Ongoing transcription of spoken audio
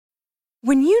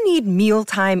When you need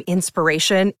mealtime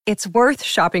inspiration, it's worth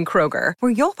shopping Kroger,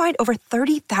 where you'll find over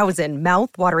 30,000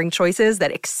 mouth-watering choices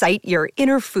that excite your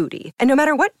inner foodie. And no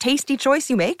matter what tasty choice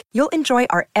you make, you'll enjoy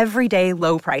our everyday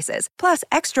low prices, plus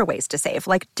extra ways to save,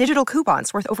 like digital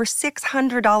coupons worth over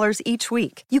 $600 each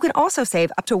week. You can also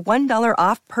save up to $1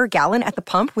 off per gallon at the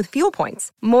pump with fuel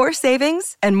points. More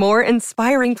savings and more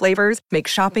inspiring flavors make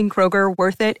shopping Kroger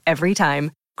worth it every time.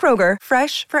 Kroger,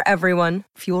 fresh for everyone.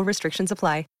 Fuel restrictions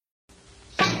apply.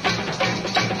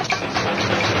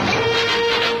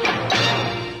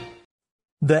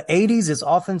 The 80s is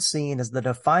often seen as the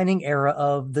defining era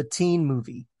of the teen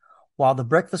movie. While The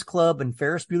Breakfast Club and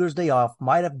Ferris Bueller's Day Off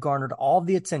might have garnered all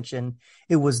the attention,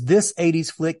 it was this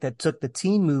 80s flick that took the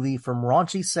teen movie from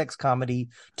raunchy sex comedy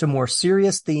to more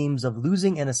serious themes of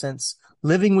losing innocence,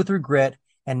 living with regret,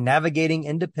 and navigating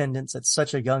independence at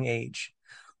such a young age.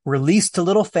 Released to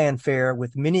little fanfare,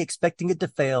 with many expecting it to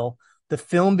fail, the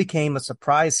film became a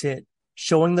surprise hit,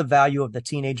 showing the value of the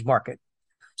teenage market.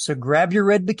 So grab your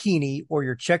red bikini or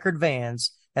your checkered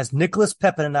Vans as Nicholas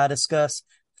Pepin and I discuss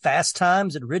Fast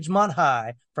Times at Ridgemont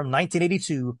High from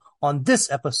 1982 on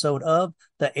this episode of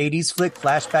the 80s Flick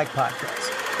Flashback Podcast.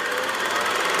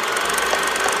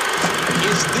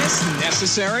 Is this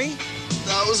necessary?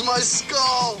 That was my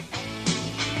skull.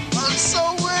 I'm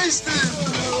so wasted.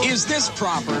 Is this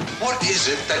proper? What is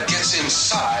it that gets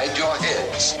inside your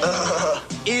heads?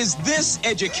 Is this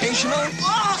educational?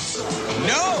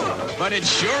 No, but it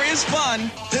sure is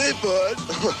fun. Hey, bud,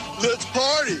 let's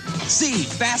party. See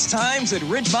Fast Times at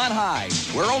Ridgemont High,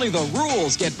 where only the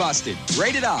rules get busted.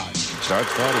 Rated R. Starts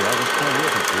Friday, August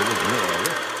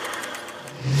 20th.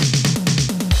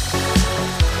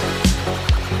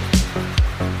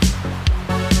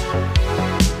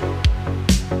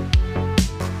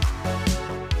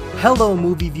 Hello,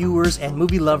 movie viewers and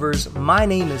movie lovers. My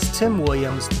name is Tim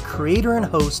Williams, the creator and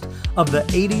host of the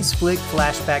 80s Flick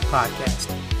Flashback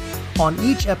Podcast. On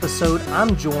each episode,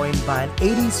 I'm joined by an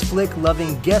 80s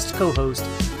flick-loving guest co-host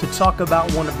to talk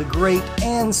about one of the great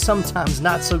and sometimes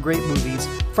not so great movies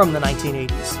from the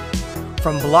 1980s.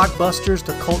 From blockbusters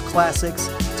to cult classics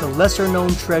to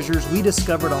lesser-known treasures we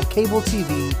discovered on cable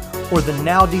TV or the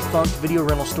now-defunct video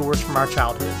rental stores from our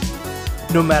childhood.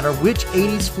 No matter which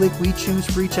 80s flick we choose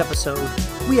for each episode,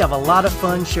 we have a lot of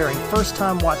fun sharing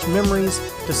first-time watch memories,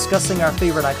 discussing our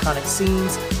favorite iconic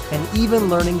scenes, and even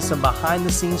learning some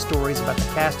behind-the-scenes stories about the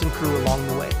cast and crew along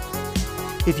the way.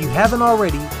 If you haven't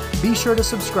already, be sure to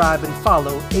subscribe and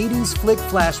follow 80s Flick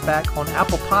Flashback on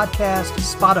Apple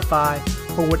Podcasts, Spotify,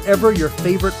 or whatever your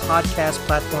favorite podcast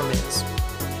platform is.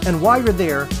 And while you're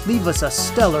there, leave us a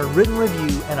stellar written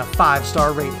review and a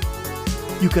 5-star rating.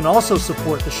 You can also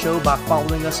support the show by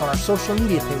following us on our social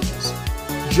media pages.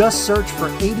 Just search for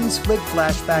 80s Flick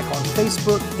Flashback on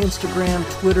Facebook, Instagram,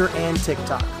 Twitter, and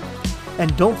TikTok.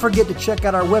 And don't forget to check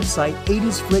out our website,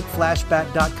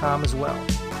 80sflickflashback.com as well.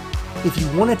 If you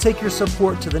want to take your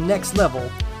support to the next level,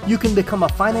 you can become a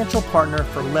financial partner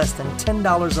for less than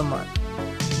 $10 a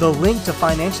month. The link to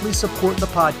financially support the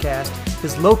podcast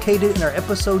is located in our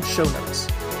episode show notes.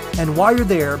 And while you're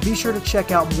there, be sure to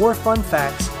check out more fun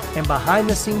facts and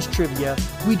behind-the-scenes trivia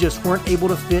we just weren't able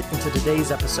to fit into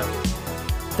today's episode.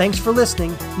 Thanks for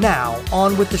listening. Now,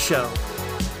 on with the show.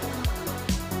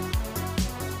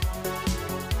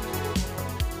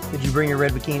 Did you bring your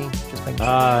red bikini? Just making sure.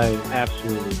 I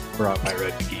absolutely brought my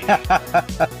red bikini.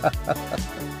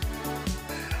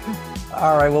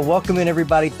 All right. Well, welcome in,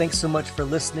 everybody. Thanks so much for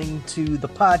listening to the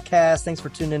podcast. Thanks for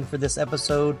tuning in for this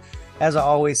episode. As I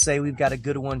always say, we've got a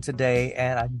good one today,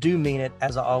 and I do mean it,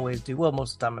 as I always do. Well,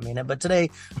 most of the time I mean it, but today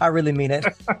I really mean it.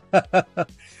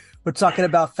 We're talking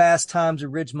about Fast Times at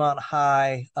Ridgemont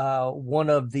High, one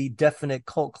of the definite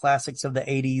cult classics of the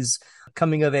 80s,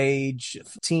 coming of age,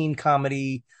 teen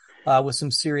comedy with some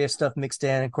serious stuff mixed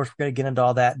in. Of course, we're going to get into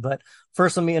all that. But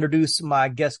first, let me introduce my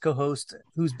guest co-host,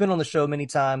 who's been on the show many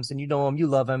times, and you know him, you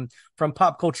love him, from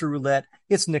Pop Culture Roulette.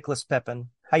 It's Nicholas Pepin.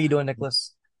 How you doing,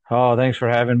 Nicholas? Oh, thanks for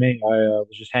having me. I was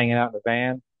just hanging out in the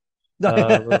van.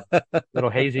 Little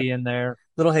hazy in there.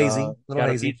 Little hazy. Little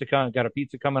hazy. Got a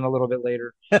pizza coming a little bit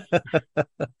later.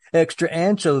 Extra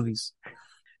anchovies.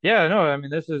 Yeah, no, I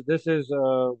mean this is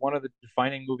one of the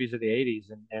defining movies of the 80s,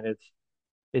 and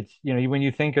it's when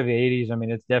you think of the 80s, I mean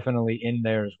it's definitely in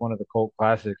there as one of the cult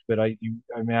classics. But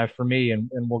for me, and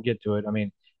we'll get to it. I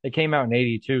mean, it came out in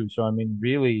 82, so I mean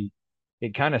really,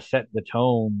 it kind of set the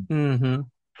tone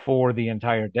for the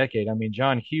entire decade. I mean,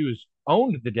 John Hughes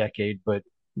owned the decade, but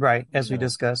right, as we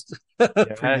discussed,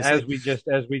 as we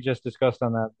just discussed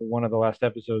on that one of the last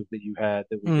episodes that you had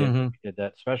that we did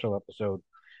that special episode.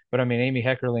 But I mean, Amy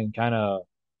Heckerling kind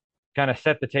of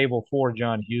set the table for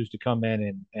John Hughes to come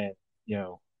in and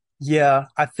Yeah,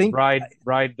 I think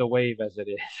ride the wave as it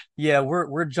is. yeah,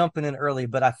 we're jumping in early,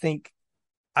 but I think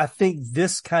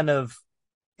this kind of,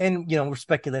 and we're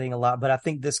speculating a lot, but I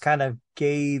think this kind of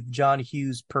gave John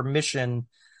Hughes permission,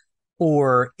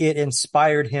 or it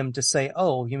inspired him to say,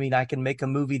 "Oh, you mean I can make a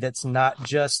movie that's not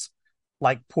just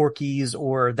like Porky's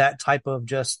or that type of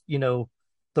just, the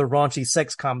raunchy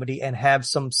sex comedy and have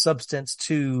some substance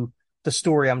to the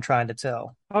story I'm trying to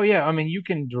tell." Oh yeah, I mean you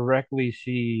can directly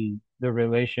see the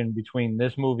relation between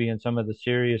this movie and some of the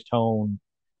serious tone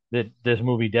that this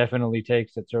movie definitely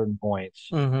takes at certain points,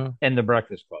 Mm-hmm. and The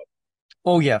Breakfast Club.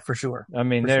 Oh yeah, for sure. I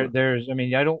mean, For sure. I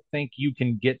mean, I don't think you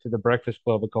can get to The Breakfast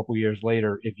Club a couple years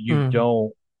later if you Mhm.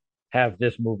 don't have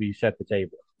this movie set the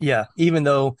table. Yeah, even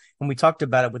though when we talked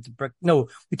about it with the brick, no,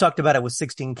 we talked about it with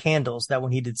 16 Candles, that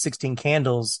when he did 16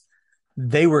 Candles,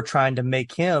 they were trying to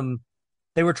make him,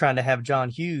 they were trying to have John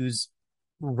Hughes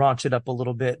raunch it up a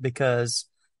little bit because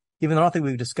even though I don't think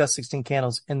we've discussed 16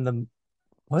 Candles in the,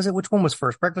 was it, which one was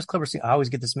first? Breakfast Club or I always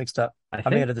get this mixed up. I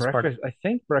may have had this part. I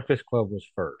think Breakfast Club was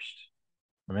first.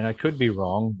 I mean, I could be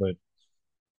wrong, but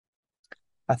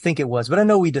I think it was, but I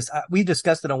know we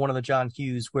discussed it on one of the John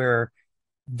Hughes where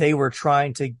they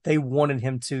wanted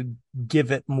him to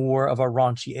give it more of a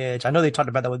raunchy edge. I know they talked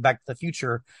about that with Back to the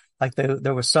Future. Like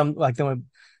there was some, like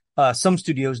some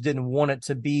studios didn't want it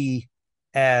to be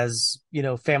as,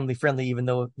 family friendly, even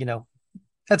though,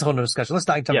 that's a whole nother discussion. Let's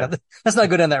not talk yeah. about that. Let's not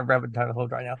go down that rabbit hole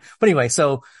right now. But anyway,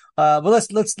 so, but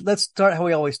let's start how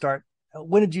we always start.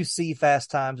 When did you see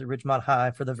Fast Times at Ridgemont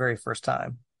High for the very first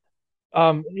time?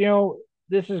 You know,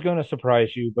 this is going to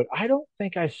surprise you, but I don't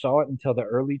think I saw it until the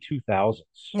early 2000s.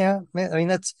 Yeah, man,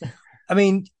 I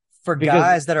mean, for Because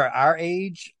guys that are our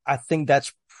age, I think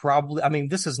that's probably, I mean,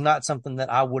 this is not something that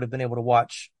I would have been able to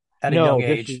watch at a young no,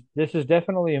 age. this is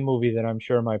definitely a movie that I'm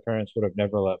sure my parents would have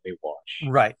never let me watch.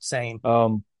 Right, same.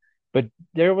 But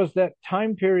there was that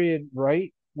time period,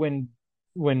 right, when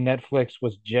Netflix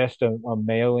was just a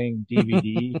mailing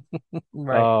DVD,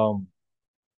 Right. um,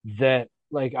 that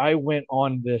like I went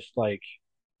on this like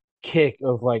kick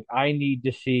of like I need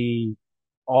to see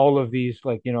all of these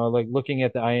like like looking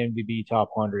at the IMDb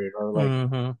top 100 or like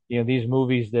Hmm. these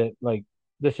movies that like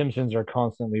The Simpsons are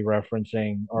constantly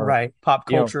referencing or Right. Pop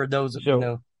you know culture, those,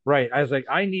 so right I was like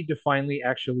I need to finally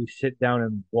actually sit down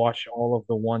and watch all of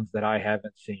the ones that I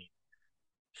haven't seen.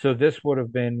 So this would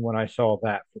have been when I saw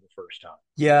that for the first time.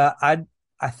 yeah,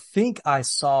 I think I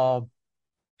saw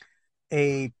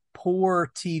a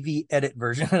poor TV edit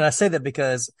version. And I say that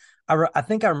because I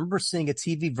think I remember seeing a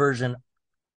TV version,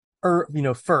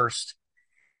 first,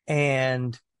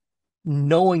 and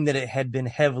knowing that it had been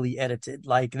heavily edited.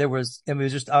 Like there was, I mean, it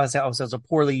was just, I was a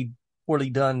poorly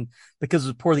done because it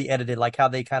was poorly edited, like how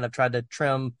they kind of tried to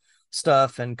trim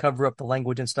stuff and cover up the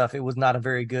language and stuff. It was not a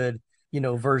very good,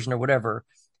 version or whatever.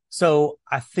 So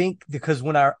I think because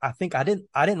I think I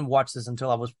didn't watch this until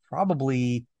I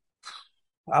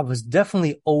was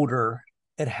definitely older.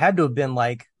 It had to have been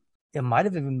like, it might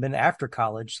have even been after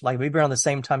college, like maybe around the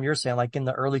same time you're saying, like in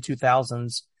the early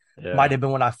 2000s might Yeah. have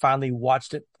been when I finally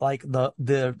watched it, like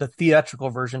the theatrical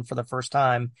version for the first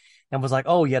time, and was like,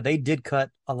 oh yeah, they did cut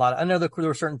a lot. I know there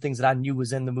were certain things that I knew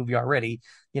was in the movie already.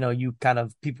 You kind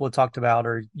of people had talked about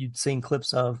or you'd seen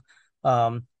clips of,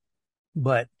 um,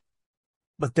 but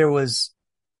there was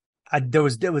a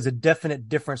definite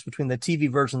difference between the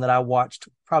TV version that I watched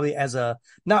probably as a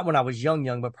not when I was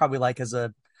young, but probably like as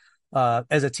a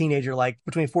teenager, like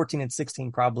between 14 and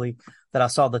 16, probably that I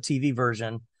saw the TV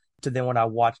version to then when I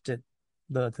watched it,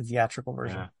 the theatrical Yeah.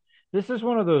 version. This is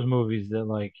one of those movies that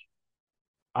like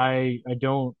I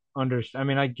don't understand. I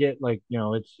mean, I get like,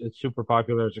 it's super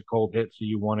popular as a cold hit, so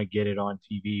you want to get it on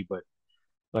TV, but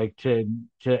like to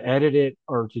edit it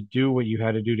or to do what you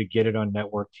had to do to get it on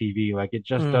network TV, like it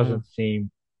just Hmm. doesn't seem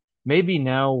maybe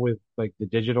now with like the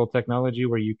digital technology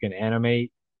where you can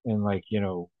animate and like,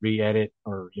 re-edit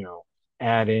or,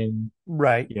 add in,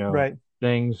 Right, you know, right,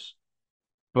 things.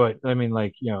 But I mean,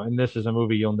 like, and this is a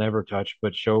movie you'll never touch,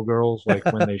 but Showgirls, like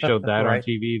when they showed that on right.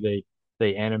 TV,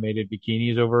 they animated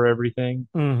bikinis over everything,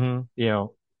 Hmm. you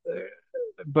know.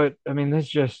 But I mean,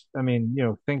 I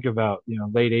mean, think about,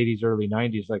 late 80s, early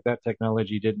 90s, like that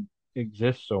technology didn't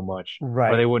exist so much, or they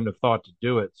Right. wouldn't have thought to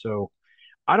do it. So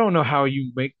I don't know how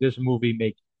you make this movie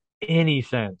make any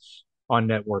sense on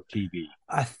network TV.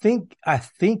 I think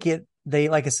they,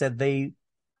 like I said, they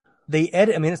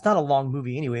edit. I mean, it's not a long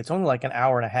movie anyway. It's only like an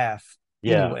hour and a half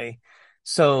Yeah. anyway.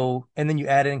 So, and then you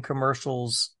add in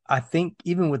commercials. I think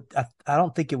even I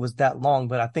don't think it was that long,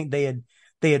 but I think they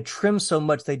had trimmed so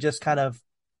much. They just kind of,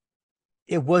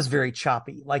 it was very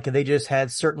choppy. Like they just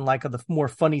had certain, like of the more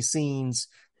funny scenes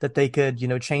that they could,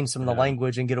 change some of the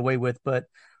language and get away with. But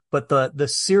the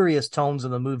serious tones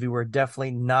of the movie were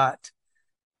definitely not.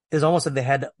 It's almost like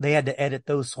they had to edit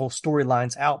those whole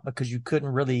storylines out because you couldn't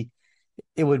really.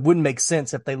 It wouldn't make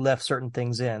sense if they left certain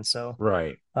things in. So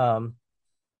Right.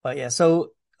 But yeah.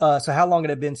 So how long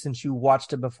had it been since you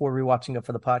watched it before rewatching it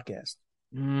for the podcast?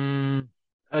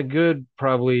 A good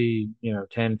probably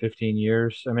 10, 15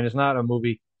 years. I mean, it's not a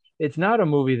movie. It's not a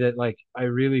movie that like I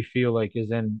really feel like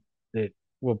is in that.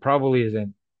 Well, probably is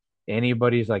in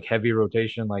anybody's like heavy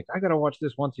rotation. Like I gotta watch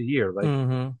this once a year.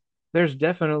 Like there's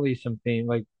definitely some theme.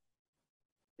 Like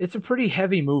it's a pretty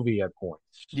heavy movie at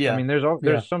points. Yeah. I mean,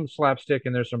 there's some slapstick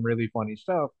and there's some really funny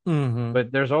stuff,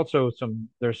 but there's also some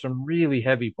really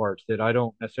heavy parts that I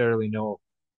don't necessarily know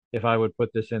if I would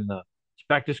put this in the it's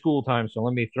back to school time, so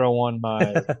let me throw on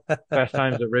my Fast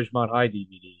Times at Ridgemont High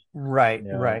DVD. Right,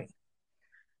 right.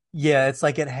 Yeah, it's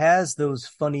like it has those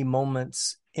funny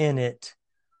moments in it,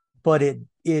 but it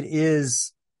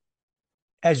is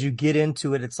as you get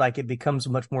into it, it's like it becomes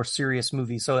a much more serious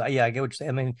movie. So yeah, I get what you're saying.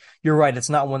 I mean, you're right. It's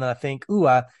not one that I think,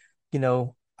 I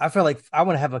feel like I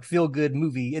want to have a feel good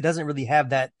movie. It doesn't really have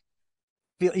that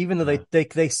feel, even though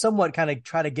they somewhat kind of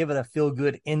try to give it a feel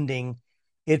good ending.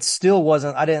 It still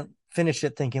wasn't. I didn't finish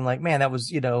it thinking like, man, that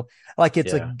was like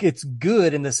it's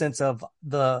good in the sense of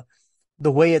the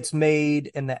way it's made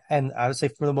and I would say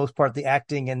for the most part the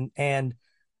acting and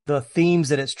the themes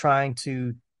that it's trying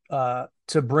to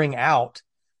bring out.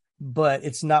 But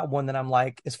it's not one that I'm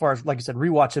like, as far as, like you said,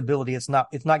 rewatchability, it's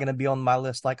not going to be on my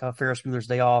list like a Ferris Bueller's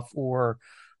Day Off or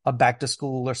a Back to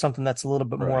School or something that's a little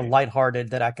bit more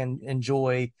lighthearted that I can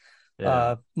enjoy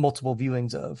multiple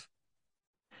viewings of.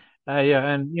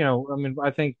 And I mean,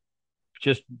 I think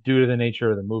just due to the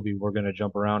nature of the movie, we're going to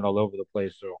jump around all over the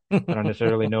place. So I don't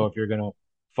necessarily know if you're going to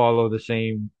follow the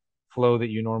same flow that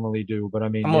you normally do. But I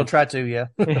mean, I'm going to try to, yeah.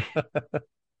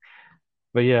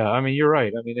 But yeah, I mean, you're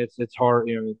right. I mean, it's hard.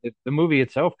 The movie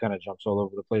itself kind of jumps all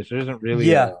over the place. There isn't really,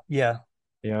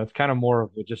 it's kind of more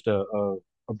of just a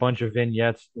bunch of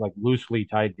vignettes like loosely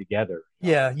tied together.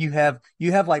 Yeah, you have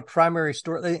like primary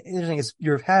story. The interesting is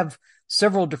you have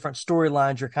several different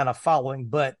storylines you're kind of following,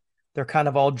 but they're kind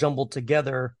of all jumbled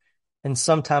together. And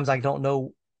sometimes I don't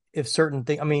know if certain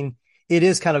things. I mean, it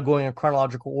is kind of going in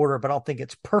chronological order, but I don't think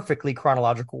it's perfectly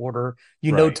chronological order.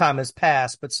 Time has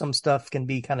passed, but some stuff can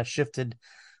be kind of shifted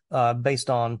based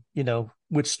on,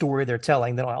 which story they're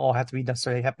telling. They don't all have to be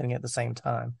necessarily happening at the same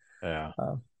time. Yeah.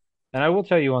 And I will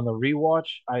tell you on the rewatch,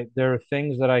 there are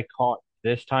things that I caught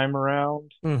this time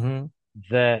around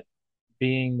that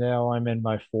being now I'm in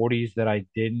my 40s that I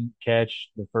didn't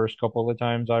catch the first couple of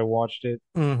times I watched it.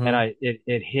 And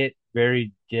it hit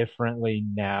very differently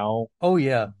now. Oh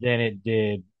yeah. Than it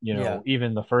did,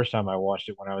 even the first time I watched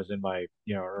it when I was in my,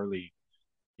 early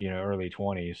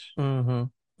 20s.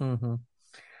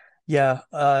 Yeah.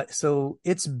 So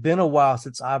it's been a while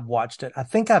since I've watched it. I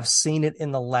think I've seen it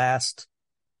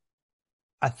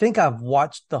I think I've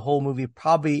watched the whole movie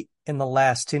probably in the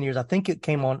last 10 years. I think it's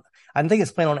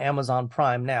playing on Amazon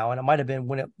Prime now. And it might've been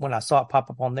when I saw it pop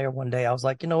up on there one day, I was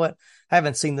like, you know what? I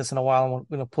haven't seen this in a while. I'm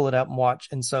going to pull it up and watch.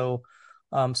 And so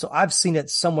I've seen it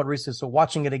somewhat recently. So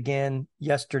watching it again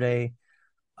yesterday,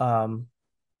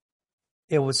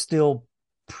 it was still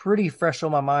pretty fresh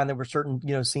on my mind. There were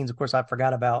certain, scenes, of course, I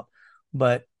forgot about,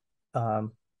 but I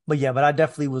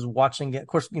definitely was watching it. Of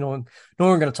course, when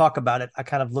we're going to talk about it, I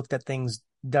kind of looked at things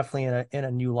definitely in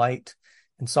a new light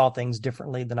and saw things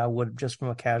differently than I would just from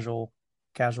a casual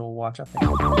watch, I think.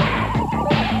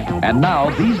 And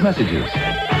now these messages.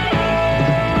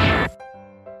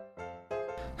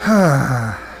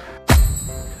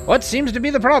 What seems to be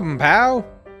the problem, pal?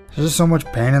 There's just so much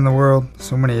pain in the world,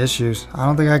 so many issues. I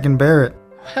don't think I can bear it.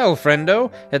 Well,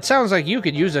 friendo, it sounds like you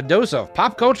could use a dose of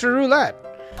pop culture roulette.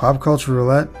 Pop culture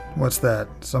roulette? What's that?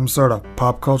 Some sort of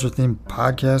pop culture themed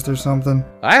podcast or something?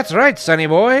 That's right, sonny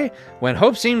boy. When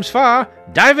hope seems far,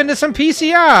 dive into some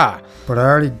PCR. But I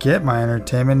already get my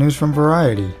entertainment news from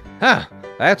Variety. Huh,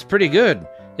 that's pretty good.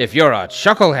 If you're a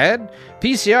chucklehead,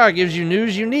 PCR gives you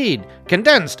news you need,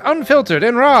 condensed, unfiltered,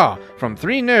 and raw, from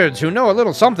three nerds who know a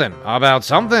little something about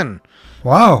something.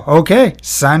 Wow, okay,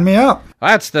 sign me up.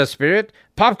 That's the spirit.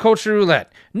 Pop Culture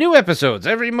Roulette. New episodes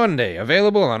every Monday,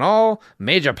 available on all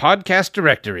major podcast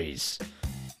directories.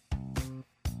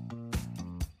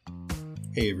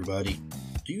 Hey everybody,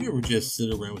 do you ever just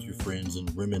sit around with your friends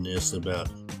and reminisce about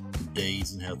the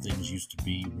days and how things used to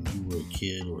be when you were a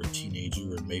kid or a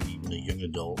teenager or maybe even a young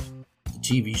adult? The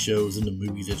TV shows and the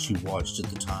movies that you watched at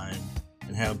the time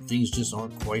and how things just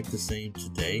aren't quite the same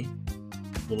today?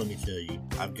 Well, let me tell you,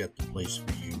 I've got the place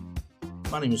for you.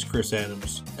 My name is Chris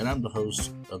Adams, and I'm the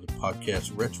host of the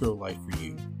podcast Retro Life for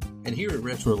You. And here at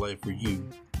Retro Life for You,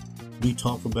 we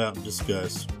talk about and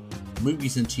discuss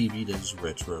movies and TV that is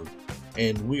retro.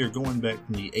 And we are going back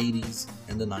from the 80s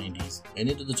and the 90s and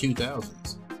into the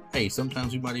 2000s. Hey,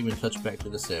 sometimes we might even touch back to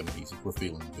the 70s if we're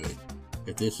feeling good.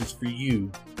 If this is for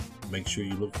you, make sure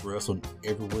you look for us on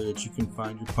everywhere that you can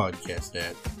find your podcast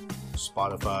at.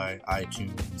 Spotify,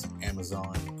 iTunes,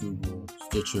 Amazon, Google,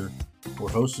 Stitcher, or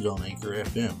hosted on Anchor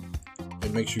FM.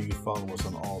 And make sure you follow us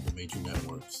on all the major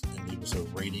networks and leave us a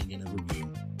rating and a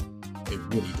review. It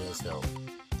really does help.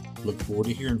 Look forward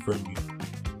to hearing from you.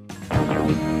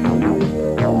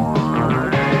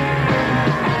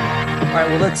 All right,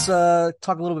 well, let's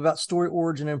talk a little bit about story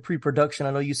origin and pre-production.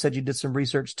 I know you said you did some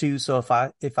research too, so if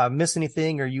I miss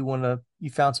anything or you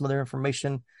found some other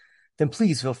information, then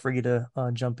please feel free to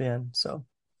jump in. So,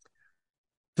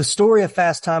 the story of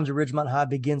Fast Times at Ridgemont High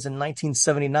begins in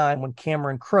 1979 when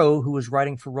Cameron Crowe, who was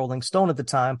writing for Rolling Stone at the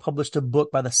time, published a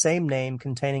book by the same name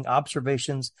containing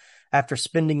observations after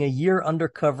spending a year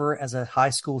undercover as a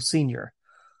high school senior.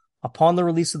 Upon the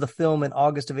release of the film in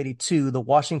August of '82, the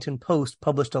Washington Post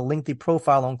published a lengthy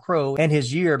profile on Crowe and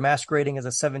his year masquerading as a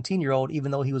 17-year-old,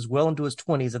 even though he was well into his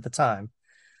 20s at the time.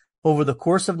 Over the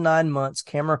course of 9 months,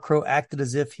 Cameron Crowe acted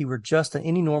as if he were just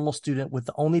any normal student, with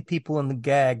the only people in the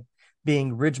gag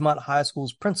being Ridgemont High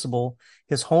School's principal,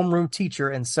 his homeroom teacher,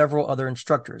 and several other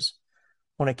instructors.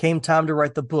 When it came time to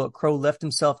write the book, Crowe left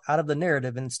himself out of the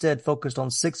narrative and instead focused on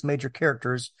 6 major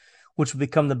characters, which would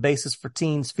become the basis for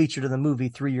teens featured in the movie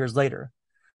 3 years later.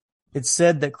 It's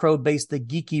said that Crowe based the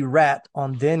geeky rat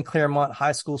on then Claremont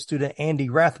High School student Andy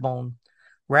Rathbone.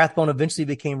 Rathbone eventually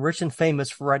became rich and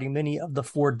famous for writing many of the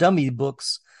 4 dummy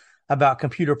books about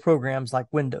computer programs like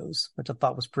Windows, which I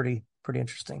thought was pretty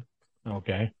interesting.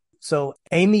 Okay. So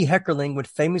Amy Heckerling would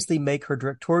famously make her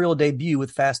directorial debut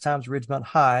with Fast Times at Ridgemont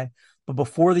High, but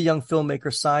before the young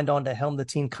filmmaker signed on to helm the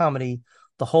teen comedy,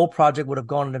 the whole project would have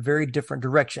gone in a very different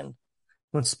direction.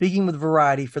 When speaking with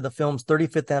Variety for the film's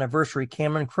 35th anniversary,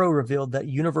 Cameron Crowe revealed that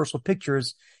Universal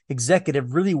Pictures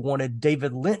executive really wanted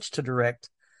David Lynch to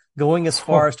direct, going as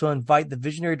far as to invite the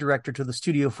visionary director to the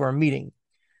studio for a meeting.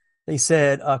 They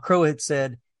said, Crowe had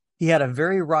said, he had a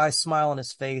very wry smile on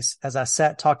his face as I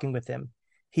sat talking with him.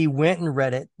 He went and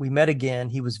read it. We met again.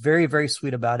 He was very, very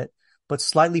sweet about it, but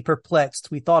slightly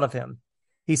perplexed. We thought of him.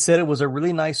 He said it was a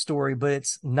really nice story, but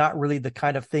it's not really the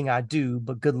kind of thing I do,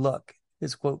 but good luck.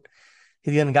 His quote.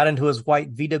 He then got into his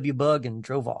white VW Bug and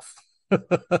drove off.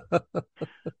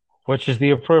 Which is the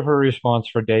appropriate response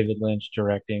for David Lynch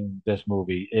directing this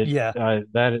movie.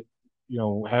 Having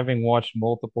watched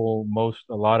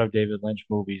a lot of David Lynch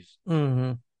movies,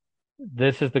 mm-hmm.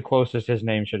 This is the closest his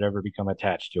name should ever become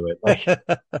attached to it.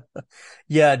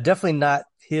 Yeah, definitely not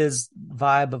his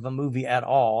vibe of a movie at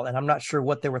all. And I'm not sure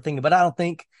what they were thinking, but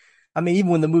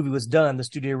even when the movie was done, the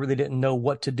studio really didn't know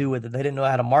what to do with it. They didn't know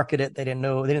how to market it. They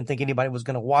didn't think anybody was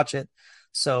going to watch it.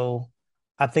 So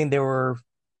I think they were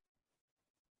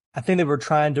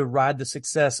trying to ride the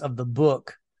success of the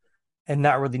book and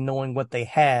not really knowing what they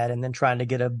had, and then trying to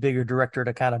get a bigger director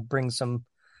to kind of bring some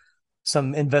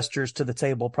investors to the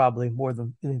table, probably more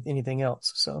than anything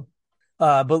else. So,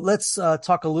 but let's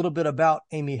talk a little bit about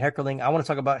Amy Heckerling. I want to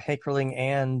talk about Heckerling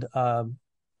and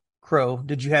Crowe.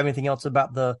 Did you have anything else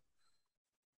about the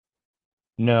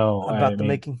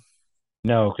making?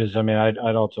 No, because I'd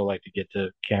also like to get to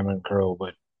Cameron Crowe,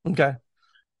 but okay,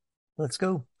 let's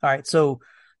go. All right, so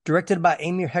directed by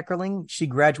Amy Heckerling, she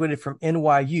graduated from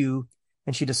NYU,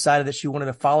 and she decided that she wanted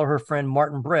to follow her friend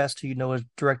Martin Brest, who you know is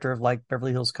director of like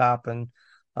Beverly Hills Cop and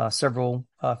several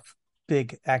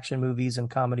big action movies and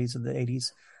comedies of the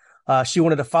 80s. She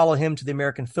wanted to follow him to the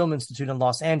American Film Institute in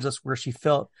Los Angeles, where she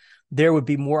felt there would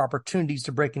be more opportunities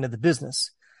to break into the business.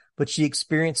 But she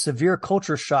experienced severe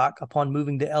culture shock upon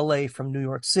moving to LA from New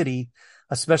York City,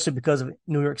 especially because of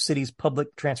New York City's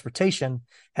public transportation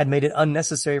had made it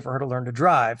unnecessary for her to learn to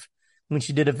drive. When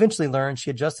she did eventually learn, she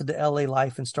adjusted to LA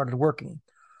life and started working.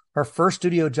 Her first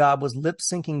studio job was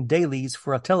lip-syncing dailies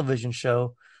for a television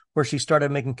show, where she started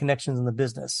making connections in the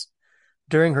business.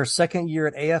 During her second year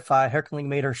at AFI, Heckerling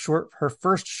made her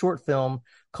first short film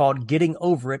called Getting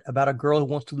Over It, about a girl who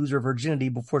wants to lose her virginity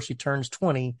before she turns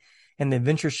 20 and the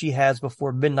adventure she has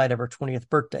before midnight of her 20th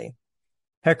birthday.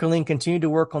 Heckerling continued to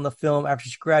work on the film after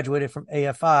she graduated from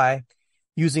AFI,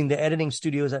 using the editing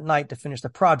studios at night to finish the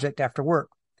project after work.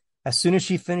 As soon as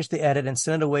she finished the edit and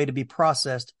sent it away to be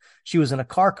processed, she was in a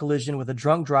car collision with a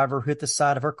drunk driver who hit the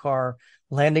side of her car,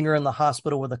 landing her in the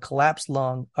hospital with a collapsed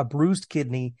lung, a bruised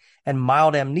kidney, and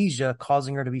mild amnesia,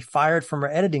 causing her to be fired from her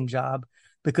editing job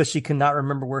because she could not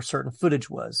remember where certain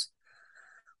footage was.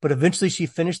 But eventually she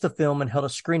finished the film and held a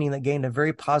screening that gained a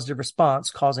very positive response,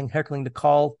 causing Heckling to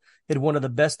call it one of the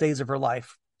best days of her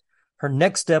life. Her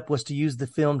next step was to use the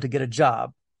film to get a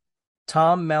job.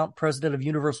 Tom Mount, president of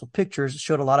Universal Pictures,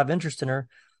 showed a lot of interest in her,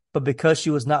 but because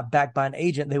she was not backed by an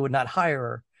agent, they would not hire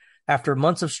her. After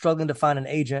months of struggling to find an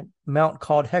agent, Mount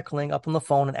called Heckling up on the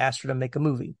phone and asked her to make a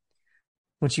movie.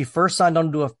 When she first signed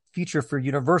on to a feature for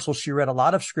Universal, she read a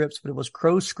lot of scripts, but it was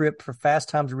Crow's script for Fast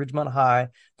Times at Ridgemont High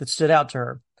that stood out to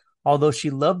her. Although she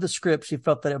loved the script, she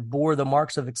felt that it bore the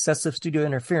marks of excessive studio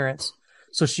interference.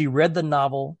 So she read the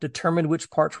novel, determined which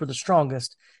parts were the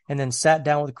strongest, and then sat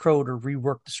down with Crow to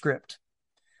rework the script.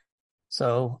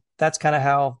 So that's kind of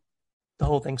how the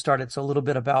whole thing started. So a little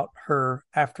bit about her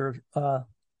after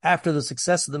the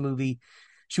success of the movie.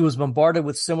 She was bombarded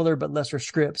with similar but lesser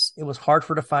scripts. It was hard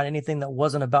for her to find anything that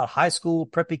wasn't about high school,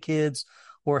 preppy kids,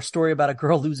 or a story about a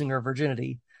girl losing her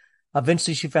virginity.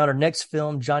 Eventually, she found her next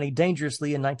film, Johnny Dangerously,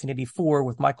 in 1984,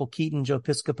 with Michael Keaton, Joe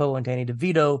Piscopo, and Danny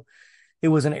DeVito. It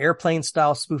was an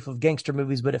airplane-style spoof of gangster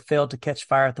movies, but it failed to catch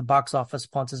fire at the box office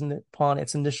upon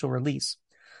its initial release.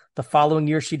 The following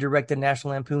year, she directed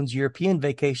National Lampoon's European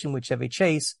Vacation with Chevy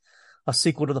Chase, a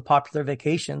sequel to the popular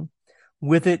Vacation.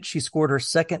 With it, she scored her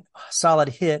second solid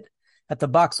hit at the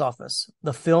box office.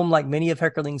 The film, like many of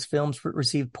Heckerling's films,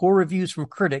 received poor reviews from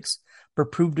critics,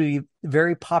 but proved to be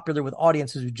very popular with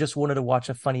audiences who just wanted to watch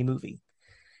a funny movie.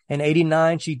 In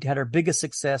 1989, she had her biggest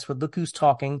success with Look Who's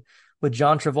Talking, with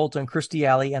John Travolta and Kirstie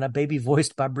Alley, and a baby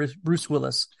voiced by Bruce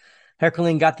Willis.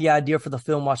 Heckerling got the idea for the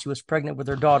film while she was pregnant with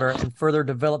her daughter and further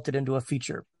developed it into a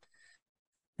feature.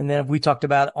 And then we talked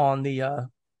about on the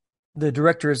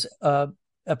director's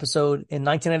episode, in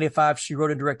 1995, she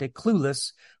wrote and directed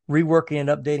Clueless, reworking and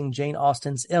updating Jane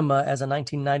Austen's Emma as a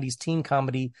 1990s teen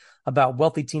comedy about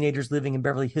wealthy teenagers living in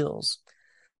Beverly Hills.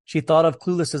 She thought of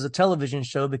Clueless as a television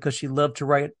show because she loved to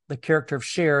write the character of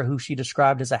Cher, who she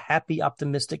described as a happy,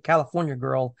 optimistic California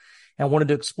girl, and wanted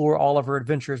to explore all of her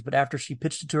adventures. But after she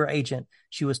pitched it to her agent,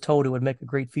 she was told it would make a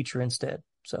great feature instead.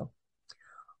 So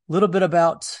a little bit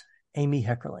about Amy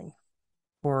Heckerling,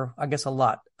 or I guess a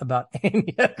lot about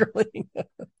Amy Heckerling.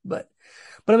 but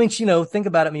I mean, think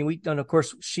about it. I mean, of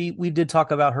course, we did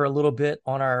talk about her a little bit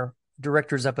on our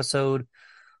director's episode,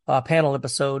 panel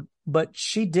episode, but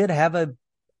she did have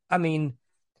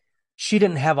she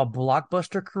didn't have a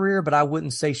blockbuster career, but I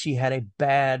wouldn't say she had a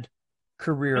bad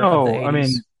career. No, of the 80s. I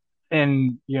mean,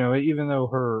 and even though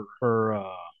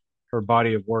her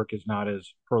body of work is not as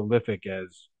prolific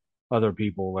as other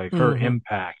people, like her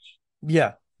impact.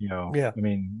 Yeah. I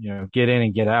mean, get in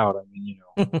and get out. I mean,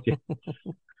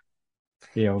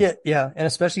 Yeah. And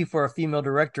especially for a female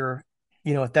director,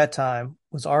 at that time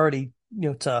was already,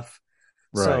 tough.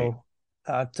 Right. So,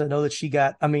 to know that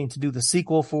to do the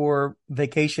sequel for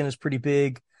Vacation is pretty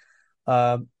big.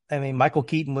 I mean, Michael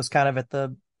Keaton was kind of at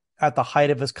the height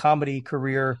of his comedy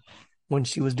career when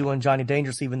she was doing Johnny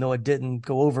Dangerous, even though it didn't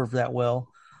go over that well.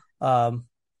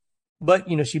 But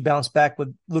she bounced back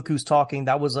with Look Who's Talking.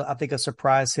 That was, I think, a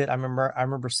surprise hit. I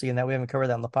remember seeing that. We haven't covered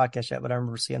that on the podcast yet, but I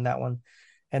remember seeing that one.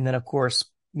 And then, of course,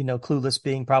 Clueless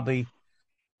being probably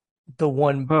the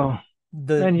one. Well,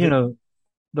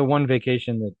 the one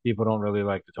Vacation that people don't really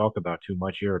like to talk about too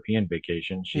much, European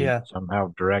Vacation. She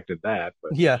somehow directed that.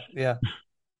 But yeah.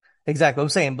 Exactly. I'm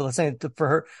saying, but let's say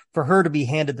for her to be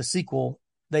handed the sequel,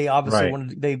 they obviously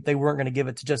wanted, they weren't going to give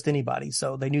it to just anybody.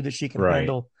 So they knew that she can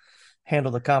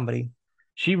handle the comedy.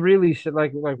 She really said,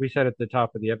 like we said at the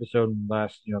top of the episode, and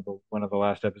one of the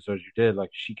last episodes you did,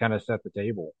 like she kind of set the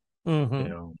table.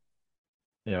 Mm-hmm.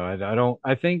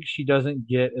 I think she doesn't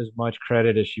get as much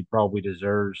credit as she probably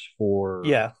deserves for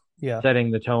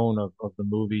setting the tone of the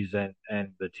movies and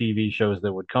the TV shows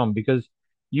that would come, because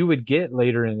you would get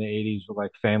later in the 80s with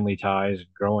like Family Ties and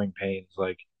Growing Pains,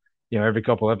 like, every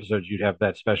couple episodes you'd have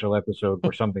that special episode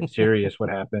where something serious would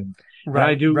happen.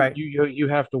 Right. You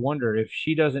have to wonder if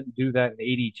she doesn't do that in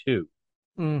 82.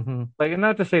 Mm-hmm. Like, and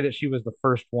not to say that she was the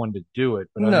first one to do it,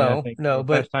 but I think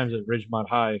Fast Times at Ridgemont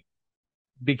High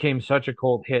became such a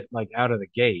cult hit, like out of the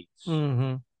gates,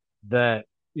 that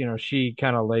she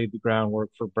kind of laid the groundwork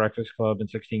for Breakfast Club and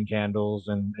 16 Candles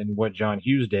and what John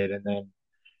Hughes did, and then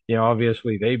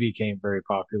obviously they became very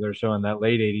popular. So in that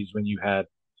late 80s, when you had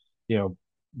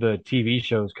the TV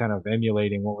shows kind of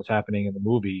emulating what was happening in the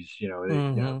movies,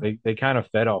 they kind of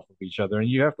fed off of each other, and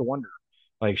you have to wonder,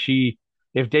 like,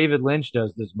 if David Lynch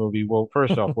does this movie, well,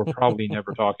 first off, we're probably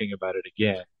never talking about it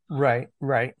again. Right.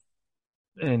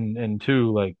 And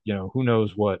two, like, who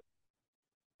knows what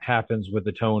happens with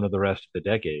the tone of the rest of the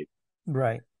decade.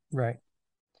 Right. All right,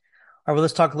 well,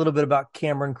 let's talk a little bit about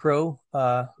Cameron Crowe,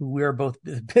 who we are both,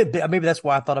 maybe that's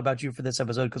why I thought about you for this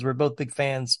episode, because we're both big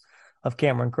fans of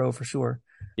Cameron Crowe for sure.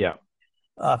 Yeah.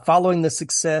 Following the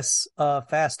success of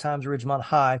Fast Times at Ridgemont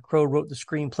High, Crowe wrote the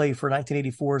screenplay for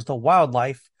 1984's The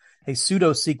Wildlife, a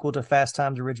pseudo-sequel to Fast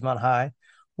Times at Ridgemont High.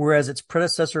 Whereas its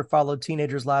predecessor followed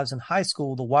teenagers' lives in high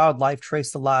school, The Wildlife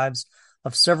traced the lives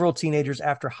of several teenagers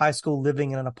after high school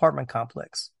living in an apartment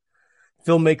complex.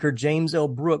 Filmmaker James L.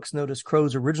 Brooks noticed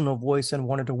Crowe's original voice and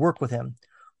wanted to work with him.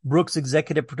 Brooks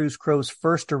executive produced Crowe's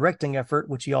first directing effort,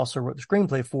 which he also wrote the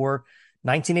screenplay for,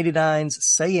 1989's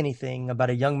Say Anything, about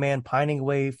a young man pining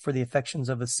away for the affections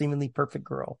of a seemingly perfect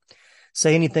girl.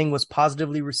 Say Anything was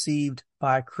positively received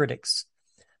by critics.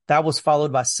 That was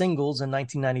followed by Singles in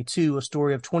 1992, a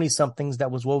story of 20-somethings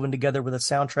that was woven together with a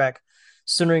soundtrack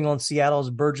centering on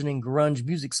Seattle's burgeoning grunge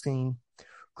music scene.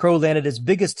 Crowe landed his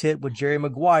biggest hit with Jerry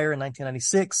Maguire in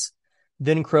 1996.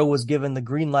 Then Crowe was given the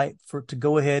green light to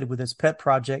go ahead with his pet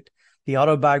project, the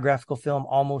autobiographical film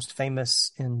Almost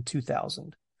Famous, in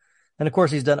 2000. And of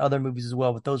course, he's done other movies as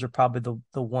well, but those are probably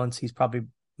the ones he's probably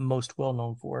most well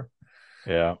known for.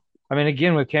 Yeah. I mean,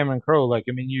 again, with Cameron Crowe, like,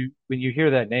 I mean, when you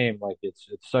hear that name, like, it's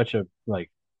such a,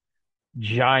 like,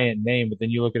 giant name, but then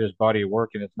you look at his body of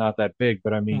work and it's not that big.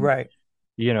 But I mean, Right.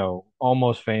 you know,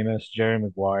 Almost Famous, Jerry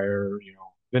Maguire, you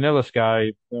know, Vanilla Sky,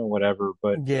 you know, whatever.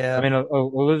 But I Yeah. mean,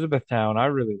 Elizabethtown, I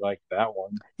really liked that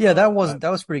one. Yeah, that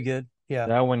was pretty good. Yeah.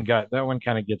 That one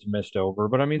kind of gets missed over.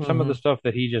 But I mean, some of the stuff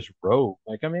that he just wrote,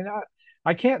 like, I mean,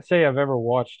 I can't say I've ever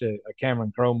watched a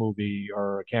Cameron Crowe movie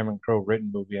or a Cameron Crowe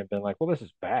written movie and been like, well, this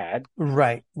is bad.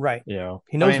 Right, right. You know,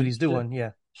 he knows what he's doing.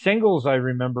 Yeah. Singles, I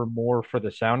remember more for the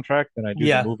soundtrack than I do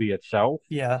the movie itself.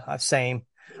 Yeah, same.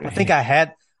 I think I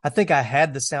had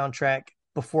the soundtrack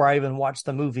before I even watched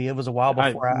the movie. It was a while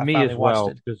before I finally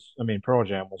watched it. Because I mean, Pearl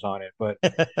Jam was on it, but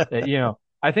you know,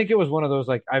 I think it was one of those,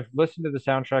 like, I've listened to the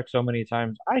soundtrack so many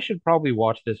times, I should probably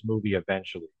watch this movie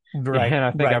eventually. Right. And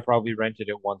I think I probably rented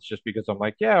it once just because I'm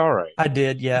like, yeah, all right. I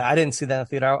did. Yeah, I didn't see that in the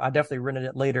theater. I definitely rented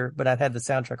it later, but I had the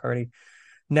soundtrack already.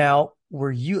 Now,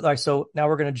 were you like, so now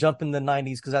we're going to jump in the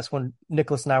 90s because that's when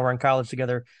Nicholas and I were in college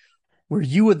together. Were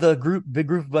you with the big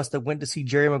group of us that went to see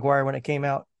Jerry Maguire when it came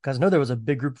out? Because I know there was a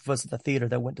big group of us at the theater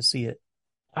that went to see it.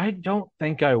 I don't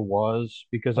think I was,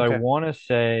 because I want to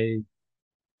say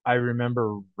I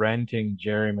remember renting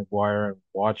Jerry Maguire and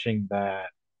watching that,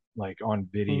 like, on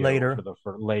video for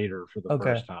the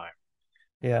first time.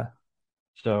 Yeah.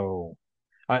 So,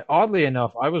 oddly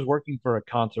enough, I was working for a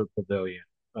concert pavilion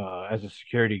as a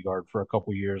security guard for a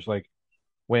couple years. Like,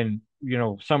 when, you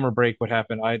know, summer break would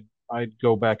happen, I'd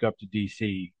go back up to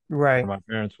DC right, where my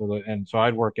parents were, and so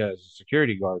I'd work as a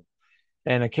security guard.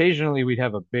 And occasionally we'd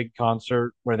have a big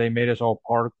concert where they made us all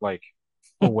park, like,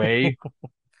 away.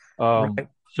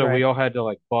 So we all had to,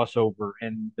 like, bus over,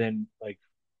 and then, like,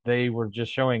 they were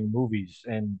just showing movies,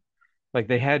 and, like,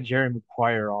 they had Jerry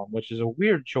Maguire on, which is a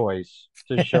weird choice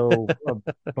to show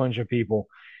a bunch of people.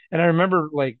 And I remember,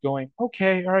 like, going,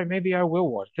 okay, all right, maybe I will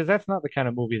watch, because that's not the kind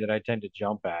of movie that I tend to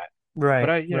jump at. Right.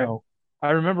 But you know,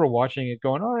 I remember watching it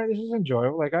going, all right, this is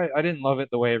enjoyable. Like, I didn't love it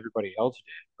the way everybody else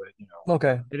did, but, you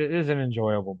know, it is an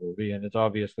enjoyable movie, and it's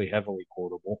obviously heavily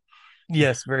quotable.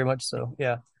 Yes, very much so.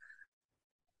 Yeah.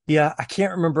 Yeah, I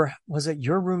can't remember. Was it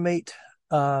your roommate?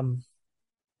 I mean,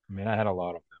 I had a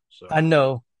lot of them, so I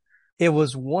know it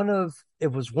was one of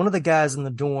the guys in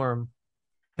the dorm,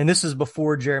 and this is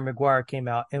before Jerry Maguire came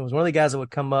out. And it was one of the guys that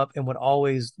would come up and would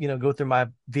always, you know, go through my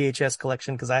VHS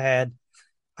collection, because I had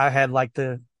like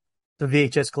the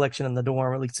VHS collection in the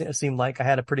dorm. At least it seemed like I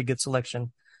had a pretty good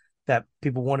selection that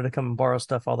people wanted to come and borrow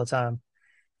stuff all the time.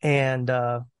 And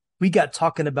we got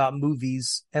talking about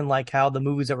movies and, like, how the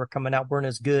movies that were coming out weren't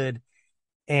as good.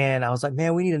 And I was like,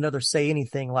 man, we need another Say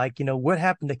Anything. Like, you know, what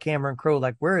happened to Cameron Crowe?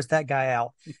 Like, where is that guy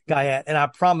at? And I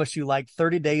promise you, like,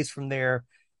 30 days from there,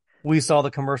 we saw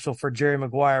the commercial for Jerry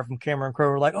Maguire from Cameron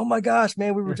Crowe. We're like, oh my gosh,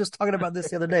 man, we were just talking about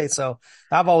this the other day. So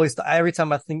I've always, every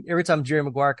time Jerry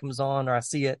Maguire comes on or I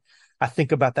see it, I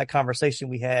think about that conversation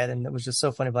we had. And it was just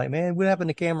so funny. Like, man, what happened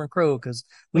to Cameron Crowe? Because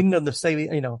we know the Say,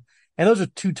 you know, and those are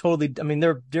two totally, I mean,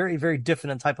 they're very, very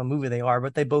different in type of movie they are,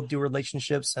 but they both do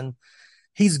relationships, and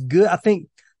he's good. I think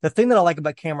the thing that I like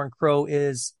about Cameron Crowe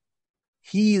is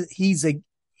he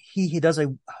does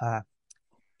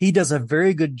a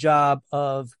very good job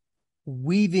of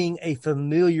weaving a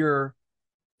familiar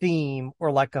theme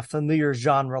or like a familiar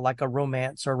genre, like a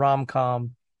romance or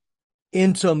rom-com,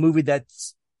 into a movie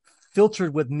that's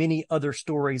filtered with many other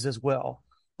stories as well.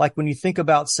 Like, when you think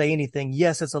about Say Anything,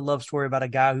 yes, it's a love story about a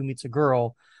guy who meets a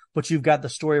girl, but you've got the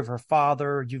story of her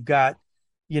father. You've got,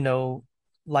 you know,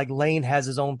 like, Lane has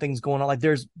his own things going on. Like,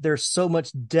 there's so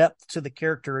much depth to the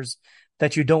characters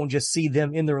that you don't just see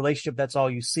them in the relationship. That's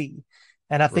all you see.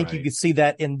 And I think you could see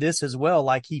that in this as well.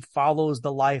 Like he follows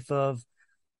the life of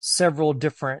several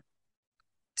different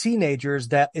teenagers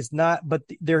that is not, but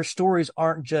their stories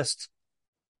aren't just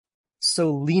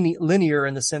so linear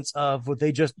in the sense of what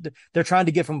they're trying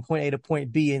to get from point A to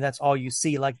point B, and that's all you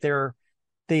see. Like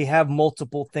they have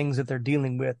multiple things that they're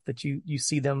dealing with that you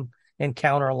see them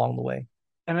encounter along the way.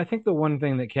 And I think the one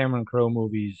thing that Cameron Crowe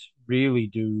movies really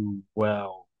do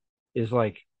well is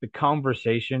like the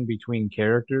conversation between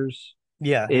characters.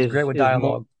 Yeah, he's great with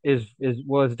dialogue.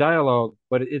 It's dialogue,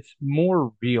 but it's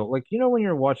more real. Like, when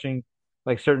you're watching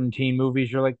like certain teen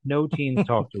movies, you're like, no teens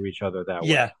talk to each other that way.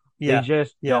 Yeah. They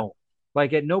just don't.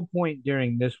 Like at no point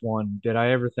during this one did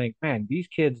I ever think, man, these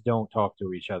kids don't talk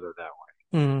to each other that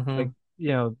way. Mm-hmm. Like,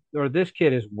 or this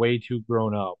kid is way too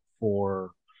grown up for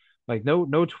like no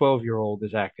 12-year-old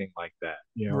is acting like that.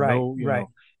 Right. Right.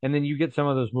 And then you get some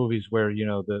of those movies where,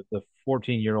 the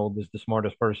 14-year-old is the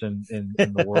smartest person in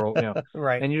the world,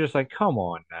 Right. And you're just like, come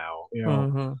on now,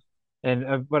 Mm-hmm.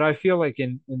 And but I feel like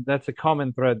and that's a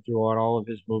common thread throughout all of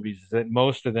his movies is that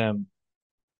most of them,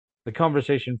 the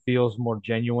conversation feels more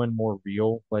genuine, more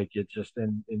real. Like it's just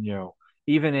and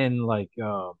even in like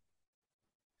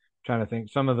trying to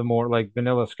think some of the more like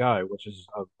Vanilla Sky, which is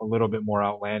a little bit more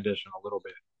outlandish and a little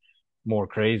bit more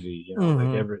crazy,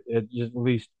 Mm-hmm. like it just at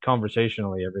least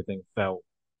conversationally everything felt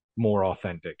more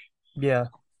authentic. Yeah.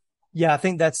 Yeah, I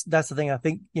think that's the thing. I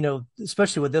think,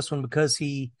 especially with this one, because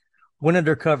he went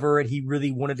undercover and he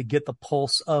really wanted to get the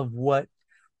pulse of what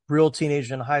real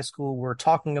teenagers in high school were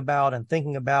talking about and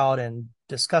thinking about and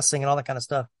discussing and all that kind of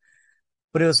stuff.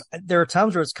 But there are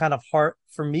times where it's kind of hard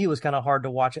for me. It was kind of hard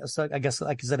to watch it. So I guess,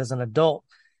 like I said, as an adult,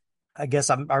 I guess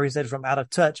I already said from out of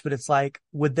touch, but it's like,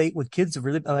 would kids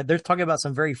really, they're talking about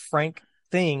some very frank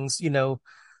things,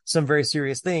 some very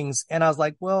serious things. And I was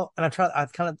like, well, and I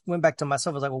kind of went back to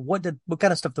myself. I was like, well, what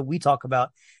kind of stuff do we talk about?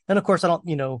 And of course I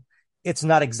don't, it's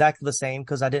not exactly the same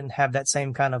because I didn't have that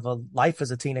same kind of a life as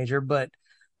a teenager, but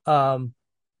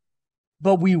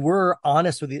we were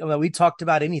honest with you. I mean, we talked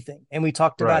about anything and we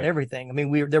talked about everything. I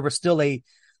mean,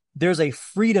 there's a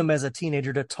freedom as a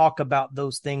teenager to talk about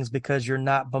those things because you're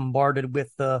not bombarded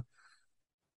with the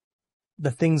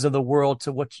things of the world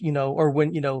to what, or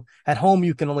when, at home,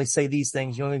 you can only say these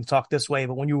things. You only talk this way,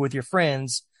 but when you're with your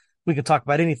friends, we can talk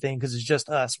about anything because it's just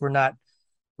us. We're not,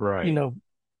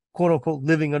 quote unquote,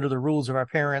 living under the rules of our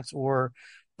parents or,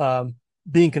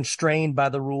 being constrained by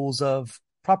the rules of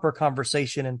proper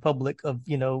conversation in public of,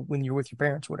 when you're with your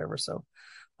parents, or whatever. So,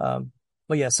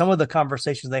 but yeah, some of the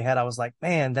conversations they had, I was like,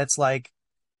 man, that's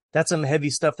some heavy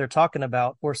stuff they're talking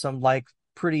about, or some like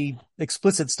pretty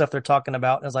explicit stuff they're talking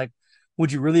about. And I was like,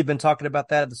 would you really have been talking about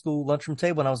that at the school lunchroom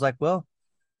table? And I was like, well,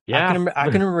 yeah, I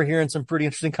can remember hearing some pretty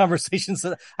interesting conversations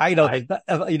that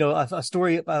a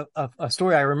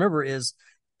story I remember is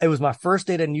it was my first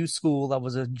day at a new school. I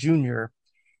was a junior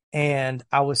and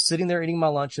I was sitting there eating my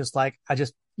lunch. Just like,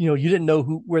 you didn't know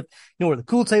where the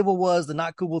cool table was, the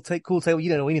not cool table. You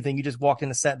didn't know anything. You just walked in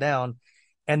and sat down.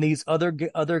 And these other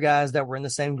guys that were in the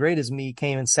same grade as me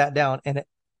came and sat down and it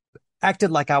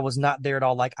acted like I was not there at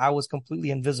all. Like I was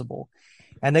completely invisible.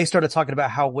 And they started talking about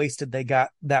how wasted they got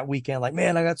that weekend. Like,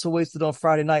 man, I got so wasted on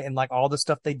Friday night and like all the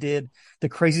stuff they did, the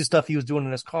crazy stuff he was doing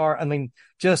in his car. I mean,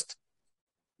 just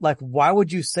like, why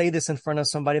would you say this in front of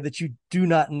somebody that you do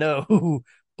not know?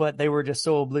 But they were just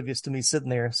so oblivious to me sitting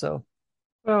there. So.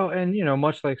 Well, and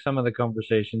much like some of the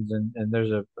conversations, and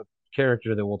there's a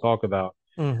character that we'll talk about.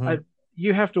 Mm-hmm.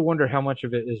 You have to wonder how much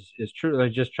of it is true. They're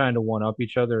just trying to one up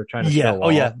each other, or trying to show off. Oh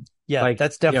yeah, yeah. Like,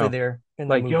 that's definitely there.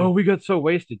 Like, we got so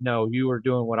wasted. No, you were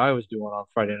doing what I was doing on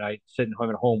Friday night, sitting home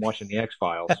at home watching the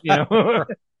X-Files.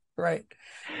 Right.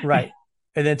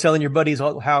 And then telling your buddies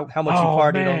how much you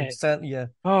partied on. Yeah.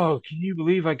 Oh, can you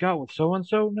believe I got with so and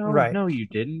so? No, right. No, you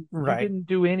didn't. Right. You didn't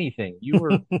do anything. You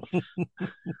were.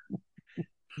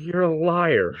 You're a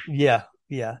liar. Yeah.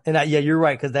 And you're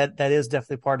right, because that is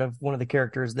definitely part of one of the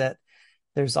characters that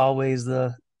there's always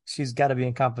she's got to be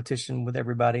in competition with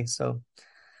everybody. So,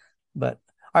 but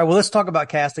all right, well, let's talk about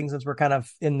casting since we're kind of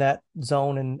in that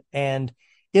zone and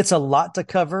it's a lot to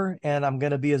cover and I'm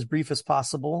going to be as brief as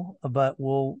possible, but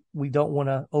we don't want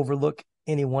to overlook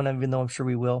anyone, even though I'm sure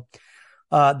we will.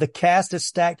 The cast is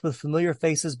stacked with familiar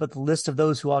faces, but the list of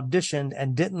those who auditioned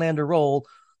and didn't land a role,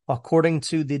 according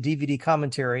to the DVD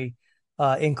commentary,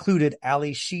 included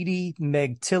Ali Sheedy,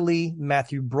 Meg Tilly,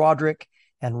 Matthew Broderick,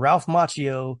 and Ralph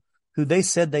Macchio, who they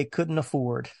said they couldn't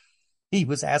afford. He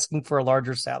was asking for a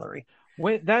larger salary.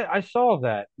 I saw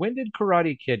that. When did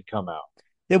Karate Kid come out?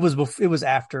 It was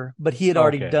after, but he had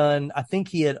already done. I think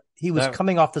he was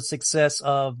coming off the success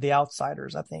of The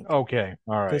Outsiders. I think. Okay,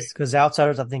 all right. Because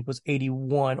Outsiders, I think, was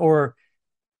 81, or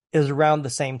is around the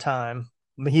same time.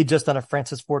 I mean, he had just done a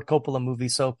Francis Ford Coppola movie,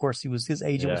 so of course his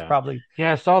agent was Yeah. probably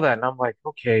Yeah, I saw that and I'm like,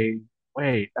 okay,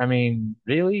 wait, I mean,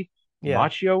 really? yeah.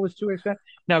 Machio was too expensive?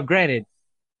 Now, granted,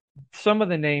 some of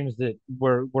the names that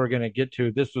we're gonna get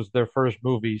to, this was their first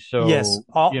movie, Yes, so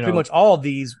all pretty much all of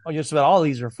these, just about all of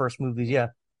these are first movies. Yeah,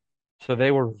 so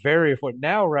they were very affordable.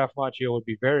 Now Ralph Macchio would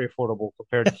be very affordable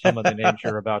compared to some of the names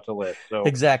you're about to list. So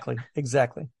exactly.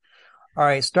 All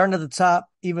right, starting at the top.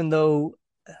 Even though,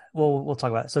 well, we'll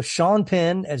talk about it. So Sean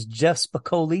Penn as Jeff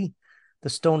Spicoli, the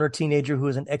stoner teenager who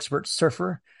is an expert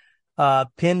surfer.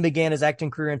 Penn began his acting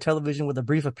career in television with a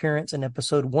brief appearance in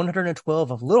episode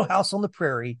 112 of Little House on the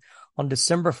Prairie on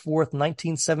December 4th,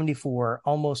 1974,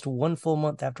 almost one full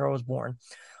month after I was born.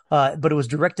 But it was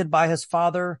directed by his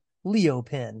father, Leo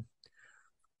Penn.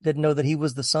 Didn't know that he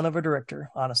was the son of a director,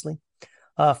 honestly.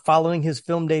 Following his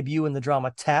film debut in the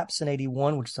drama Taps in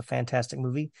 81, which is a fantastic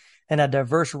movie, and a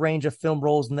diverse range of film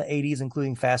roles in the 80s,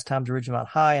 including Fast Times at Ridgemont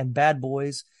High and Bad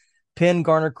Boys, Penn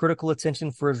garnered critical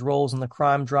attention for his roles in the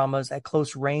crime dramas At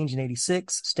Close Range in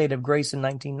 86, State of Grace in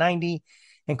 1990,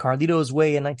 and Carlito's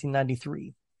Way in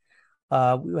 1993. As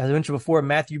I mentioned before,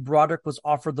 Matthew Broderick was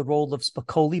offered the role of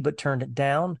Spicoli but turned it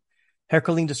down.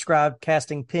 Herculine described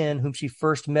casting Penn, whom she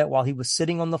first met while he was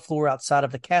sitting on the floor outside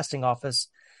of the casting office,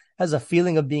 as a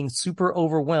feeling of being super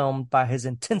overwhelmed by his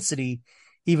intensity,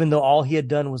 even though all he had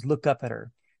done was look up at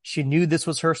her. She knew this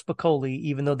was her Spicoli,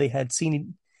 even though they had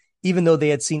seen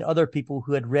other people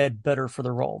who had read better for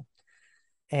the role.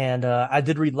 And I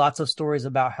did read lots of stories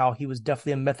about how he was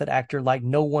definitely a method actor. Like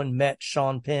no one met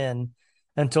Sean Penn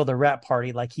until the rap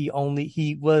party. Like he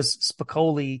was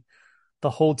Spicoli the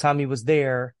whole time he was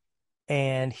there.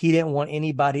 And he didn't want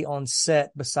anybody on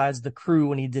set besides the crew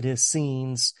when he did his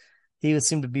scenes. He would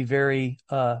seem to be very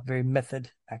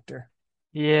method actor.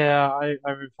 yeah,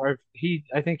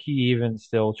 I think he even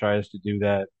still tries to do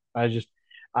that.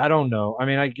 I don't know. I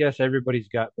mean, I guess everybody's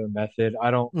got their method.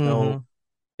 I don't know Mm-hmm.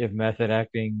 if method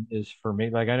acting is for me.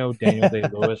 Like I know Daniel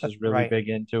Day-Lewis is really Right. big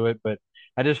into it, but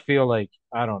I just feel like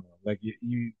I don't know. Like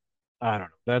I don't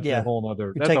know. Yeah.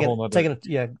 You're That's a whole nother taking it.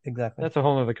 Yeah, exactly. that's a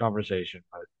whole nother conversation.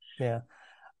 But Yeah.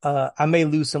 I may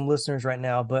lose some listeners right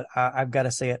now, but I've got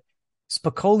to say it.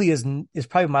 Spicoli is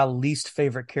probably my least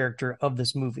favorite character of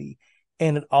this movie,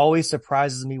 and it always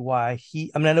surprises me why he.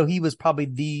 I mean, I know he was kind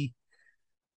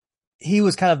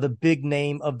of the big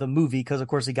name of the movie because, of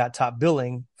course, he got top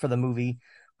billing for the movie,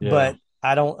 yeah. but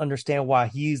I don't understand why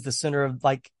he's the center of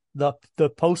like the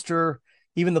poster.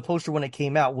 Even the poster when it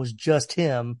came out was just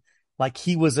him, like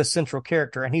he was a central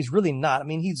character, and he's really not. I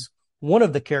mean, he's one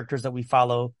of the characters that we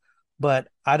follow, but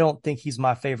I don't think he's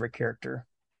my favorite character.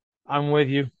 I'm with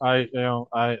you. He's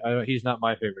not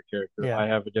my favorite character. Yeah, I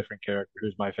have a different character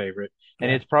who's my favorite, and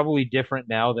yeah, it's probably different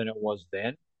now than it was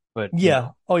then. But yeah.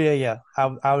 Oh yeah, yeah.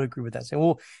 I would agree with that.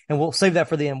 So we'll save that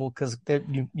for the end, because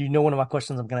you know one of my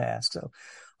questions I'm going to ask. So,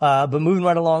 but moving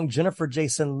right along, Jennifer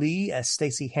Jason Leigh as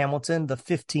Stacey Hamilton, the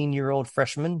 15-year-old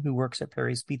freshman who works at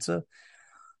Perry's Pizza.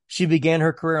 She began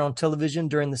her career on television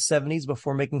during the 70s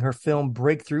before making her film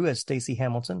breakthrough as Stacey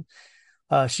Hamilton.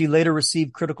 She later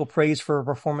received critical praise for her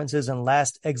performances in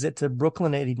Last Exit to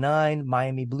Brooklyn in 89,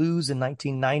 Miami Blues in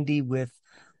 1990 with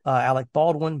Alec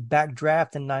Baldwin,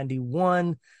 Backdraft in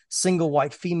 91, Single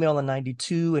White Female in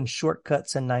 92, and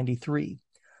Shortcuts in 93.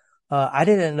 I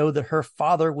didn't know that her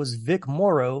father was Vic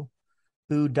Morrow,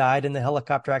 who died in the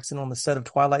helicopter accident on the set of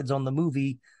Twilight Zone, the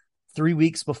movie, 3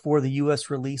 weeks before the U.S.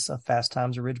 release of Fast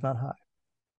Times at Ridgemont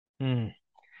High. hmm.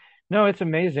 No, it's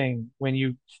amazing when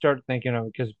you start thinking of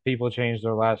because people change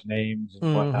their last names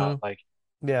and whatnot. Mm-hmm. Like,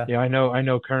 Yeah. yeah, I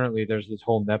know currently there's this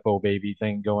whole Nepo baby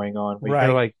thing going on. But you're Right.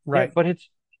 like, yeah, Right. but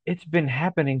it's been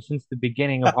happening since the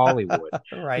beginning of Hollywood.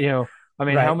 Right. You know, I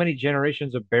mean, how Right. many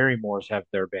generations of Barrymores have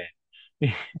there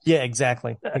been? Yeah,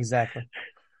 exactly. Exactly.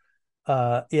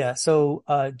 Yeah. So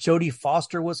Jodie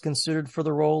Foster was considered for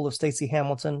the role of Stacey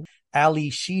Hamilton. Ali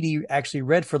Sheedy actually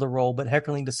read for the role, but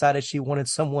Heckerling decided she wanted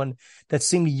someone that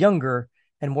seemed younger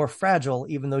and more fragile,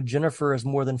 even though Jennifer is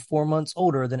more than 4 months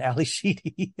older than Ali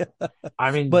Sheedy.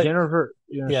 I mean, But Jennifer,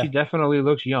 you know, she yeah, definitely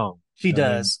looks young. she I mean,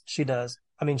 does. She does.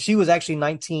 I mean, she was actually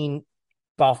 19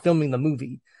 while filming the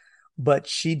movie, but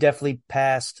she definitely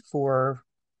passed for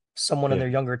someone in yeah,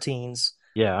 their younger teens.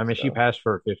 yeah. I mean, she So passed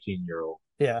for a 15-year-old.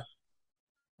 yeah.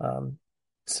 Um,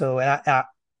 so and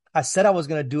I said I was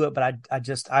going to do it, but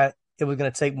it was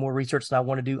going to take more research than I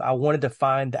want to do. I wanted to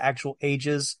find the actual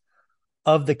ages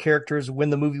of the characters when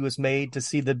the movie was made to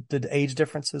see the age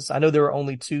differences. I know there were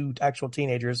only two actual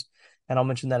teenagers, and I'll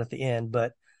mention that at the end.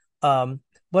 But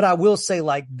I will say,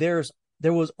 like, there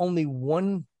was only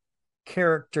one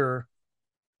character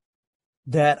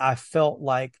that I felt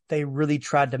like they really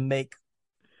tried to make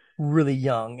really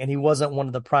young, and he wasn't one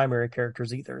of the primary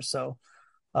characters either. So,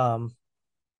 um,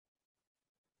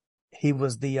 he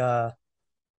was the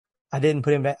I didn't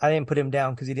put him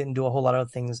down because he didn't do a whole lot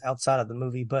of things outside of the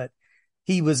movie, but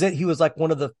he was it. He was like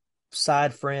one of the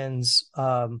side friends.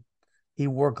 He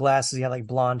wore glasses. He had like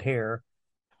blonde hair,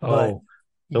 but Oh,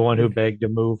 the one who begged to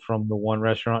move from the one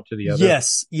restaurant to the other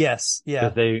yes, yes, yeah.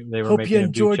 because they were Hope you making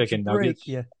him do enjoyed your chicken break. nuggets.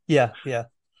 Yeah, yeah, yeah,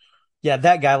 yeah.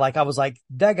 That guy, like, I was like,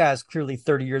 that guy's clearly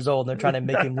 30 years old, and they're trying to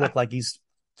make him look like he's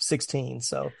 16.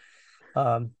 So,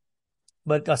 um,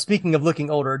 but speaking of looking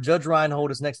older, Judge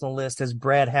Reinhold is next on the list as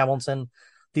Brad Hamilton,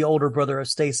 the older brother of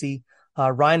Stacy.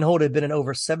 Reinhold had been in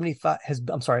over 75 has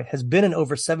been in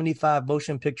over 75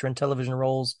 motion picture and television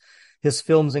roles. His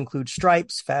films include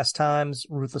Stripes, Fast Times,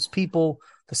 Ruthless People,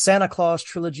 the Santa Claus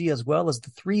trilogy, as well as the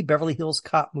 3 Beverly Hills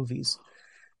Cop movies.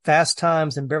 Fast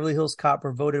Times and Beverly Hills Cop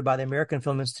were voted by the American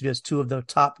Film Institute as 2 of the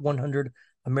top 100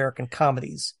 American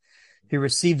comedies. He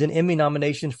received an Emmy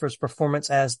nomination for his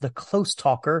performance as the Close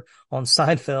Talker on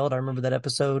Seinfeld. I remember that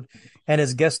episode. And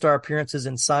his guest star appearances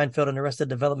in Seinfeld and Arrested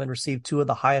Development received 2 of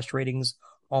the highest ratings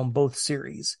on both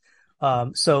series.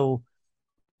 So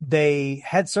they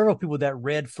had several people that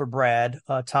read for Brad.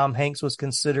 Tom Hanks was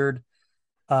considered,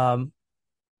 but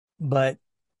one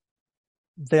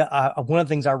of the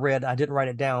things I read, I didn't write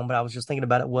it down, but I was just thinking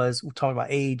about it, was talking about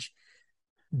age,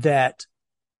 that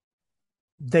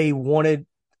they wanted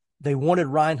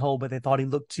Reinhold, but they thought he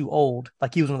looked too old.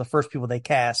 Like, he was one of the first people they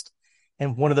cast.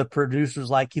 And one of the producers,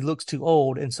 like, he looks too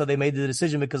old. And so they made the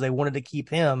decision, because they wanted to keep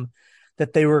him,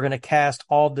 that they were going to cast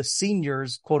all the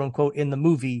seniors, quote unquote, in the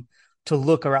movie to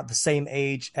look around the same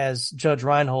age as Judge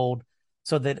Reinhold,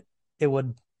 so that it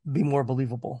would be more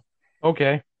believable.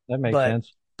 Okay, that makes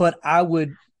sense. But I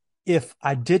would, if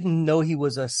I didn't know he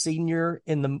was a senior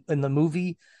in the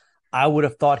movie, I would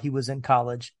have thought he was in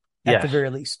college at the very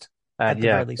least.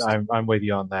 Very least. I'm with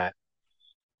you on that.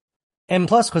 And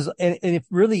plus, and if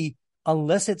really,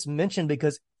 unless it's mentioned,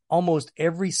 because almost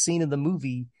every scene in the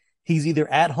movie, he's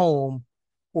either at home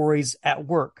or he's at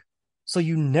work. So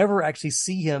you never actually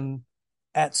see him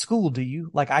at school, do you?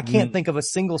 Like, I can't think of a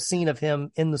single scene of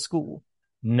him in the school.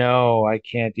 No, I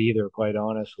can't either, quite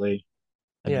honestly.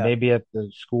 Yeah. Maybe at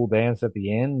the school dance at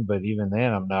the end, but even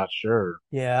then, I'm not sure.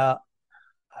 Yeah.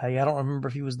 I don't remember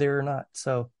if he was there or not.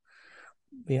 So,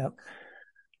 yeah.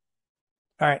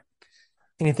 All right.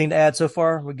 Anything to add so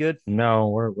far? We're good? No,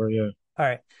 we're good. All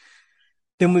right.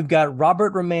 Then we've got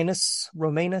Robert Romanus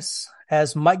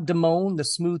as Mike Damone, the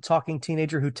smooth-talking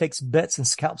teenager who takes bets and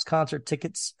scalps concert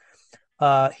tickets.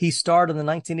 He starred in the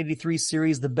 1983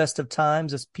 series The Best of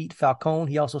Times as Pete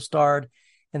Falcone. He also starred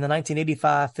in the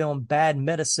 1985 film Bad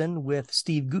Medicine with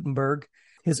Steve Guttenberg.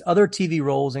 His other TV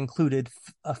roles included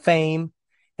Fame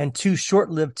and 2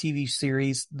 short-lived TV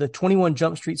series, the 21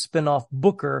 Jump Street spinoff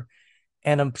Booker,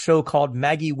 and a show called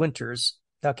Maggie Winters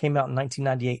that came out in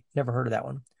 1998. Never heard of that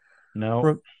one.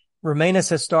 No. Romanus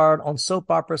has starred on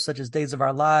soap operas such as Days of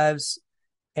Our Lives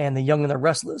and The Young and the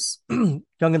Restless.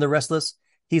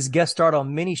 He's guest starred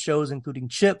on many shows, including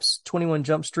Chips, 21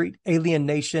 Jump Street, Alien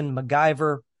Nation,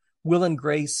 MacGyver, Will and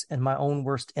Grace, and My Own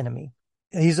Worst Enemy.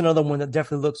 And he's another one that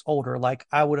definitely looks older. Like,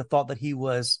 I would have thought that he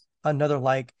was another,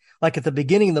 like at the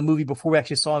beginning of the movie, before we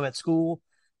actually saw him at school,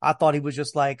 I thought he was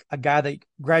just like a guy that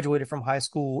graduated from high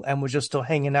school and was just still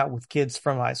hanging out with kids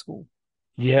from high school.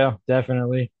 Yeah,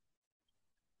 definitely.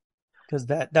 Because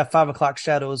that 5 o'clock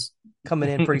shadow is coming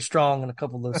in pretty strong in a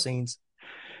couple of those scenes.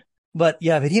 But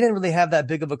yeah, but he didn't really have that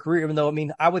big of a career, even though, I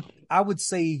mean, I would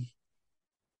say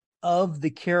of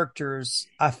the characters,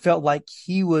 I felt like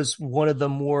he was one of the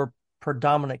more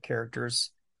predominant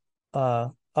characters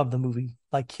of the movie.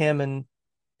 Like him and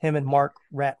Mark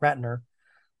Ratner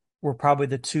were probably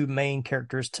the 2 main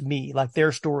characters to me. Like,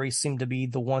 their story seemed to be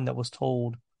the one that was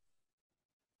told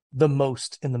the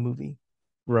most in the movie.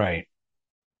 Right.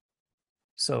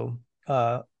 So,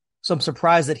 so I'm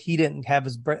surprised that he didn't have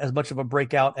as much of a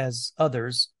breakout as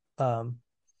others.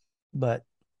 But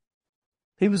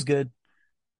he was good.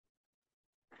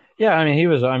 Yeah, I mean, he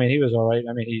was all right.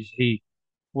 I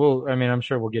mean, I'm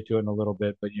sure we'll get to it in a little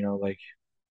bit, but like,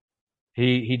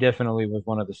 he definitely was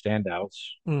one of the standouts.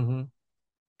 Mm-hmm.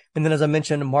 And then, as I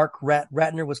mentioned, Mark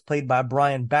Ratner was played by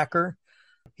Brian Backer.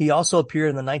 He also appeared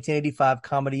in the 1985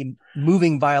 comedy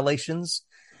Moving Violations,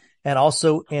 and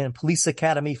also in Police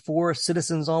Academy 4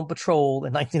 Citizens on Patrol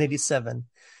in 1987.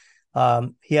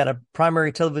 He had a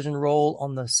primary television role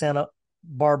on the Santa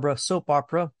Barbara soap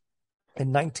opera.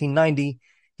 In 1990,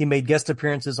 he made guest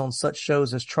appearances on such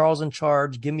shows as Charles in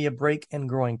Charge, Give Me a Break, and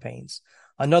Growing Pains.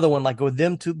 Another one, like, with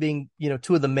them 2 being,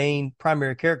 2 of the main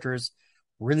primary characters,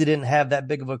 really didn't have that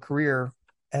big of a career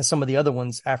as some of the other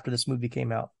ones after this movie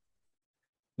came out.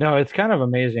 No, it's kind of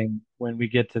amazing when we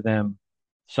get to them,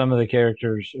 some of the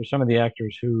characters or some of the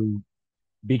actors who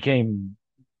became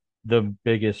the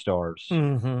biggest stars.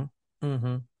 Mm-hmm.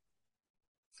 Mm-hmm.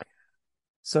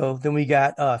 So then we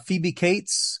got Phoebe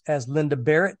Cates as Linda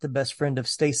Barrett, the best friend of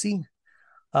Stacy.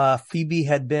 Phoebe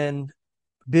had been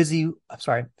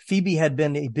Phoebe had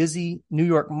been a busy New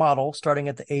York model starting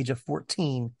at the age of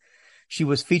 14. She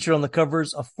was featured on the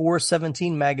covers of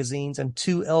 417 magazines and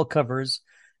 2 Elle covers,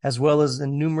 as well as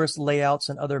in numerous layouts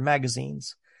and other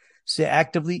magazines. She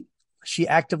actively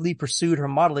pursued her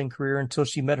modeling career until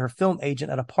she met her film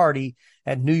agent at a party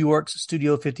at New York's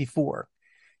Studio 54.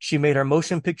 She made her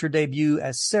motion picture debut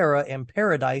as Sarah in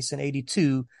Paradise in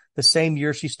 82, the same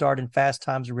year she starred in Fast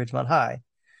Times at Ridgemont High.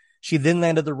 She then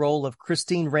landed the role of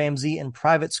Christine Ramsey in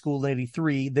Private School in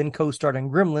 83, then co-starred in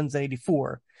Gremlins in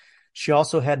 84. She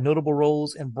also had notable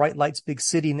roles in Bright Lights, Big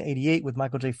City in 88 with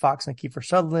Michael J. Fox and Kiefer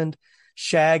Sutherland,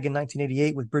 Shag in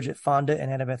 1988 with Bridget Fonda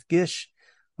and Annabeth Gish,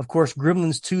 of course,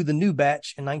 Gremlins 2, The New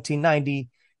Batch in 1990,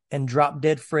 and Drop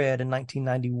Dead Fred in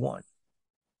 1991.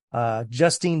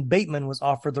 Justine Bateman was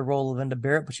offered the role of Linda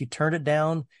Barrett, but she turned it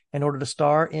down in order to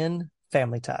star in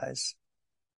Family Ties.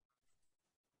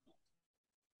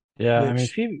 Yeah, I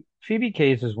mean, Phoebe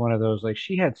Cates is one of those, like,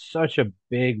 she had such a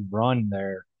big run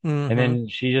there, and then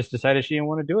she just decided she didn't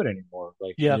want to do it anymore.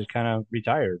 Like, she just kind of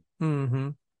retired.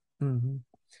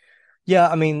 Yeah,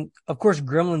 I mean, of course,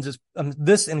 Gremlins is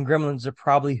this and Gremlins are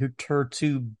probably her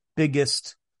 2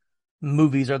 biggest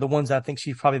movies, are the ones I think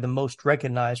she's probably the most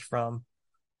recognized from,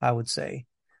 I would say.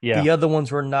 Yeah. The other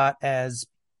ones were not as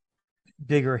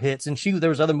bigger hits, and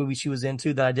there was other movies she was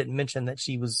into that I didn't mention that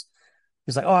she was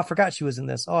like, oh, I forgot she was in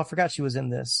this. Oh, I forgot she was in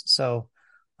this. So,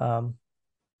 but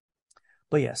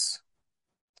yes,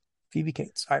 Phoebe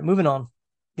Cates. All right, moving on.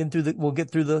 We'll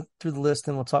get through the list,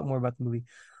 and we'll talk more about the movie.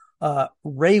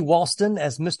 Ray Walston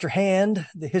as Mr. Hand,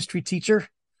 the history teacher.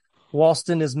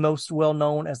 Walston is most well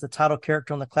known as the title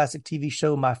character on the classic TV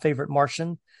show My Favorite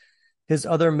Martian. His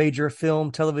other major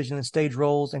film, television, and stage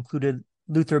roles included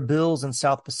Luther Bills in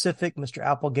South Pacific, Mr.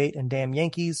 Applegate and Damn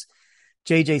Yankees,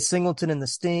 J.J. Singleton in The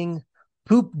Sting,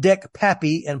 Poop Deck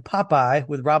Pappy and Popeye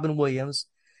with Robin Williams.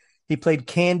 He played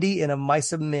Candy in A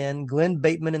Mice of Men, Glenn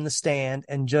Bateman in The Stand,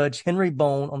 and Judge Henry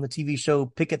Bone on the TV show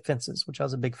Picket Fences, which I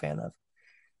was a big fan of.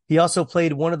 He also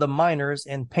played one of the miners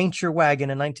in Paint Your Wagon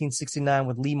in 1969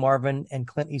 with Lee Marvin and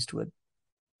Clint Eastwood.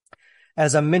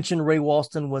 As I mentioned, Ray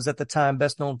Walston was at the time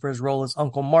best known for his role as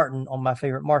Uncle Martin on My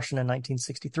Favorite Martian in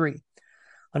 1963.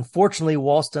 Unfortunately,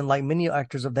 Walston, like many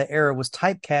actors of that era, was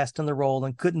typecast in the role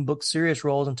and couldn't book serious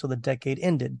roles until the decade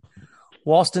ended.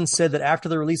 Walston said that after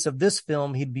the release of this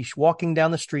film, he'd be walking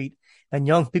down the street and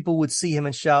young people would see him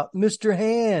and shout, "Mr.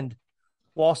 Hand!"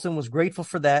 Walston was grateful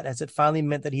for that, as it finally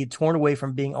meant that he had torn away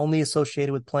from being only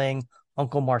associated with playing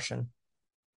Uncle Martian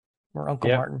or Uncle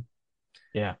Martin.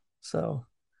 Yeah. So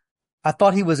I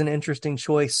thought he was an interesting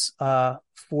choice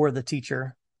for the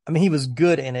teacher. I mean, he was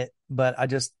good in it, but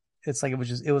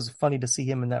it was funny to see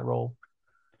him in that role.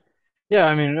 Yeah,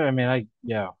 I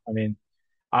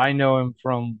know him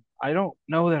from, I know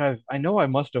I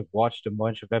must have watched a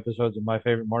bunch of episodes of My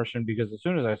Favorite Martian, because as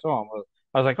soon as I saw him,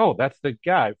 I was like, oh, that's the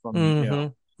guy from,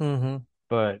 but,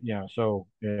 but yeah,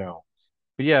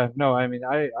 no, I mean,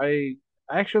 I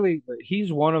actually,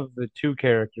 he's one of the 2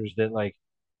 characters that, like,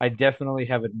 I definitely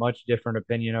have a much different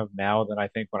opinion of now than I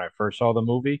think when I first saw the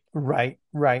movie. Right.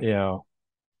 Yeah.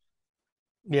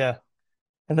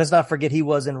 And let's not forget he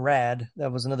was in Rad.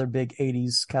 That was another big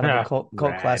 80s kind of a cult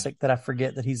classic that I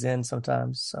forget that he's in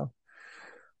sometimes. So,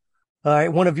 all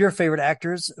right, one of your favorite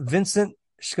actors, Vincent.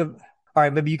 All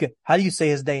right, maybe you could. How do you say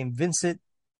his name? Vincent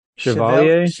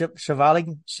Chevalier.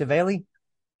 Chevalier.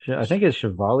 I think it's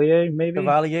Chevalier, maybe.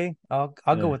 Chevalier. I'll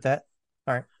go with that.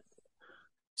 All right.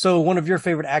 So one of your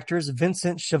favorite actors,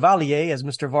 Vincent Chevalier, as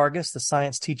Mr. Vargas, the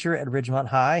science teacher at Ridgemont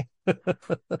High.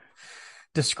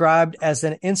 Described as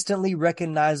an instantly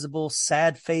recognizable,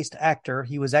 sad-faced actor,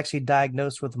 he was actually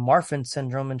diagnosed with Marfan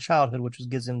syndrome in childhood, which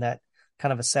gives him that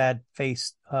kind of a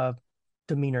sad-faced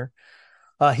demeanor.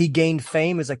 He gained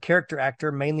fame as a character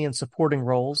actor, mainly in supporting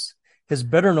roles. His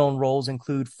better-known roles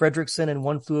include Fredrickson in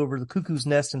One Flew Over the Cuckoo's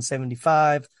Nest in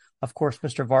 1975, of course,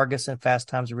 Mr. Vargas in Fast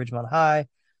Times at Ridgemont High,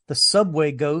 the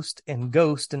Subway Ghost in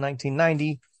Ghost in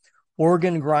 1990,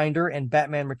 Organ Grinder in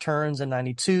Batman Returns in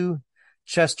 1992,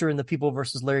 Chester in The People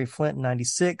vs. Larry Flint in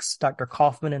 1996, Dr.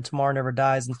 Kaufman in Tomorrow Never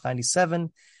Dies in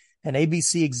 1997, and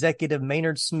ABC executive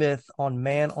Maynard Smith on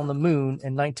Man on the Moon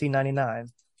in 1999.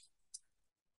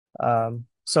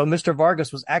 So Mr.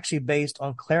 Vargas was actually based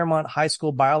on Claremont High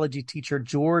School biology teacher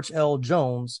George L.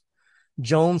 Jones.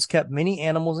 Jones kept many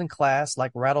animals in class,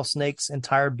 like rattlesnakes,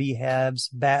 entire beehives,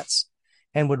 bats,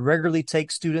 and would regularly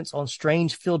take students on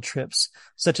strange field trips,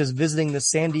 such as visiting the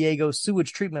San Diego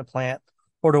sewage treatment plant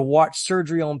or to watch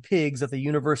surgery on pigs at the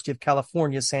University of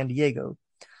California, San Diego.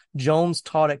 Jones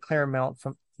taught at Claremont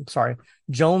from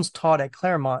Jones taught at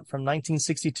Claremont from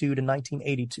 1962 to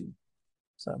 1982.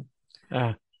 So,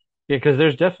 yeah, because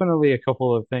there's definitely a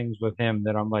couple of things with him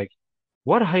that I'm like,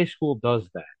 what high school does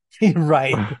that?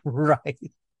 right, right.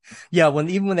 Yeah,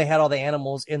 even when they had all the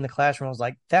animals in the classroom, I was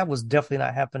like, that was definitely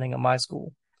not happening at my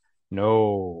school.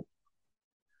 No.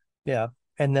 Yeah.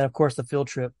 And then of course the field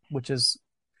trip, which is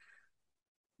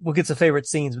we'll get to favorite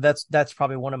scenes, but that's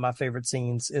probably one of my favorite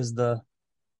scenes is them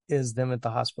at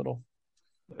the hospital.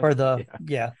 Or at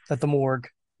the morgue.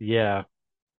 Yeah.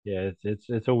 Yeah,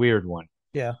 it's a weird one.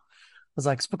 Yeah. I was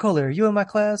like, Spicoli, are you in my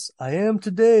class? I am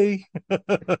today.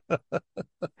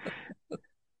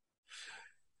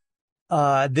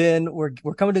 Then we're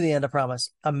coming to the end, I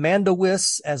promise. Amanda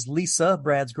Wyss as Lisa,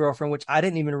 Brad's girlfriend, which I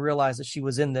didn't even realize that she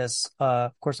was in this.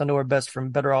 Of course, I know her best from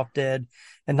Better Off Dead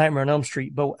and Nightmare on Elm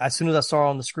Street, but as soon as I saw her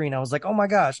on the screen, I was like, oh my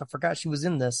gosh, I forgot she was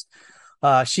in this.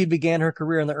 She began her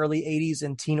career in the early 80s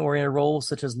in teen-oriented roles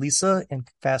such as Lisa in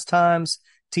Fast Times,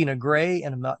 Tina Gray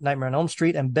in Nightmare on Elm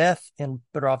Street, and Beth in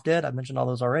Better Off Dead. I mentioned all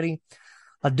those already.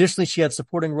 Additionally, she had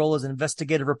supporting role as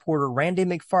investigative reporter Randy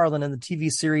McFarlane in the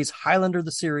TV series Highlander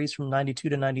the Series from 92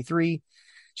 to 93.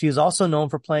 She is also known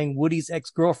for playing Woody's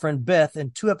ex-girlfriend Beth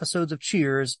in 2 episodes of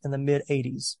Cheers in the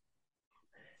mid-80s.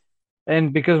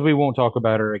 And because we won't talk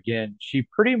about her again, she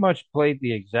pretty much played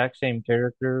the exact same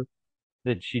character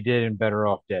that she did in Better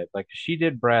Off Dead. Like she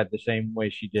did Brad the same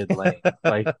way she did Lane.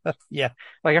 Like yeah.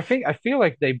 Like I feel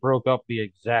like they broke up the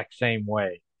exact same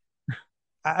way.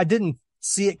 I didn't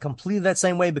see it completely that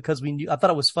same way because I thought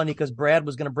it was funny because Brad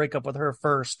was going to break up with her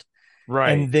first.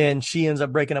 Right. And then she ends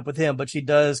up breaking up with him, but she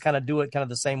does kind of do it kind of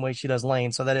the same way she does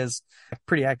Lane. So that is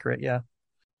pretty accurate. Yeah.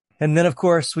 And then, of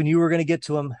course, when you were going to get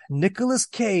to him, Nicolas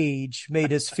Cage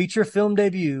made his feature film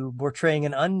debut portraying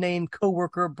an unnamed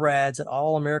coworker of Brad's at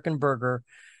All American Burger,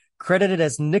 credited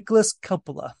as Nicholas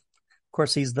Coppola. Of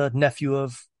course, he's the nephew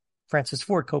of Francis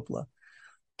Ford Coppola.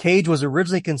 Cage was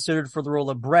originally considered for the role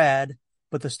of Brad,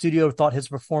 but the studio thought his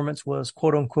performance was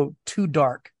quote unquote too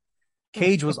dark.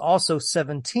 Cage was also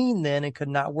 17 then and could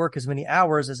not work as many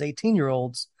hours as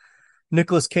 18-year-olds.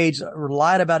 Nicolas Cage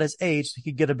lied about his age so he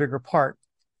could get a bigger part.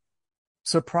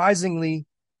 Surprisingly,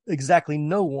 exactly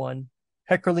no one,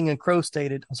 Heckling and Crow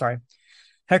stated in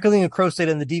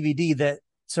the DVD that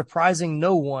surprising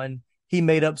no one, he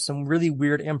made up some really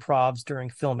weird improvs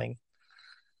during filming.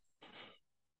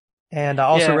 And I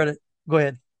also read it. Go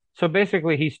ahead. So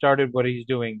basically he started what he's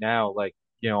doing now, like,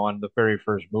 on the very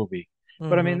first movie. Mm-hmm.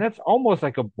 But I mean, that's almost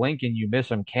like a blink and you miss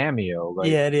him cameo.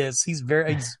 Like, yeah, it is. He's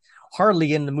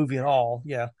hardly in the movie at all.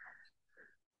 Yeah.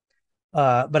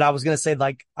 But I was going to say,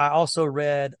 like, I also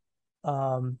read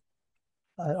an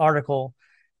article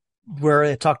where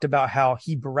it talked about how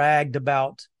he bragged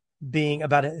about being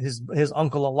about his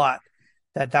uncle a lot.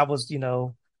 That was,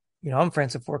 I'm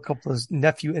Francis Ford Coppola's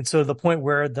nephew. And so to the point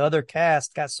where the other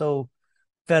cast got so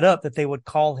fed up that they would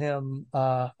call him,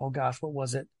 what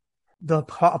was it? The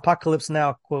Apocalypse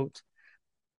Now quote.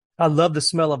 I love the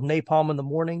smell of napalm in the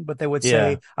morning, but they would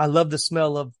say, I love the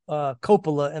smell of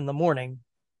Coppola in the morning.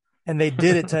 And they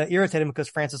did it to irritate him because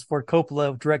Francis Ford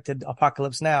Coppola directed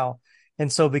Apocalypse Now.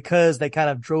 And so because they kind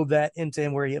of drove that into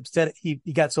him where he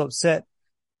got so upset,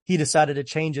 he decided to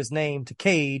change his name to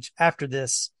Cage after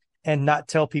this and not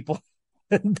tell people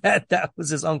that was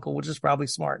his uncle, which is probably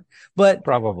smart. But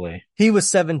probably he was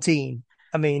 17.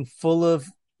 I mean, full of,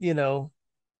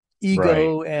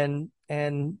 ego right.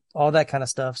 and all that kind of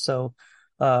stuff. So,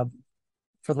 for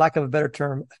lack of a better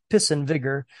term, piss and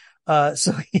vigor.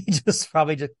 So he just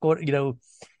probably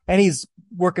and he's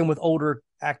working with older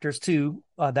actors too,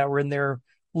 that were in their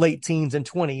late teens and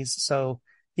 20s. So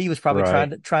he was probably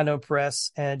trying to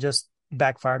impress and just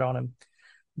backfired on him,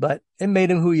 but it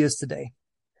made him who he is today.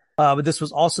 But this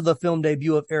was also the film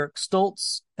debut of Eric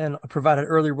Stoltz and provided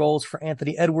early roles for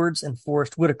Anthony Edwards and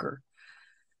Forrest Whitaker.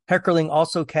 Heckerling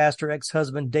also cast her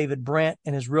ex-husband David Brandt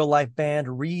and his real-life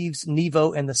band Reeves,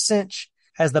 Nevo, and the Cinch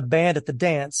as the band at the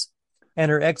dance, and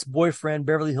her ex-boyfriend,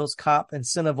 Beverly Hills Cop and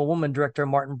Son of a Woman director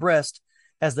Martin Brest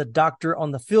as the doctor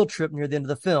on the field trip near the end of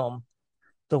the film.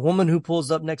 The woman who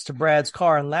pulls up next to Brad's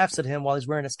car and laughs at him while he's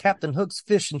wearing his Captain Hook's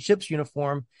fish and chips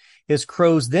uniform is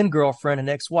Crow's then-girlfriend and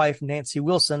ex-wife, Nancy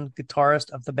Wilson, guitarist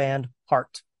of the band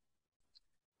Heart.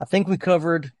 I think we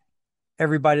covered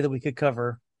everybody that we could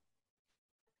cover,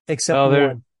 except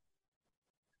one.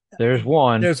 There's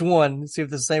one. There's one. Let's see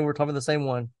if we're talking the same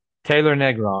one. Taylor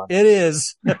Negron. It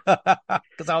is. Because I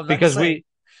was about to because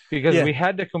say. we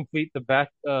had to complete the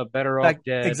Better Off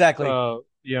Dead exactly.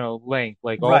 Link.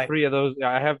 Like all Right. three of those,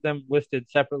 I have them listed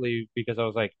separately because I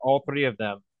was like, all three of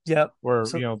them Yep. were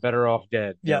Better Off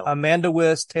Dead. Yeah, Amanda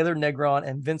Wiss, Taylor Negron,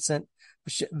 and Vincent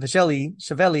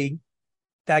Chiavelli,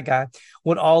 that guy,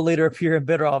 would all later appear in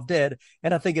Better Off Dead.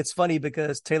 And I think it's funny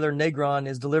because Taylor Negron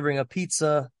is delivering a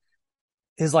pizza,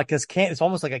 it's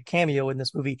almost like a cameo in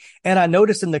this movie. And I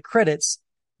noticed in the credits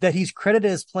that he's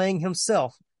credited as playing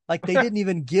himself. Like they didn't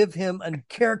even give him a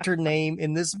character name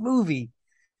in this movie.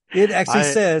 It actually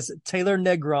says Taylor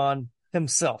Negron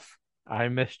himself. I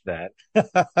missed that.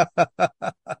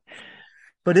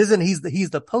 But he's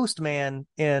the postman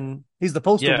he's the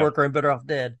postal worker in Better Off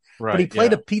Dead. Right. But he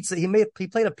played a pizza. He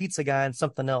played a pizza guy in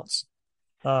something else.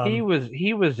 He was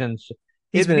in.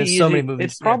 He's been in so many movies.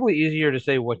 It's probably easier to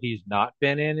say what he's not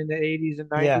been in the 80s and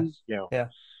 90s. Yeah.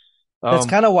 That's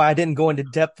kind of why I didn't go into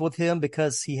depth with him,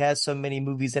 because he has so many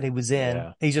movies that he was in.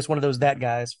 Yeah. He's just one of those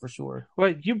guys for sure.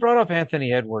 Well, you brought up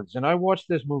Anthony Edwards, and I watched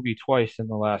this movie twice in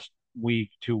the last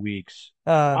week, 2 weeks.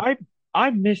 I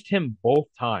missed him both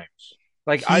times.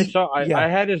 Like I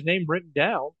had his name written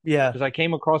down. Yeah. Because I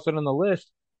came across it on the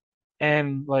list,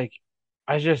 and like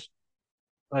I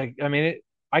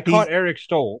caught Eric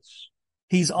Stoltz.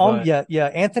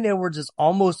 Anthony Edwards is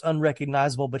almost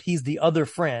unrecognizable, but he's the other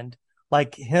friend.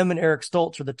 Like him and Eric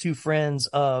Stoltz are the two friends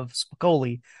of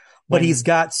Spicoli, but he's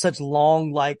got such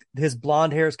long, like his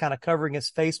blonde hair is kind of covering his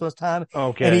face most of the time.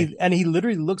 Okay. And he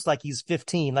literally looks like he's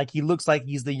 15. Like he looks like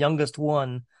he's the youngest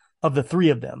one of the three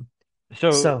of them.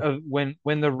 So when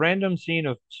the random scene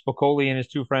of Spicoli and his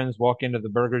two friends walk into the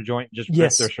burger joint and just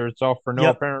rip their shirts off for no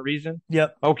apparent reason.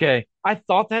 Yep. Okay. I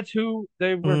thought that's who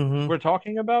they were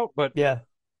talking about, but yeah.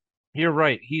 You're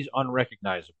right. He's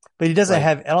unrecognizable. But he doesn't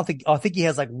have. I think he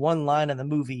has like one line in the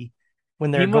movie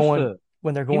when they're going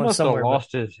somewhere.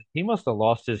 He must have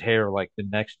lost his hair like the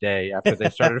next day after they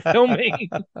started filming.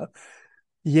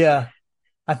 Yeah,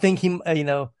 I think he.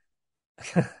 That's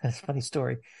a funny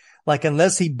story. Like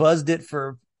unless he buzzed it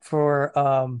for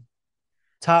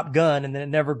Top Gun and then it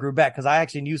never grew back. Because I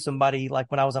actually knew somebody like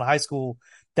when I was in high school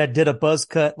that did a buzz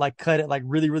cut, like cut it like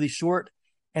really really short.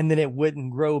 And then it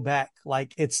wouldn't grow back,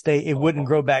 like it wouldn't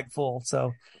grow back full.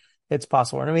 So it's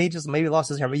possible. And I mean, he just maybe lost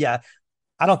his hair, but yeah,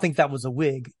 I don't think that was a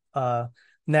wig.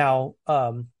 Now,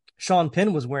 Sean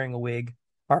Penn was wearing a wig,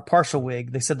 or a partial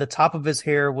wig. They said the top of his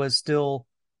hair was still,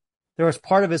 there was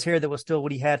part of his hair that was still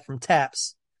what he had from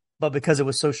TAPS, but because it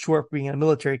was so short being in a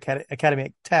military academy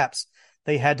at TAPS,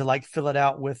 they had to like fill it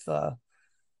out with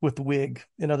wig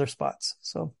in other spots.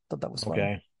 So I thought that was funny.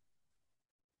 Okay.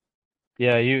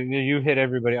 Yeah, you hit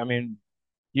everybody. I mean,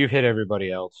 you've hit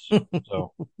everybody else.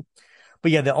 So,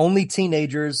 but yeah, the only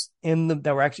teenagers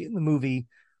that were actually in the movie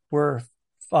were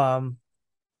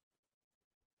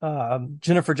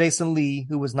Jennifer Jason Leigh,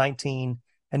 who was 19,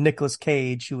 and Nicolas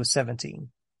Cage, who was 17.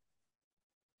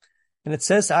 And it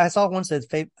says I saw one said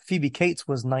Phoebe Cates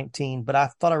was 19, but I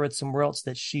thought I read somewhere else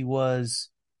that she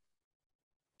was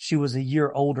a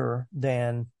year older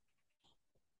than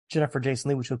Jennifer Jason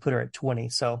Leigh, which would put her at 20.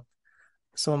 So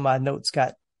some of my notes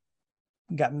got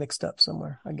mixed up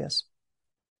somewhere, I guess.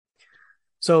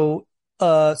 So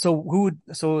because we're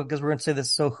going to say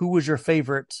this. So who was your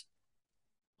favorite?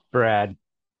 Brad.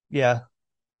 Yeah.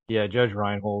 Yeah. Judge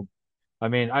Reinhold. I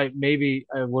mean, I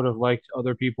would have liked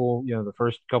other people, the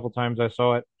first couple times I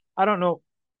saw it. I don't know.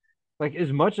 Like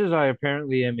as much as I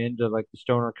apparently am into like the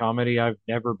stoner comedy, I've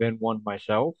never been one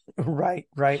myself. Right.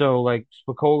 So like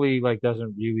Spicoli like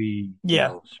doesn't really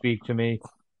speak to me.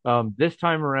 This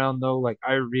time around though, like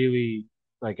I really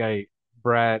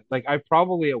Brad, like I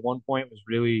probably at one point was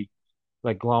really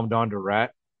like glommed onto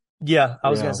Rat. Yeah, I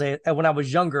was gonna say when I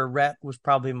was younger, Rat was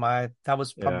probably that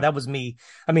was me.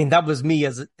 I mean, that was me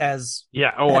as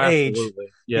absolutely. Age.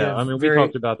 Yeah, I mean, we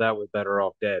talked about that with Better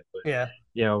Off Dead, but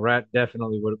yeah, Rat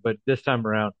definitely would. But this time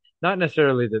around, not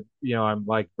necessarily that I'm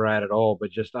like Brad at all,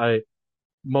 but just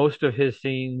most of his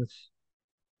scenes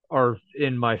are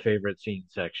in my favorite scene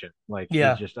section. Like he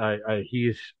was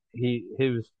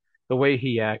the way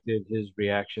he acted, his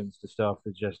reactions to stuff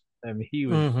is just. I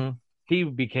mean, he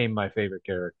became my favorite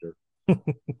character.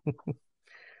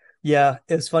 Yeah,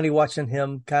 it's funny watching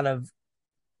him kind of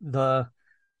the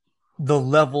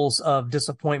levels of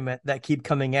disappointment that keep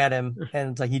coming at him,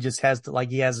 and it's like he just has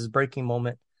he has his breaking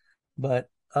moment. But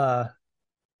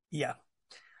yeah,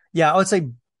 I would say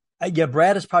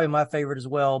Brad is probably my favorite as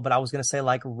well. But I was gonna say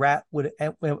like Rat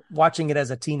watching it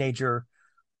as a teenager,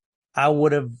 I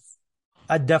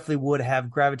definitely would have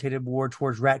gravitated more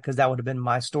towards Rat because that would have been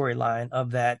my storyline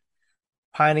of that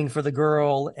pining for the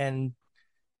girl and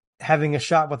having a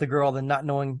shot with a girl and not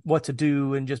knowing what to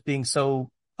do and just being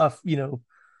so,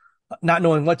 not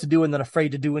knowing what to do and then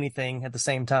afraid to do anything at the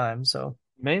same time. So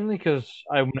Mainly because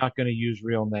I'm not going to use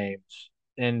real names,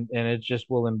 and it just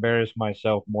will embarrass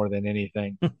myself more than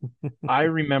anything. I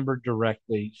remember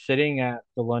directly sitting at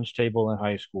the lunch table in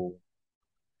high school,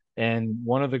 and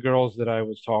one of the girls that I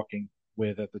was talking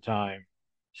with at the time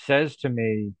says to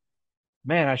me,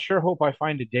 "Man, I sure hope I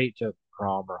find a date to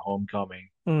prom or homecoming."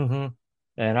 mm-hmm.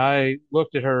 And I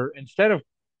looked at her instead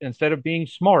of being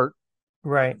smart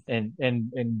Right.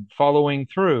 and following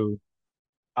through,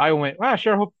 I went, "Well, I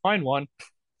sure hope I find one."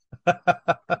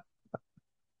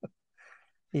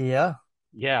 Yeah.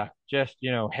 Yeah, just,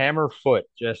 hammer foot,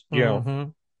 just, Mm-hmm.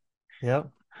 Yep.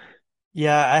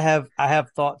 Yeah, I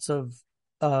have thoughts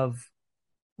of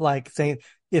like saying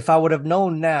if I would have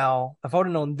known now, if I would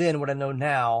have known then what I know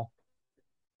now,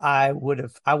 I would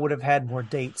have had more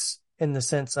dates in the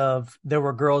sense of there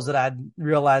were girls that I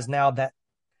realized now that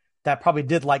probably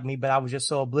did like me, but I was just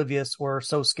so oblivious or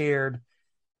so scared.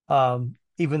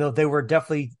 Even though they were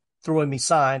definitely throwing me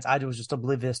signs, I was just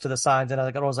oblivious to the signs, and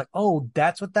I was like, oh,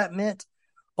 that's what that meant.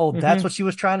 Oh, that's what she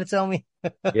was trying to tell me.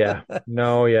 Yeah. No, yeah.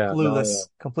 No, yeah. Clueless,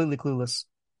 completely clueless.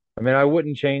 I mean, I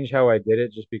wouldn't change how I did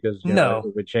it just because, No,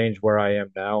 it would change where I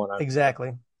am now, and I'm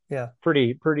exactly. Yeah.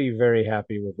 pretty very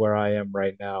happy with where I am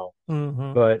right now.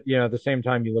 Mm-hmm. But, at the same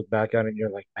time, you look back on it and you're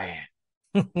like, man,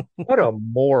 what a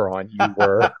moron you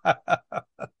were.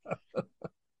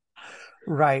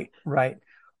 Right, right.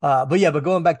 But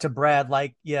going back to Brad,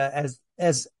 like, yeah,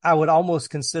 as I would almost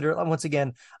consider, once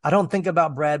again, I don't think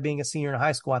about Brad being a senior in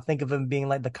high school. I think of him being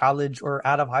like the college or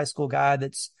out of high school guy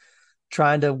that's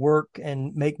trying to work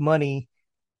and make money,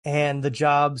 and the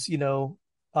jobs, the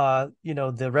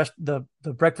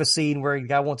breakfast scene where the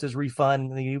guy wants his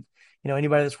refund. And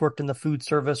anybody that's worked in the food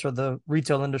service or the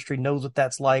retail industry knows what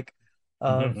that's like,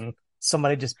 of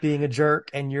somebody just being a jerk,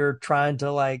 and you're trying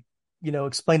to, like,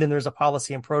 explain to them there's a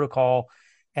policy and protocol,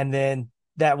 and then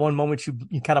that one moment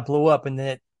you kind of blow up, and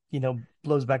then it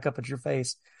blows back up at your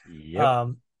face. Yep.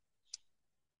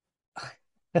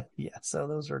 Yeah, so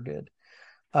those are good.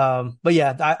 But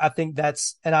yeah, I think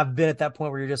and I've been at that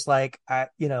point where you're just like,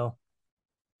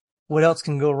 what else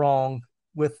can go wrong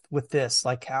with this?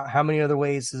 Like, how many other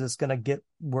ways is this going to get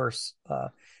worse?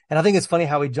 And I think it's funny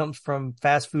how he jumps from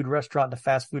fast food restaurant to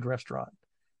fast food restaurant.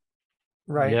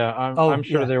 Right. Yeah, I'm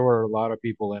sure there were a lot of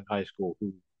people in high school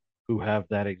who have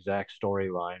that exact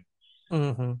storyline.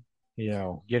 Mm-hmm.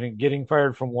 Getting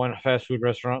fired from one fast food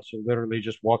restaurant, so literally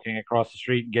just walking across the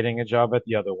street and getting a job at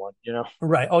the other one.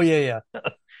 Right. Oh yeah.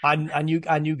 I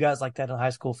knew guys like that in high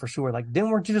school for sure. Like,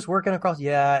 weren't you just working across?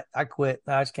 Yeah, I quit.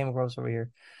 I just came across over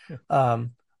here.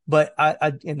 But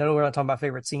I know we're not talking about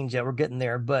favorite scenes yet. We're getting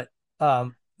there. But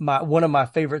one of my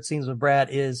favorite scenes with Brad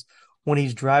is when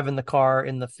he's driving the car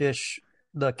in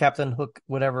the Captain Hook,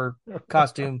 whatever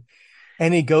costume,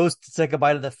 and he goes to take a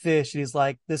bite of the fish, and he's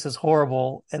like, "This is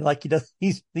horrible," and like he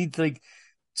like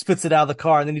spits it out of the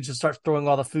car, and then he just starts throwing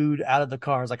all the food out of the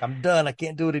car. It's like, I'm done. I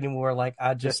can't do it anymore. Like,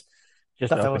 I just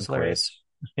thought that was hilarious.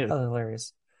 That was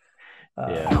hilarious.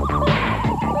 Yeah.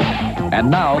 And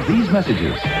now these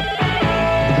messages.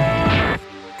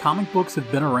 Comic books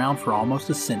have been around for almost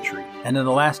a century, and in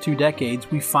the last 2 decades,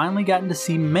 we've finally gotten to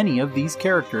see many of these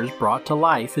characters brought to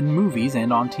life in movies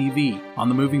and on TV. On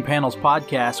the Moving Panels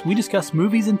podcast, we discuss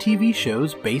movies and TV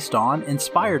shows based on,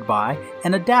 inspired by,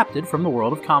 and adapted from the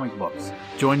world of comic books.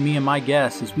 Join me and my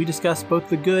guests as we discuss both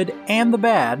the good and the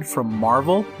bad from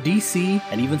Marvel, DC,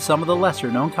 and even some of the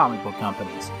lesser-known comic book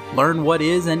companies. Learn what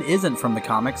is and isn't from the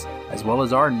comics, as well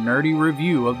as our nerdy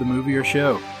review of the movie or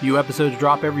show. New episodes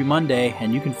drop every Monday,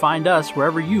 and you can find us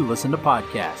wherever you listen to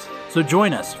podcasts. So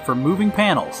join us for Moving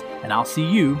Panels, and I'll see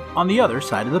you on the other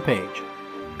side of the page.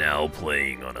 Now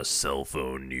playing on a cell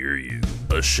phone near you.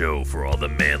 A show for all the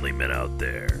manly men out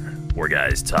there, where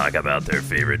guys talk about their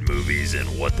favorite movies and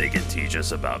what they can teach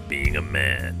us about being a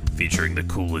man, featuring the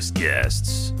coolest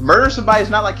guests. Murder somebody is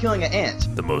not like killing an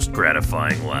ant. The most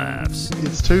gratifying laughs.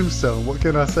 It's Tombstone, what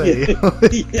can I say?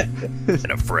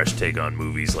 And a fresh take on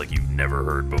movies like you've never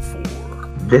heard before.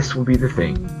 This will be the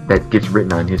thing that gets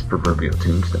written on his proverbial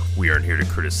tombstone. We aren't here to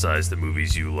criticize the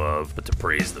movies you love, but to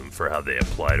praise them for how they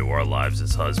apply to our lives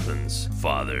as husbands,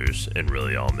 fathers, and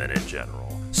really all men in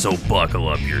general. So buckle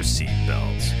up your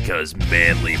seatbelts, because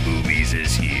Manly Movies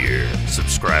is here.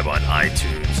 Subscribe on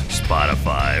iTunes,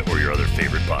 Spotify, or your other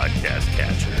favorite podcast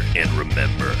catcher. And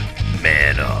remember,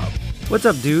 man up. What's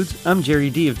up, dudes? I'm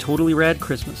Jerry D of Totally Rad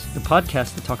Christmas, the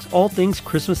podcast that talks all things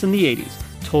Christmas in the 80s.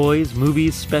 Toys,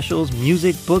 movies, specials,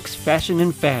 music, books, fashion,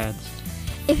 and fads.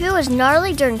 If it was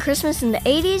gnarly during Christmas in the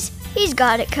 80s, he's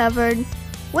got it covered.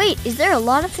 Wait, is there a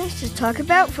lot of things to talk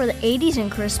about for the 80s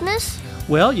and Christmas?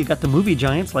 Well, you got the movie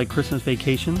giants like Christmas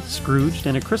Vacation, Scrooged,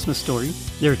 and A Christmas Story.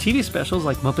 There are TV specials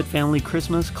like Muppet Family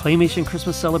Christmas, Claymation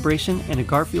Christmas Celebration, and a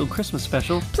Garfield Christmas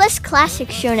Special. Plus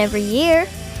classics shown every year.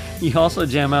 You also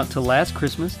jam out to Last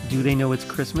Christmas, Do They Know It's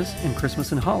Christmas, and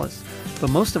Christmas in Hollis.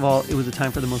 But most of all, it was a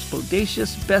time for the most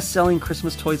bodacious, best-selling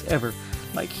Christmas toys ever,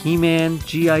 like He-Man,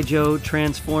 G.I. Joe,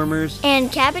 Transformers,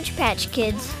 and Cabbage Patch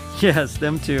Kids. Yes,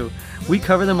 them too. We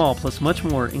cover them all, plus much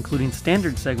more, including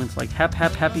standard segments like Hap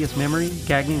Hap Happiest Memory,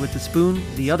 Gag Me with the Spoon,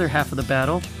 The Other Half of the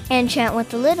Battle, and Chant with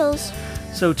the Littles.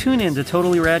 So tune in to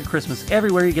Totally Rad Christmas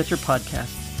everywhere you get your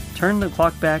podcasts. Turn the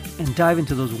clock back and dive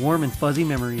into those warm and fuzzy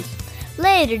memories.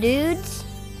 Later, dudes.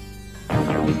 All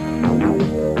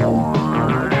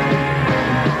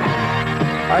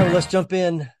right, let's jump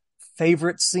in.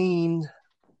 Favorite scene.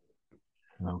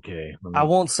 Okay. I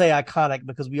won't say iconic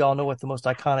because we all know what the most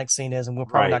iconic scene is, and we're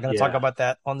probably not going to talk about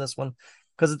that on this one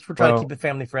because we're trying to keep it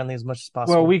family friendly as much as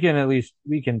possible. Well, we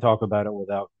can talk about it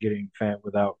without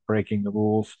without breaking the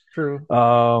rules. True.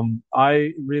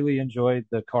 I really enjoyed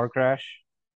the car crash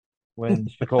when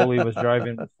Spicoli was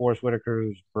driving with Forrest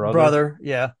Whitaker's brother,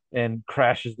 and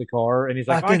crashes the car, and he's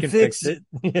like, I can fix it.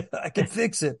 Yeah, I can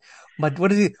fix it. What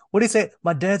did he say?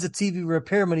 My dad's a TV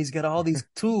repairman. He's got all these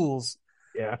tools.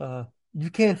 Yeah. You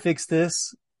can't fix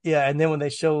this. Yeah. And then when they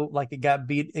show like it got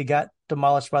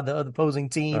demolished by the other opposing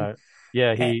team.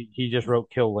 Yeah. He just wrote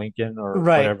Kill Lincoln or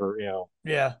whatever,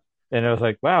 Yeah. And I was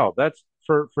like, wow, that's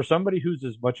for somebody who's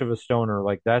as much of a stoner,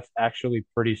 like that's actually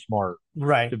pretty smart.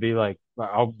 Right. To be like,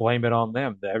 I'll blame it on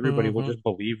them. That everybody will just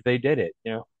believe they did it.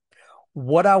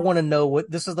 What I want to know,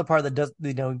 this is the part that does,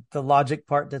 the logic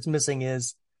part that's missing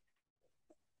is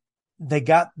they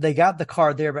got the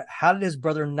car there, but how did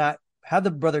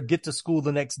the brother get to school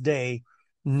the next day,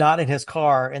 not in his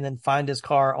car, and then find his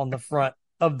car on the front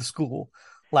of the school?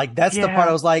 Like, that's the part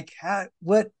I was like,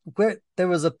 where there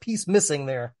was a piece missing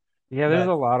there. Yeah, there's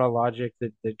a lot of logic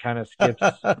that kind of skips,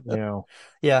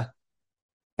 Yeah.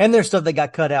 And there's stuff that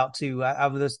got cut out too.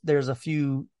 There's a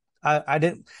few, I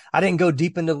didn't go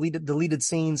deep into deleted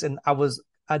scenes, and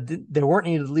there weren't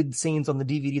any deleted scenes on the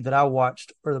DVD that I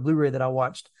watched or the Blu-ray that I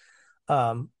watched.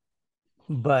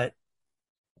 But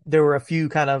there were a few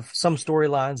kind of some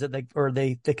storylines that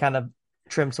they kind of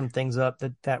trimmed some things up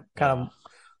that kind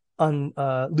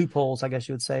of loopholes, I guess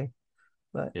you would say.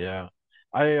 But yeah,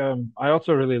 I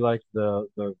also really liked the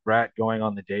rat going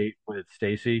on the date with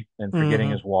Stacy and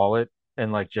forgetting his wallet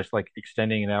and just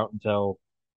extending it out until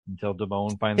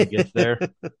Damone finally gets there.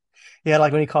 Yeah,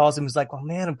 like when he calls him, he's like, "Well,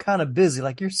 man, I'm kind of busy.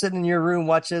 Like, you're sitting in your room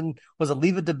watching, was it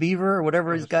Leave It to Beaver or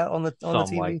whatever he's got on the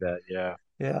Something TV?" like that, yeah.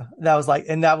 Yeah, that was like,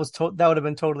 and that would have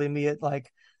been totally me at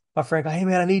like my friend, "Hey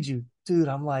man, I need you, dude."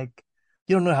 I'm like,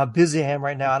 "You don't know how busy I am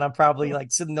right now," and I'm probably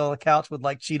like sitting on the couch with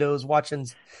like Cheetos watching,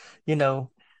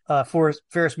 Ferris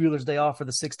Bueller's Day Off for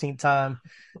the 16th time,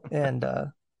 and I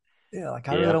really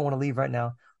don't want to leave right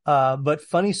now. But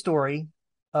funny story,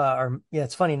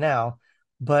 it's funny now,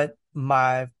 but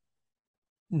not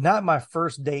my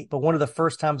first date, but one of the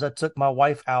first times I took my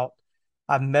wife out,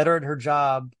 I met her at her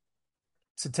job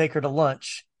to take her to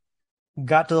lunch,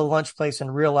 got to the lunch place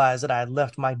and realized that I had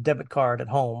left my debit card at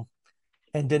home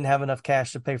and didn't have enough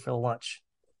cash to pay for the lunch.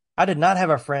 I did not have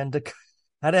a friend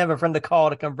to call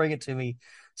to come bring it to me.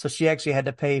 So she actually had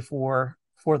to pay for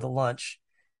the lunch.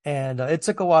 And it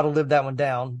took a while to live that one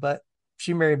down, but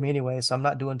she married me anyway, so I'm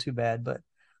not doing too bad. But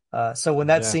so when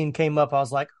that scene came up, I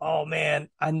was like, oh man,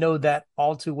 I know that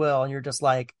all too well. And you're just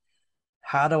like,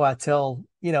 how do I tell,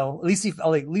 at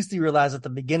least you realize at the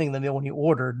beginning of the meal when you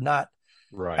ordered, not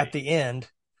at the end.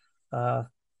 But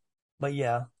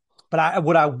yeah, but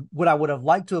what I would have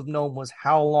liked to have known was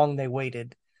how long they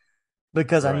waited,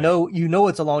 because I know,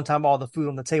 it's a long time, all the food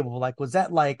on the table. Like, was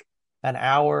that like an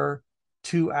hour,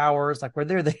 2 hours? Like, were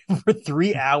they for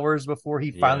 3 hours before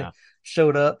he finally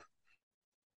showed up?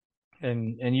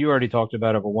 And you already talked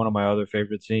about it, but one of my other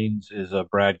favorite scenes is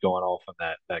Brad going off on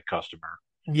that customer.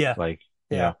 Yeah.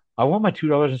 I want my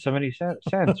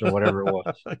 $2.70 or whatever it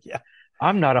was. Yeah.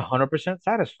 I'm not 100%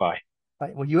 satisfied.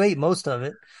 Right. Well, you ate most of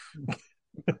it.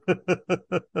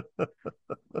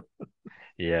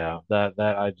 Yeah, that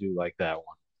I do like that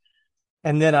one.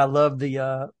 And then I love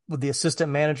with the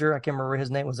assistant manager. I can't remember his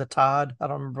name. Was it Todd? I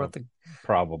don't remember what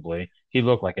probably. He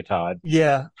looked like a Todd.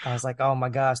 Yeah. I was like, oh my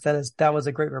gosh, that was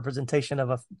a great representation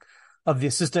of the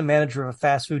assistant manager of a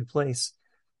fast food place.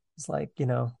 It's like,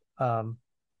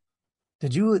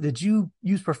 did you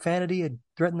use profanity and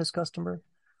threaten this customer?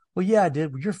 Well, yeah, I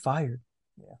did. Well, you're fired.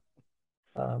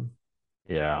 Yeah.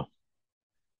 Yeah.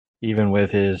 Even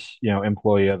with his,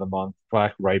 employee of the month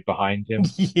plaque right behind him.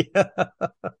 Yeah.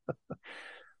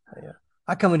 Yeah.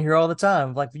 I come in here all the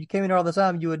time. Like if you came in here all the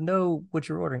time, you would know what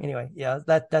you're ordering. Anyway, yeah,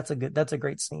 that's a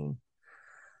great scene.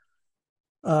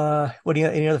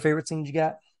 Any other favorite scenes you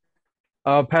got?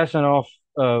 Passing off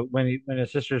when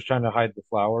his sister's trying to hide the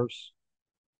flowers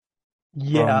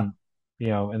Yeah.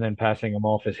 from, and then passing them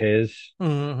off as his.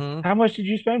 Mm-hmm. How much did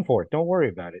you spend for it? Don't worry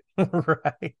about it.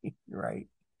 Right. Right.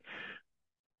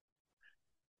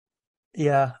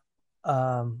 Yeah.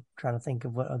 Trying to think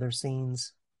of what other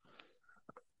scenes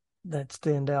that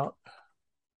stand out.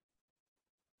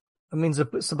 I mean,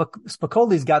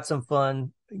 Spicoli's got some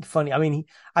funny. I mean,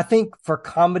 I think for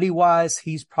comedy wise,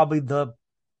 he's probably the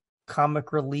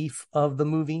comic relief of the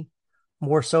movie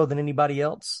more so than anybody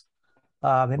else.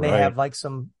 It may Right. have like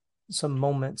some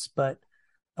moments, but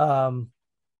um,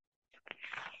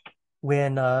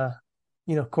 when of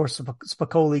course,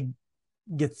 Spicoli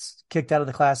gets kicked out of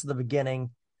the class at the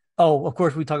beginning. Oh, of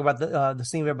course, we talk about the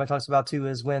scene everybody talks about too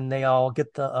is when they all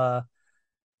get the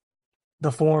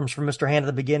forms from Mr. Hand at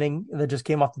the beginning that just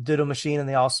came off the Ditto machine and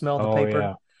they all smell the Oh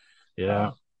paper.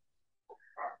 yeah.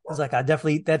 It's like that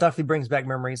definitely brings back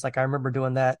memories. Like I remember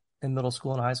doing that in middle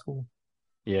school and high school.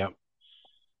 Yeah.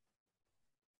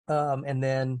 And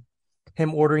then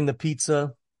him ordering the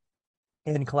pizza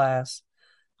in class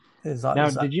Now,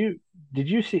 did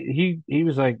you see he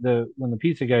was like when the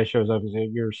pizza guy shows up, he's like,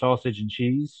 your sausage and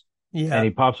cheese, and yeah. he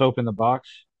pops open the box.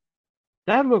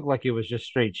 That looked like it was just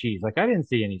straight cheese. Like I didn't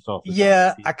see any sausage on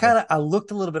Yeah, that pizza. I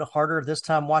looked a little bit harder this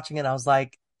time watching it. I was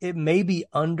like, it may be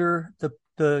under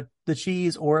the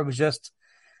cheese, or it was just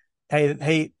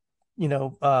hey, you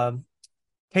know,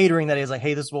 catering that is like,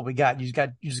 hey, this is what we got. You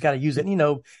just got to use it.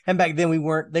 And back then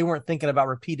they weren't thinking about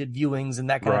repeated viewings and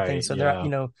that kind of thing. Right. So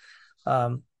Yeah.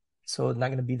 so it's not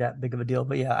going to be that big of a deal.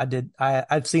 But yeah,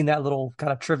 I've seen that little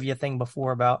kind of trivia thing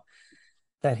before about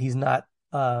that he's not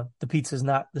the pizza's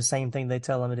not the same thing they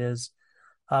tell him it is.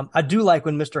 I do like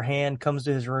when Mr. Hand comes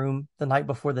to his room the night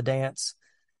before the dance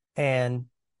and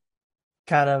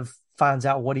kind of finds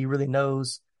out what he really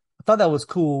knows. I thought that was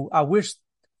cool. I wish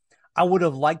I would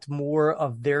have liked more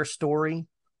of their story.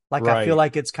 Like I feel Right.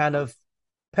 like it's kind of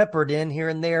peppered in here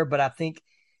and there, but I think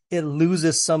it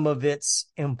loses some of its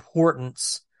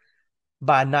importance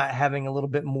by not having a little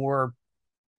bit more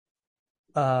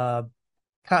uh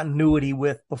continuity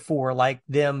with before, like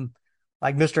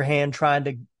Mr. Hand trying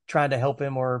to help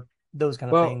him or those kind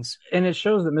of Well, things. and it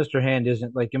shows that Mr. Hand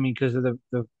isn't like, I mean, because of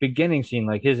the beginning scene,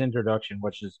 like his introduction,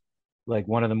 which is like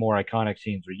one of the more iconic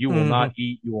scenes where you will Mm-hmm. not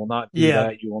eat, you will not do Yeah,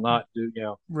 that, you will not do,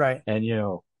 right. and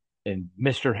and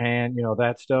Mr. Hand,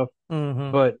 that stuff.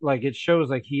 Mm-hmm. But like it shows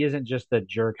like he isn't just a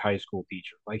jerk high school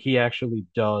teacher. Like he actually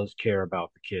does care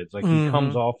about the kids. Like he comes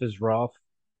Mm-hmm. off as rough.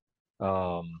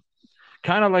 Um,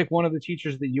 kind of like one of the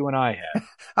teachers that you and I had.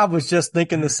 I was just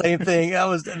thinking the same thing. That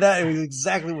was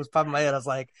exactly what was popping in my head. I was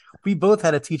like, we both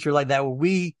had a teacher like that where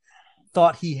we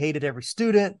thought he hated every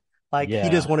student. Like he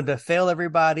just Yeah, wanted to fail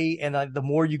everybody. And like, the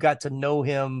more you got to know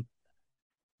him,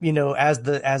 as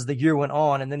the year went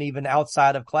on, and then even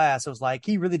outside of class, it was like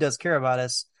he really does care about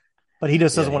us, but he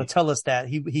just yeah, doesn't want to tell us that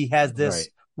he has this right,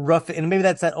 rough, and maybe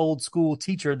that's that old school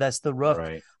teacher. That's the rough.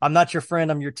 right, I'm not your friend.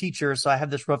 I'm your teacher. So I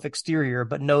have this rough exterior,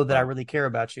 but know that I right. really care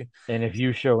about you. And if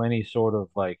you show any sort of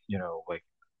like, like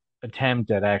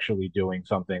attempt at actually doing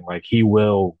something, like he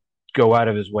will go out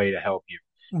of his way to help you.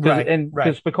 Right. Because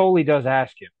Right. Spicoli does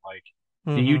ask him, like,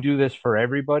 do you Mm-hmm. do this for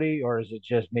everybody or is it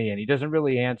just me? And he doesn't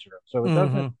really answer him. So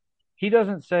Mm-hmm. he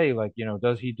doesn't say like,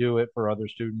 does he do it for other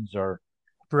students or,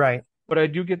 Right. but I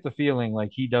do get the feeling like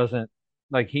he doesn't,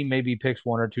 like he maybe picks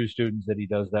one or two students that he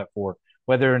does that for,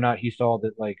 whether or not he saw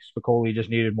that like Spicoli just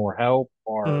needed more help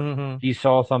or Mm-hmm. he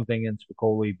saw something in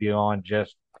Spicoli beyond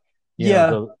just, you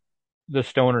know, Yeah. the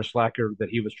stoner slacker that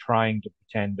he was trying to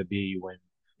pretend to be when,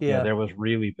 Yeah. there was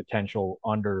really potential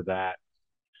under that,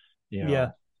 you Yeah.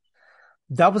 know.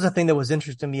 That was the thing that was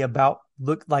interesting to me about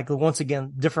look like once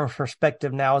again different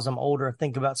perspective now as I'm older.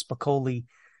 Think about Spicoli,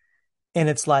 and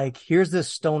it's like here's this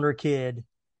stoner kid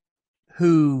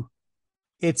who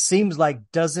it seems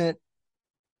like doesn't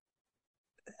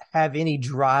have any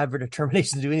drive or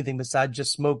determination to do anything besides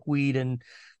just smoke weed and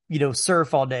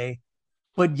surf all day,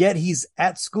 but yet he's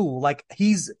at school. Like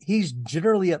he's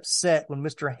generally upset when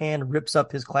Mr. Hand rips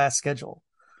up his class schedule.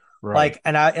 Right.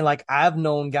 Like, I've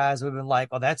known guys who have been like,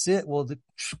 oh, that's it. Well,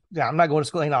 yeah, I'm not going to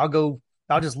school.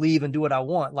 I'll just leave and do what I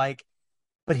want. Like,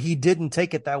 but he didn't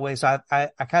take it that way. So I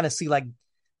kind of see like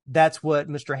that's what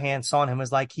Mr. Hand saw in him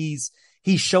is like he's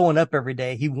showing up every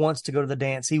day. He wants to go to the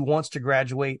dance. He wants to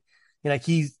graduate. Like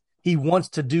he wants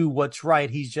to do what's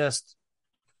right. He's just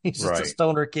a Right.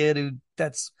 stoner kid who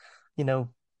that's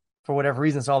for whatever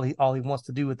reason, it's all he wants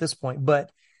to do at this point.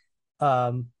 But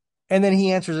um, And then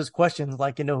he answers his questions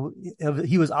like,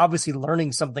 he was obviously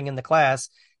learning something in the class.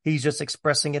 He's just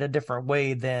expressing it a different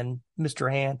way than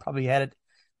Mr. Hand probably had it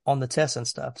on the test and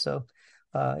stuff. So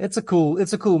it's a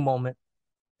cool moment.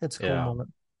 It's a cool Yeah. moment.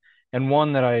 And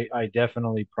one that I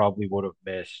definitely probably would have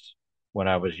missed when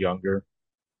I was younger.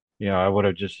 I would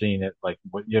have just seen it like,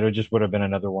 just would have been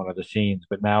another one of the scenes.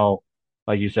 But now,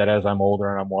 like you said, as I'm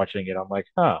older and I'm watching it, I'm like,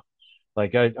 huh,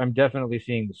 like I'm definitely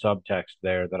seeing the subtext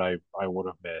there that I would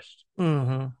have missed.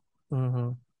 Mm-hmm. Mm-hmm.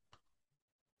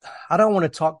 I don't want to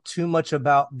talk too much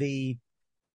about the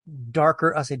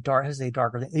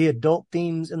the adult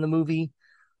themes in the movie.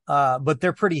 But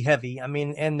they're pretty heavy. I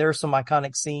mean, and there's some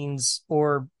iconic scenes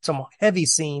or some heavy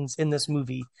scenes in this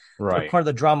movie. They're Right. part of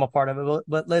the drama part of it.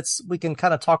 But we can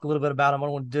kind of talk a little bit about them. I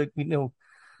don't want to do,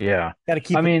 Yeah. got to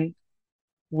keep I it. mean,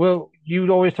 well, you'd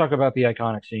always talk about the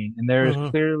iconic scene, and there is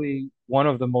Mhm. clearly one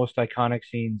of the most iconic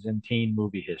scenes in teen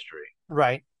movie history.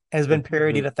 Right. Has been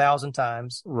parodied 1,000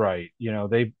 times. Right.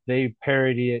 They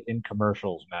parody it in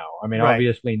commercials now. I mean, Right.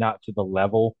 obviously not to the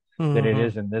level that it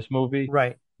is in this movie,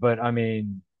 Right. but I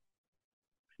mean,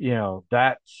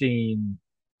 that scene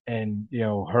and,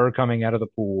 her coming out of the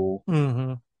pool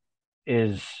Mm-hmm.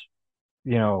 is,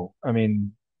 there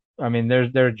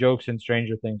are jokes in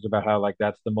Stranger Things about how like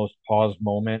that's the most paused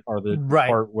moment or the Right.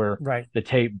 part where Right. the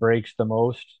tape breaks the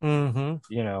most, Mm-hmm.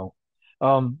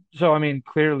 So I mean,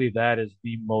 clearly that is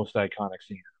the most iconic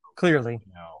scene. Clearly.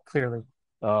 Clearly.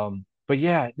 But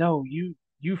yeah, no, you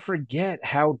forget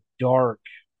how dark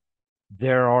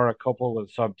there are a couple of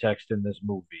subtext in this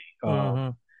movie.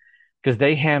 Mm-hmm. Because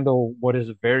they handle what is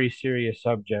a very serious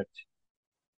subject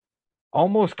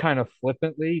almost kind of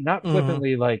flippantly, not Mm-hmm.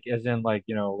 flippantly like as in like,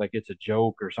 like it's a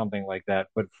joke or something like that,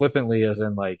 but flippantly as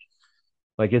in like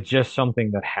it's just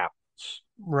something that happens,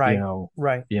 Right.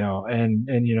 Right. and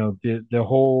the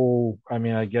whole, I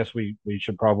mean, I guess we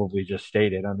should probably just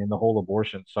state it. I mean, the whole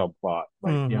abortion subplot,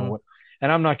 like, Mm-hmm.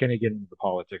 and I'm not going to get into the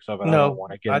politics of it. I don't No,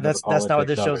 want to get into the that's not what politics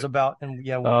this of show's it. about. And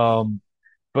yeah.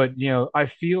 But I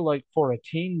feel like for a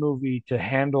teen movie to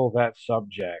handle that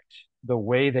subject the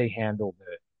way they handled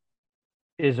it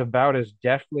is about as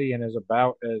deftly and is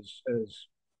about as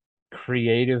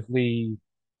creatively,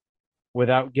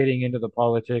 without getting into the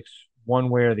politics one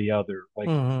way or the other, like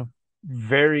Mm-hmm.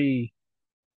 very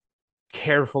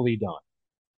carefully done.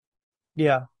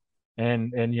 Yeah.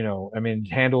 And I mean,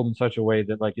 handled in such a way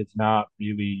that like it's not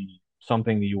really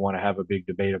something that you want to have a big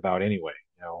debate about anyway.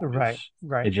 Right. It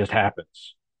Right. just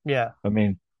happens. Yeah. I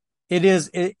mean, It is.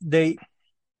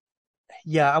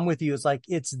 Yeah, I'm with you. It's like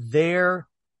it's there,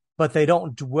 but they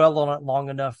don't dwell on it long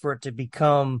enough for it to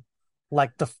become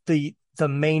like the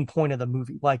main point of the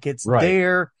movie. Like it's right.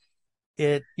 there,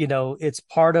 it's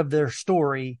part of their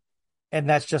story, and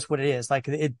that's just what it is. Like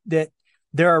that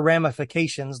there are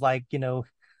ramifications. Like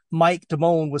Mike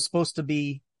Damone was supposed to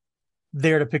be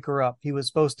there to pick her up. He was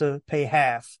supposed to pay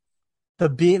half.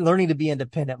 Learning to be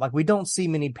independent. Like we don't see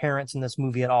many parents in this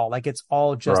movie at all. Like it's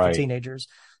all just the Right. teenagers.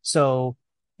 So,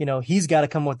 he's got to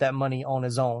come with that money on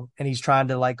his own, and he's trying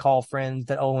to like call friends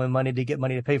that owe him money to get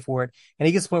money to pay for it. And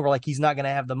he gets to the point where like he's not going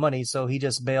to have the money, so he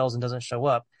just bails and doesn't show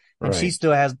up. And she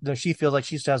feels like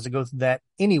she still has to go through that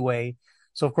anyway.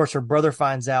 So of course her brother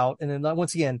finds out, and then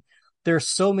once again, there's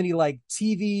so many like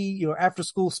TV, after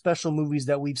school special movies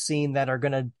that we've seen that are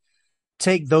going to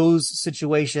take those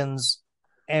situations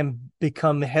and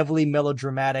become heavily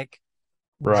melodramatic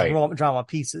Right. drama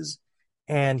pieces.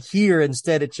 And here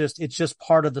instead it's just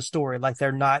part of the story. Like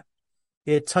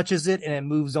it touches it and it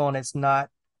moves on. It's not,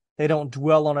 they don't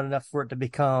dwell on it enough for it to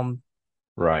become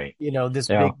right.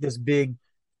 This big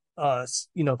a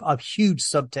huge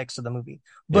subtext of the movie.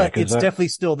 But it's definitely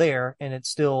still there, and it's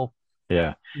still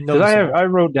because I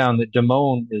wrote down that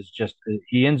Damone is just,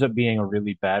 he ends up being a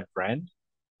really bad friend,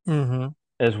 mm-hmm.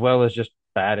 as well as just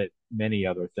bad at many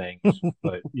other things.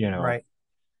 But right.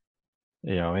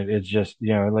 It's just,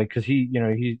 like, because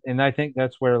and I think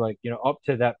that's where, like, up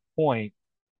to that point,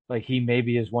 like, he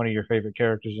maybe is one of your favorite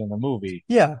characters in the movie.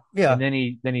 Yeah. And then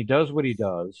he does what he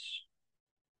does,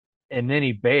 and then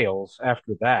he bails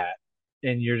after that.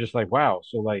 And you're just like, wow.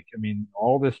 So, like, I mean,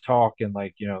 all this talk and,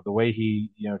 like, the way he,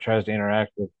 tries to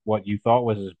interact with what you thought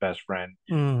was his best friend,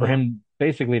 mm-hmm. for him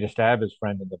basically to stab his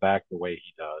friend in the back the way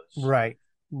he does. Right.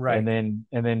 And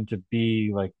then to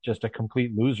be like just a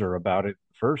complete loser about it in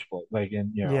the first place. Like,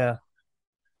 and yeah.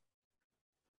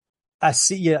 I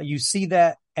see. Yeah. You see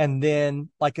that. And then,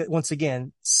 like, once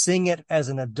again, seeing it as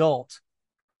an adult,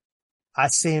 I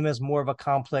see him as more of a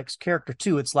complex character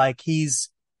too. It's like he's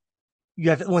you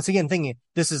have to, once again, thinking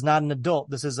this is not an adult.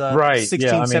 This is a Right. 16,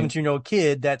 Yeah. I mean, 17-year-old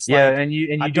kid. That's yeah. like, And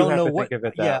you I do don't have know to what, think of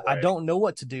it yeah, that way. I don't know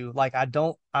what to do. Like, I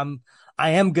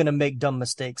am going to make dumb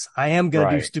mistakes. I am going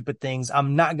to do Right. stupid things.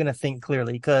 I'm not going to think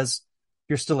clearly because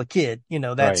you're still a kid,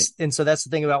 Right. and so that's the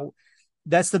thing about,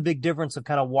 that's the big difference of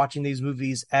kind of watching these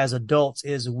movies as adults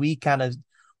is we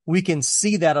can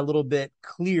see that a little bit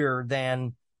clearer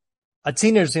than a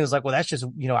teenager seems like, well, that's just,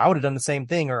 I would have done the same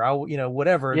thing or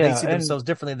whatever. They Yeah. see And themselves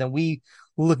differently than we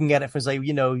looking at it from like,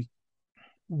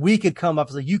 we could come up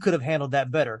as like, you could have handled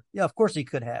that better. Yeah, of course you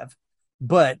could have.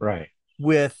 But right.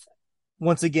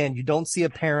 once again, you don't see a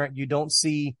parent, you don't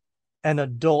see an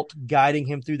adult guiding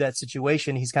him through that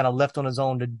situation. He's kind of left on his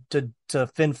own to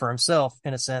fend for himself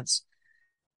in a sense.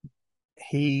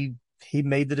 He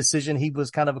made the decision he was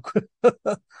kind of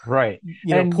right.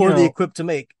 poorly equipped to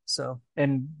make. So,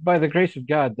 and by the grace of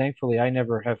God, thankfully, I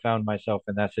never have found myself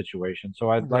in that situation. So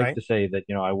I'd like to say that,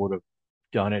 I would have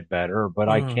done it better, but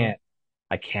I can't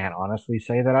honestly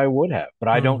say that I would have, but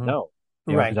I don't know,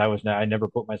 because I never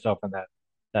put myself in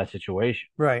that situation.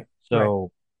 Right.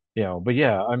 So, but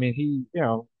yeah, I mean,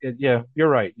 yeah, you're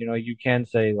right. You can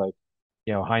say like,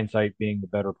 hindsight being the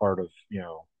better part of,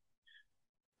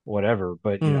 whatever,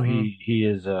 but he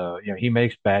is he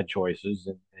makes bad choices,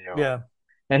 and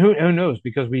and who knows,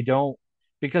 because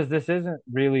this isn't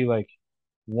really like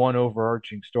one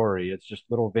overarching story. It's just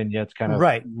little vignettes kind of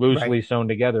loosely sewn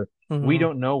together. We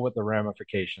don't know what the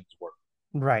ramifications were.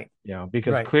 Right.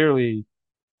 Because clearly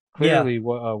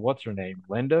what's her name?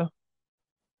 Linda?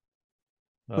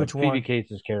 Which Phoebe one?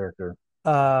 Cates' character.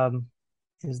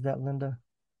 Is that Linda?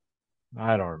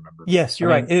 I don't remember. Yes, you're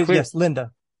right. Yes,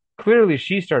 Linda. Clearly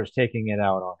she starts taking it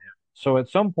out on him. So at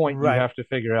some point you have to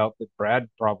figure out that Brad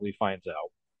probably finds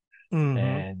out.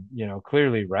 And,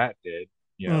 clearly Rat did,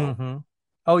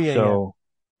 Oh yeah. So,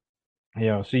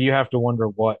 so you have to wonder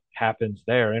what happens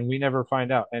there, and we never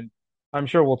find out. And I'm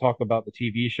sure we'll talk about the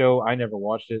TV show. I never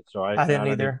watched it, so I didn't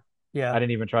either. I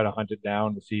didn't even try to hunt it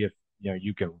down to see if,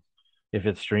 if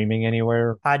it's streaming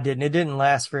anywhere. I didn't. It didn't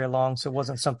last very long, so it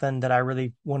wasn't something that I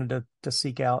really wanted to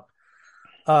seek out.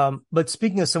 But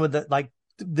speaking of some of the, like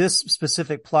this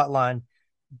specific plot line,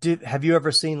 have you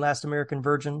ever seen Last American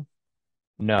Virgin?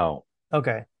 No.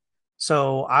 Okay.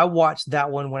 So I watched that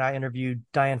one when I interviewed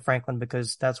Diane Franklin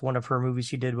because that's one of her movies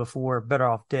she did before Better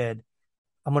Off Dead.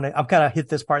 I'm kind of hit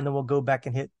this part and then we'll go back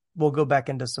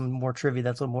into some more trivia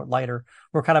that's a little more lighter.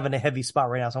 We're kind of in a heavy spot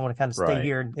right now, so I want to kind of stay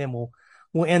here and we'll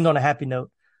end on a happy note.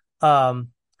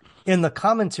 In the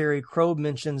commentary, Crow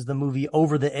mentions the movie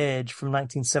Over the Edge from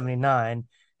 1979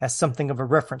 as something of a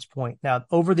reference point. Now,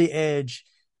 Over the Edge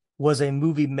was a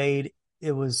movie made.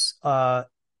 It was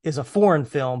is a foreign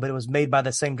film, but it was made by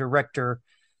the same director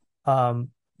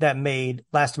that made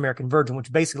Last American Virgin,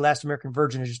 which basically Last American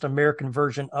Virgin is just an American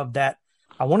version of that.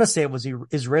 I want to say it was an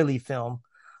Israeli film.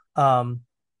 But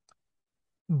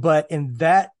in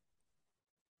that,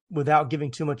 without giving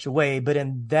too much away, but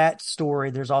in that story,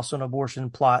 there's also an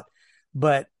abortion plot,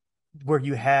 but where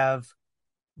you have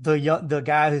the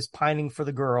guy who's pining for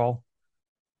the girl,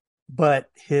 but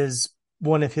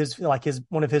one of his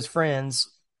friends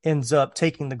ends up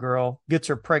taking the girl, gets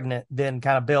her pregnant, then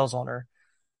kind of bails on her.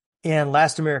 In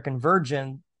Last American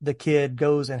Virgin, the kid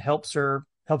goes and helps her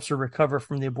recover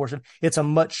from the abortion. It's a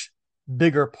much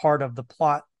bigger part of the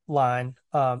plot line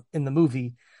in the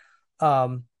movie.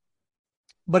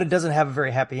 But it doesn't have a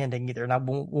very happy ending either. And I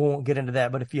won't get into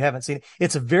that, but if you haven't seen it,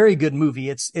 it's a very good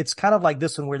movie. It's kind of like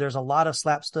this one where there's a lot of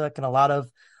slapstick and a lot of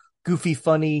goofy,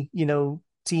 funny,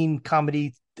 teen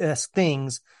comedy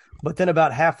things. But then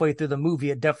about halfway through the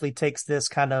movie, it definitely takes this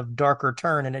kind of darker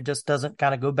turn and it just doesn't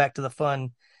kind of go back to the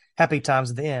fun, happy times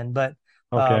at the end. But,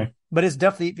 but it's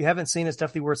definitely, if you haven't seen it, it's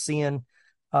definitely worth seeing,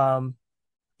 for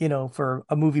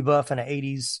a movie buff and an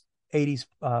 80s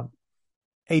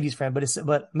fan.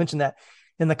 But mention that.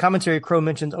 In the commentary, Crow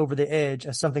mentions Over the Edge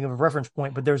as something of a reference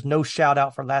point, but there's no shout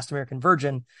out for Last American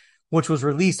Virgin, which was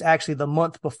released actually the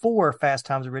month before Fast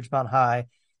Times at Ridgemont High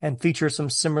and features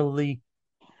some similar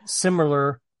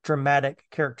dramatic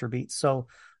character beats. So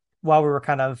while we were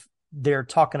kind of there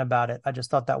talking about it, I just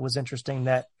thought that was interesting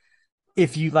that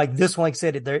if you like this one, like I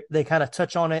said, they kind of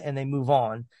touch on it and they move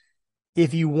on.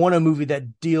 If you want a movie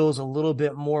that deals a little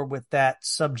bit more with that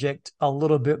subject, a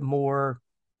little bit more,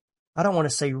 I don't want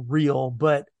to say real,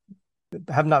 but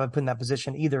I have not been put in that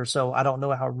position either. So I don't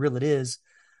know how real it is.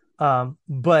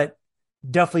 But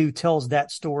definitely tells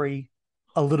that story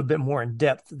a little bit more in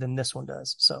depth than this one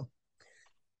does. So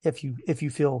if you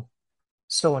feel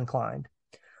so inclined,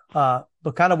 but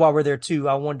kind of while we're there too,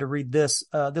 I wanted to read this.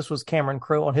 This was Cameron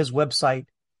Crowe on his website,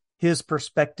 his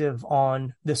perspective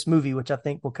on this movie, which I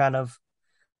think will kind of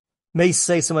may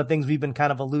say some of the things we've been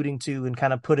kind of alluding to and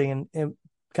kind of putting in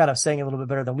kind of saying a little bit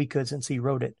better than we could since he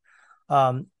wrote it.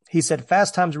 He said,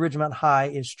 Fast Times at Ridgemont High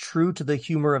is true to the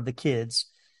humor of the kids.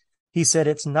 He said,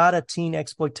 it's not a teen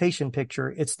exploitation picture.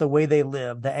 It's the way they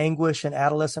live, the anguish and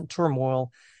adolescent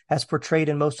turmoil as portrayed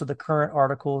in most of the current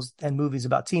articles and movies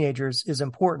about teenagers is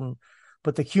important,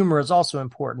 but the humor is also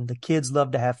important. The kids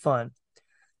love to have fun.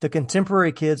 The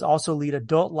contemporary kids also lead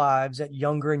adult lives at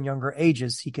younger and younger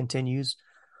ages, he continues.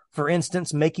 For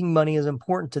instance, making money is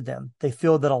important to them. They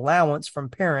feel that allowance from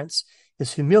parents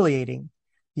is humiliating.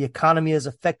 The economy has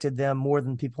affected them more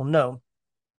than people know.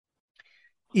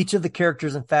 Each of the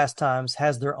characters in Fast Times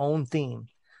has their own theme.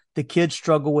 The kids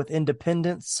struggle with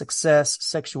independence, success,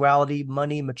 sexuality,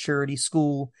 money, maturity,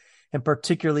 school, and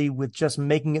particularly with just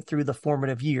making it through the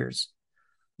formative years.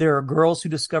 There are girls who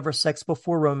discover sex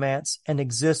before romance and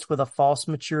exist with a false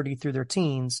maturity through their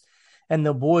teens, and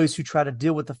the boys who try to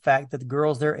deal with the fact that the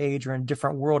girls their age are in a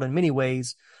different world in many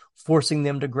ways, forcing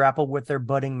them to grapple with their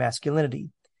budding masculinity.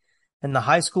 In the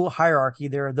high school hierarchy,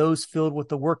 there are those filled with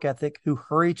the work ethic who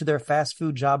hurry to their fast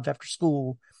food jobs after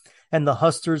school, and the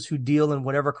hustlers who deal in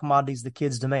whatever commodities the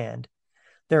kids demand.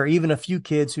 There are even a few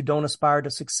kids who don't aspire to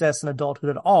success in adulthood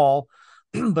at all,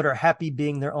 but are happy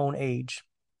being their own age.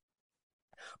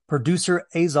 Producer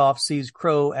Azoff sees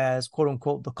Crow as, quote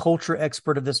unquote, the culture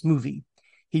expert of this movie.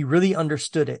 He really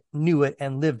understood it, knew it,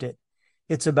 and lived it.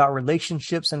 It's about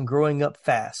relationships and growing up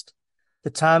fast. The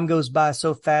time goes by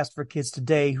so fast for kids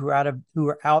today who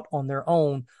are out on their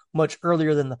own much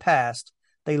earlier than the past.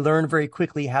 They learn very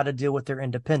quickly how to deal with their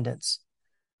independence.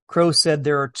 Crow said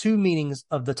there are two meanings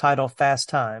of the title Fast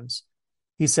Times.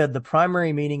 He said the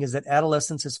primary meaning is that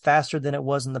adolescence is faster than it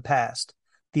was in the past.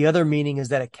 The other meaning is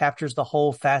that it captures the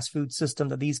whole fast food system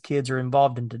that these kids are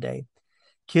involved in today.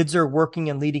 Kids are working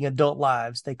and leading adult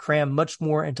lives. They cram much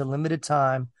more into limited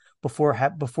time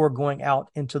before going out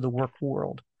into the work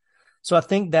world. So I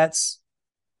think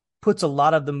puts a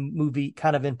lot of the movie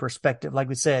kind of in perspective. Like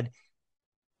we said,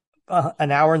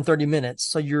 an hour and 30 minutes.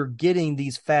 So you're getting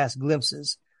these fast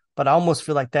glimpses, but I almost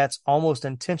feel like that's almost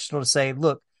intentional to say,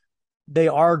 look, they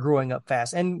are growing up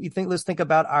fast. And let's think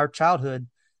about our childhood,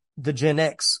 the Gen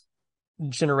X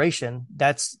generation.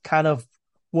 That's kind of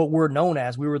what we're known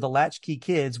as. We were the latchkey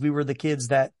kids. We were the kids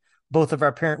that we were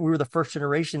the first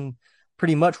generation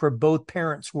pretty much where both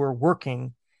parents were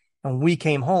working. And when we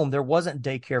came home, there wasn't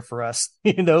daycare for us.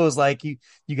 It was like you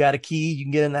got a key, you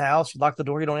can get in the house, you lock the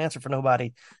door, you don't answer for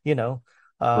nobody.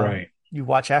 Right. You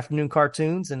watch afternoon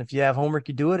cartoons, and if you have homework,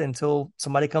 you do it until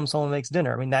somebody comes home and makes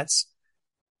dinner. I mean, that's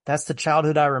the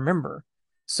childhood I remember.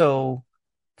 So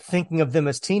thinking of them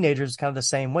as teenagers is kind of the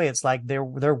same way. It's like there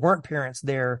weren't parents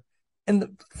there,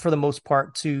 for the most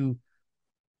part, to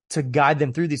guide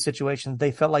them through these situations.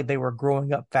 They felt like they were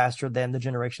growing up faster than the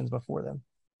generations before them.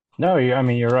 No,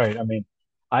 you're right. I mean,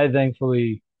 I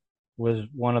thankfully was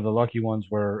one of the lucky ones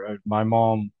where my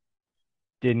mom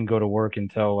didn't go to work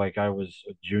until like I was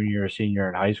a junior or senior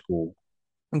in high school.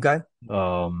 Okay.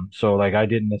 So like I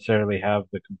didn't necessarily have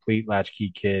the complete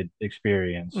latchkey kid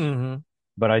experience,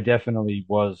 but I definitely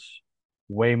was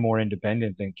way more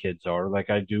independent than kids are. Like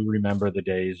I do remember the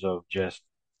days of just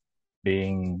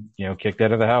being, kicked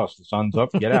out of the house. The sun's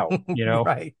up, get out,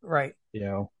 Right.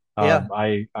 Yeah.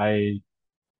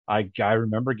 I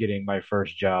remember getting my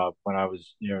first job when I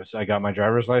was, so I got my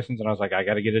driver's license and I was like, I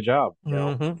got to get a job.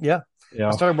 Yeah.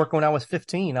 I started working when I was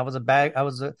 15. I was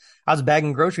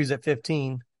bagging groceries at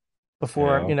 15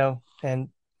 before, and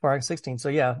before I was 16. So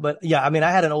yeah, but yeah, I mean,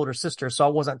 I had an older sister, so I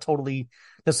wasn't totally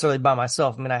necessarily by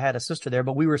myself. I mean, I had a sister there,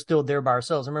 but we were still there by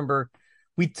ourselves. I remember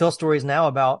we tell stories now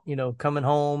about, coming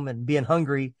home and being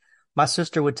hungry. My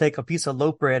sister would take a piece of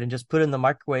loaf bread and just put it in the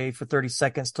microwave for 30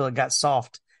 seconds till it got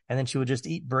soft. And then she would just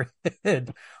eat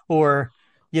bread. Or,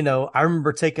 I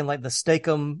remember taking like the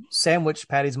Steak-'em sandwich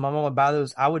patties. My mom would buy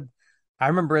those. I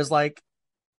remember as like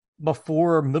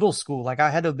before middle school, like I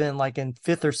had to have been like in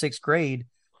 5th or 6th grade.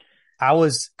 I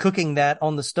was cooking that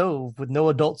on the stove with no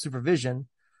adult supervision.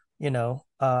 I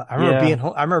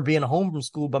remember being home from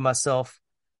school by myself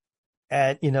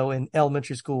in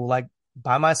elementary school, like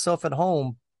by myself at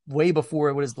home way before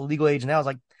it was the legal age. Now it's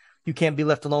like, you can't be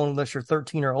left alone unless you're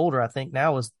 13 or older, I think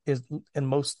now is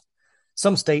in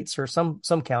some states or some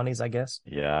counties, I guess.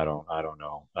 Yeah, I don't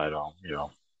know. I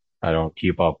don't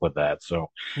keep up with that. So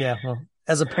yeah, well,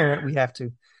 as a parent, we have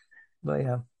to, but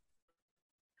yeah.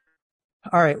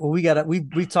 All right. Well,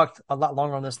 we've talked a lot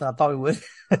longer on this than I thought we would,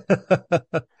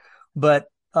 but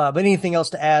anything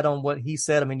else to add on what he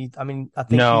said? I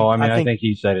think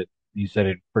he said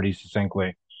it pretty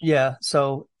succinctly. Yeah.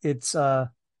 So it's,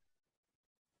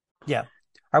 yeah.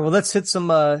 All right, well, let's hit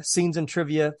some scenes and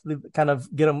trivia, kind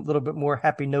of get a little bit more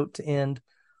happy note to end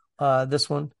this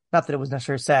one. Not that it was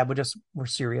necessarily sad, but just we're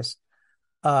serious.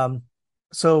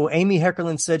 So Amy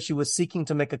Heckerling said she was seeking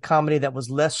to make a comedy that was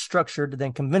less structured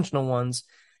than conventional ones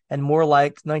and more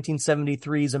like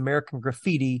 1973's American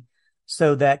Graffiti,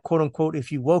 so that, quote unquote,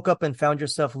 if you woke up and found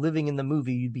yourself living in the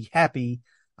movie, you'd be happy.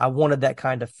 I wanted that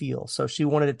kind of feel. So she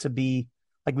wanted it to be,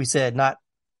 like we said, not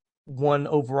one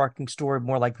overarching story,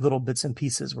 more like little bits and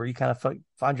pieces where you kind of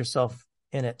find yourself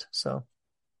in it. So,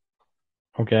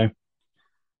 okay.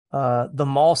 The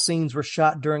mall scenes were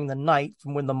shot during the night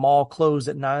from when the mall closed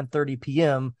at 9:30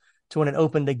 p.m. to when it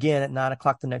opened again at 9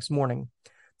 o'clock the next morning.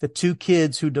 The two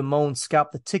kids who Damone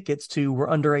scalped the tickets to were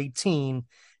under 18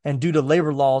 and due to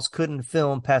labor laws couldn't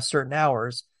film past certain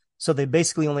hours. So they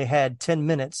basically only had 10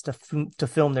 minutes to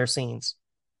film their scenes.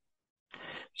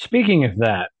 Speaking of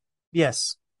that,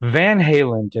 yes, Van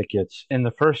Halen tickets in the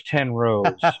first 10 rows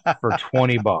for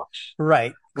 $20.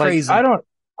 Right. Crazy. Like,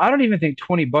 I don't even think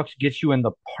 $20 gets you in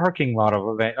the parking lot of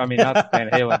a van. I mean, not that Van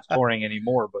Halen's touring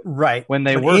anymore, but right. when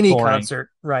they but were any touring,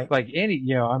 concert, right. like any,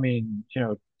 I mean,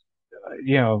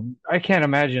 I can't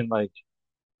imagine like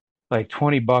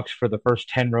 $20 for the first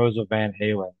 10 rows of Van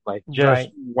Halen. Like, just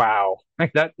right. wow.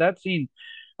 Like that scene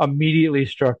immediately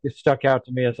stuck out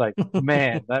to me as like,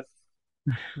 man, that.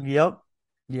 Yep.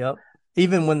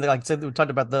 Even when, like I said, we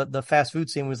talked about the fast food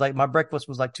scene, was like, my breakfast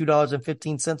was like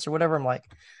 $2.15 or whatever. I'm like,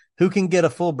 who can get a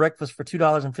full breakfast for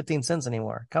 $2.15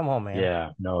 anymore? Come on, man. Yeah,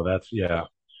 no, yeah.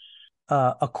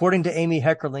 According to Amy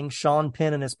Heckerling, Sean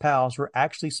Penn and his pals were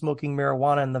actually smoking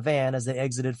marijuana in the van as they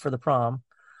exited for the prom.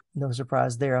 No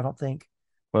surprise there, I don't think.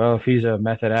 Well, if he's a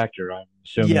method actor, I'm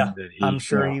assuming that I'm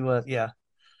sure he was. Yeah.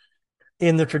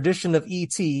 In the tradition of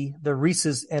E.T., the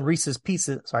Reese's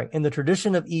Pieces, in the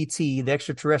tradition of E.T., the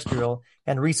extraterrestrial,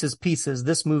 and Reese's Pieces,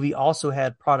 this movie also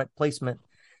had product placement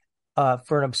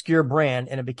for an obscure brand,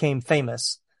 and it became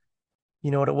famous.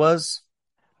 You know what it was?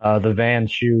 The Van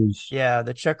shoes. Yeah,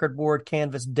 the checkerboard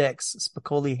canvas decks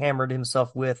Spicoli hammered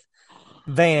himself with.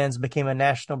 Vans became a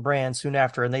national brand soon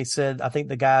after, and they said, I think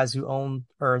the guys who own,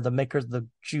 or the makers of the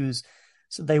shoes,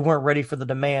 so they weren't ready for the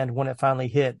demand when it finally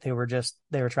hit. They were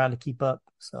trying to keep up.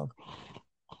 So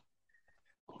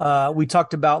we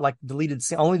talked about like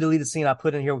only deleted scene I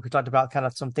put in here. We talked about kind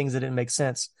of some things that didn't make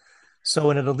sense.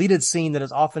 So in a deleted scene that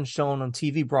is often shown on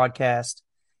TV broadcast,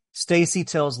 Stacy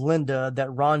tells Linda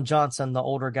that Ron Johnson, the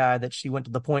older guy that she went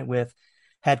to the point with,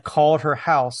 had called her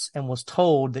house and was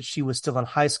told that she was still in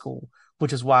high school,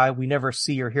 which is why we never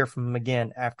see or hear from him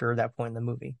again after that point in the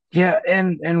movie. Yeah,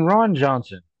 and Ron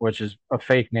Johnson, which is a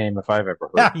fake name if I've ever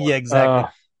heard one. Yeah,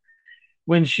 exactly.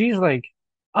 When she's like,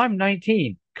 I'm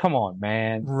 19. Come on,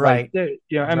 man. Right. Like,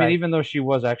 I mean, even though she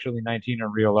was actually 19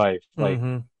 in real life, like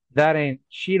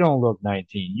she don't look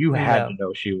 19. You had to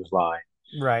know she was lying.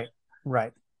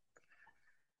 Right.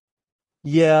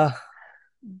 Yeah.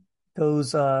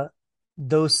 Those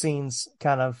scenes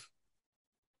kind of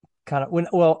I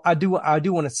do want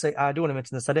to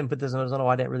mention this. I didn't put this in. I don't know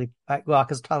why I didn't really,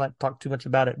 because I don't talk too much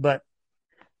about it, but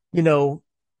Amy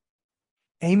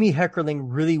Heckerling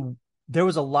really, there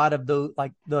was a lot of those,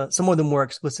 like some of the more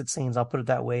explicit scenes, I'll put it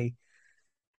that way.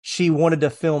 She wanted to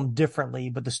film differently,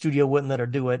 but the studio wouldn't let her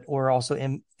do it, or also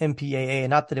MPAA.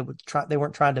 Not that they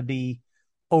weren't trying to be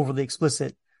overly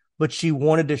explicit, but she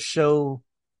wanted to show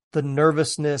the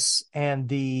nervousness and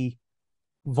the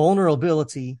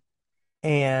vulnerability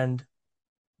and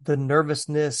the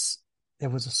nervousness. There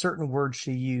was a certain word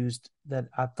she used that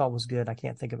I thought was good. I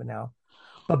can't think of it now,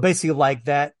 but basically like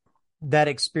that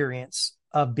experience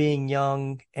of being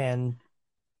young and,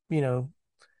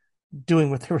 doing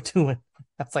what they were doing.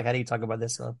 That's like, how do you talk about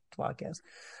this on a podcast?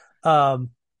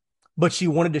 But she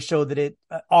wanted to show that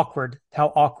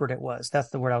how awkward it was. That's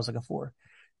the word I was looking for.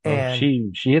 And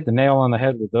she hit the nail on the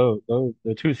head with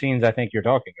the two scenes I think you're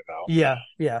talking about.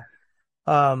 Yeah.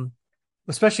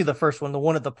 Especially the first one, the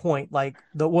one at the point, like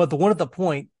the one at the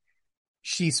point,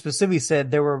 she specifically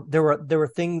said there were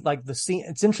things like the scene.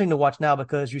 It's interesting to watch now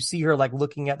because you see her like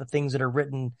looking at the things that are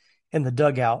written in the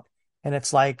dugout, and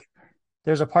it's like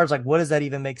there's a part like, what does that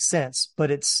even make sense?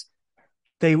 But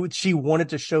she wanted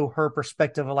to show her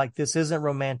perspective of like, this isn't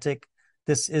romantic,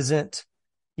 this isn't,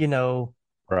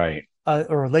 right,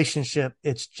 a relationship.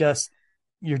 It's just,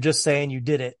 you're just saying you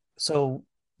did it. So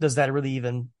does that really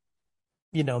even,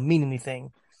 mean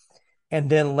anything? And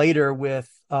then later with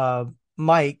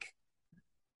Mike,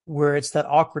 where it's that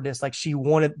awkwardness, like she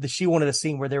wanted a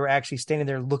scene where they were actually standing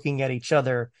there looking at each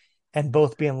other and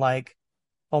both being like,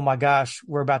 oh my gosh,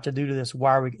 we're about to do this.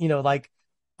 Why are we, like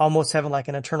almost having like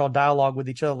an internal dialogue with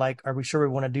each other. Like, are we sure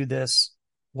we want to do this?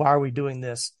 Why are we doing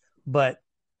this? But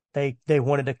they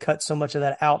wanted to cut so much of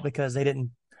that out because they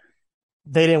didn't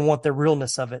want the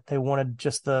realness of it. They wanted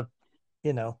just the,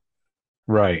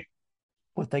 Right.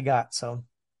 what they got. So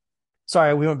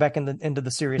sorry, we went back into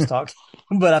the serious talk,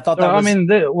 but I thought So,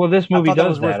 that was. this movie does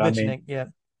was worth that. mentioning. Yeah.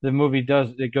 The movie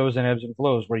it goes in ebbs and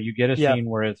flows where you get a scene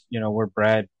where it's, where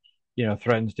Brad,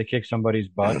 threatens to kick somebody's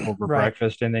butt over Right.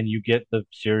 breakfast, and then you get the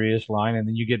serious line, and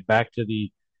then you get back to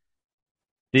the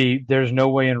there's no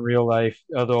way in real life,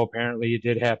 although apparently it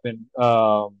did happen.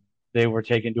 They were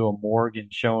taken to a morgue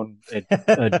and shown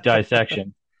a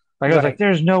dissection. Like I was like,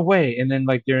 there's no way. And then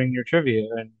like during your trivia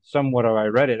and somewhat I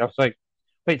read it, I was like,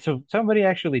 wait, so somebody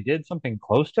actually did something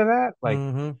close to that?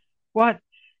 Like what?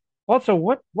 Also,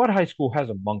 what high school has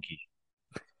a monkey?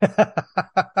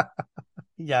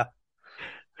 Yeah.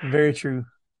 Very true.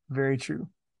 Very true.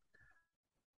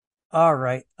 All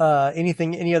right.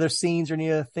 Any other scenes or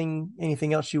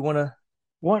anything else you want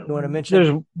to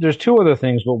mention? There's two other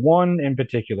things, but one in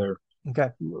particular. Okay.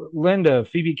 Linda,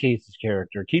 Phoebe Cates'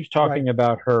 character, keeps talking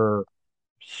about her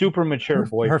super mature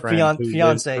boyfriend,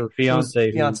 her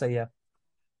fiance, yeah.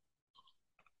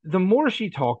 The more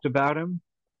she talked about him,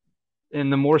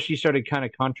 and the more she started kind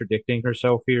of contradicting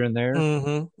herself here and there,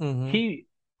 and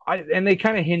they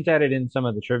kind of hint at it in some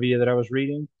of the trivia that I was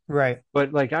reading. Right.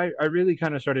 But like I really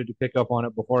kind of started to pick up on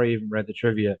it before I even read the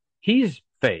trivia. He's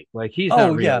fake. Like he's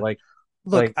not real. Yeah. Like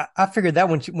look, I figured that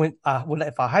when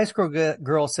if a high school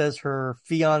girl says her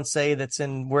fiance that's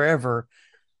in wherever,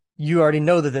 you already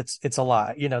know that it's a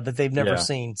lie, that they've never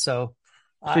seen. So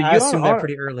I assume that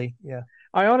pretty early. Yeah.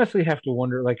 I honestly have to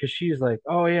wonder, like, because she's like,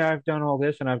 oh yeah, I've done all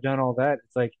this and I've done all that.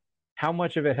 It's like, how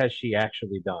much of it has she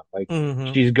actually done? Like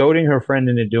she's goading her friend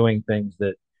into doing things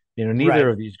that, neither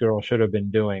of these girls should have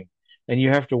been doing. And you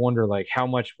have to wonder, like, how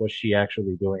much was she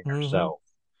actually doing herself?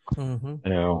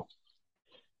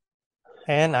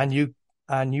 And I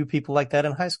knew people like that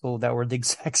in high school that were the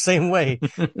exact same way,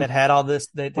 that had all this.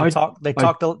 They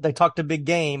talked a big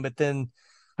game, but then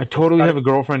I totally have a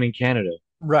girlfriend in Canada.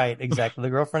 Right, exactly. The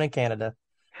girlfriend in Canada.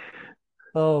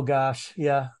 Oh gosh,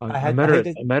 yeah. I met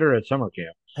her at summer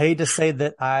camp. I hate to say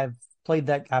that I played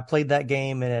that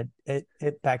game and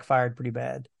it backfired pretty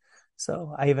bad.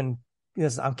 So I'm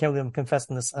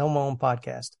confessing this on my own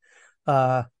podcast.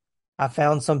 I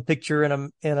found some picture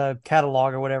in a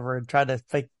catalog or whatever and tried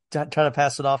to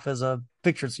pass it off as a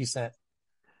picture she sent.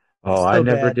 Oh, I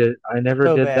never did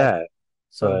that.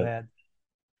 So bad.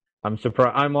 I'm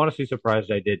surprised. I'm honestly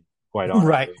surprised I did, quite honestly.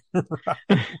 Right.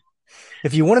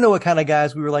 If you want to know what kind of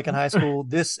guys we were like in high school,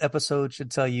 this episode should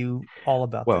tell you all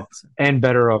about that. And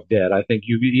Better Off Dead. I think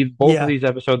both of these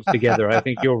episodes together, I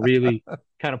think you'll really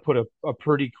kind of put a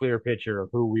pretty clear picture of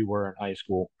who we were in high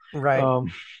school. Right.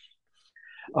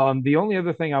 The only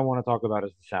other thing I want to talk about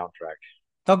is the soundtrack.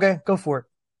 Okay, go for it.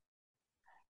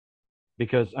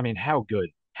 Because I mean, how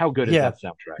good is that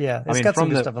soundtrack? Yeah, I mean,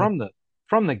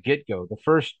 from the get-go,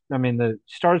 the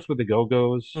starts with the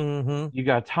Go-Go's. You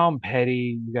got Tom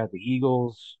Petty, you got the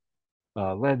Eagles,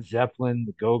 Led Zeppelin,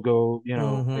 the Go-Go,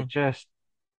 like just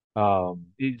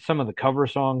some of the cover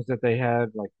songs that they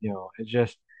had, like, it's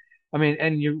just, I mean,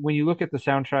 and when you look at the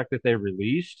soundtrack that they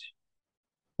released,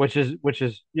 which is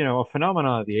a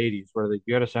phenomenon of the 80s, where you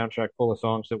got a soundtrack full of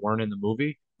songs that weren't in the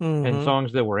movie and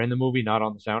songs that were in the movie not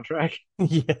on the soundtrack.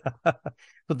 Yeah,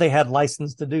 but they had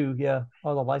license to do,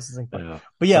 all the licensing.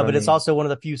 Yeah. But it's also one of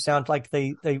the few sound, like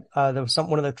there was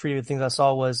one of the trivia things I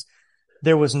saw was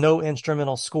there was no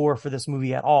instrumental score for this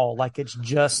movie at all. Like it's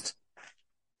just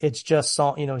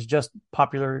song, it's just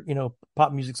popular,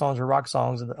 pop music songs or rock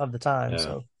songs of the time. Yeah.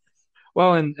 So,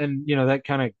 well, and that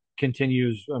kind of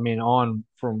continues, I mean, on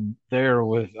from there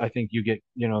with, I think you get,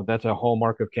 that's a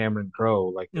hallmark of Cameron Crowe,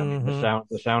 like I mean,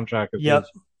 the soundtrack of his.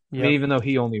 I mean, even though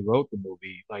he only wrote the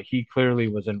movie, like he clearly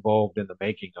was involved in the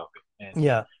making of it.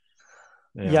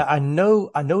 And, I know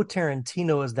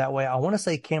Tarantino is that way. I want to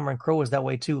say Cameron Crowe is that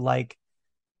way too. Like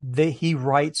he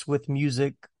writes with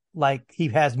music, like he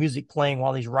has music playing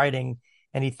while he's writing,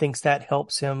 and he thinks that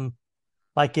helps him.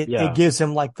 Like it gives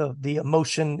him like the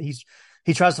emotion.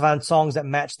 He tries to find songs that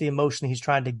match the emotion he's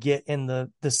trying to get in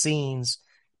the scenes.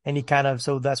 And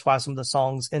so that's why some of the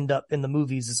songs end up in the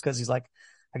movies, is because he's like,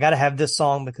 I got to have this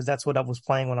song because that's what I was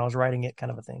playing when I was writing it,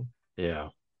 kind of a thing. Yeah.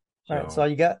 All right. So all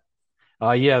you got?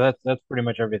 That's pretty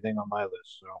much everything on my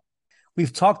list. So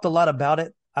we've talked a lot about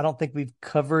it. I don't think we've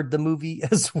covered the movie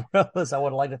as well as I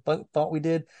would have liked to thought we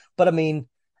did. But I mean,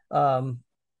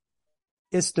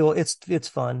 it's still, it's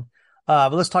fun.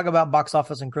 But let's talk about box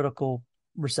office and critical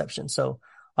reception. So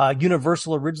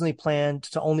Universal originally planned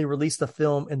to only release the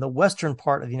film in the western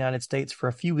part of the United States for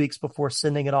a few weeks before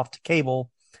sending it off to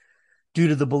cable. due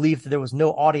to the belief that there was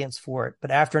no audience for it.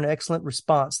 But after an excellent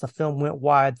response, the film went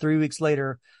wide 3 weeks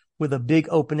later with a big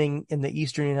opening in the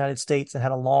eastern United States and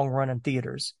had a long run in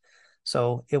theaters.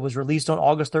 So it was released on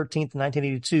August 13th,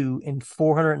 1982 in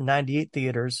 498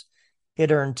 theaters.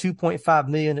 It earned $2.5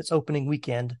 million its opening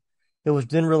weekend. It was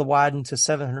then widened to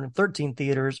 713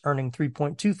 theaters, earning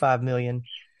 $3.25 million.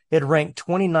 It ranked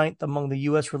 29th among the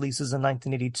U.S. releases in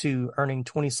 1982, earning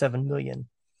 $27 million.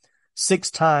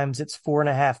 6 times its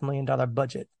 $4.5 million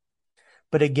budget.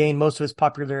 But it gained most of its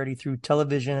popularity through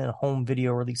television and home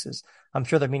video releases. I'm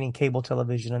sure they're meaning cable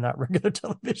television and not regular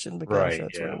television because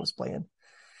that's where it was playing.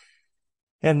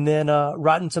 And then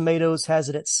Rotten Tomatoes has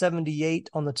it at 78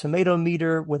 on the tomato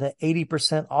meter with an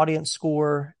 80% audience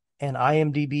score. And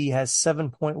IMDb has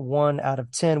 7.1 out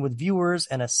of 10 with viewers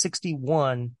and a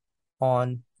 61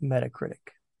 on Metacritic.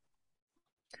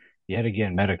 Yet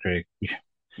again, Metacritic.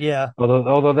 Yeah.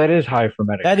 Although that is high for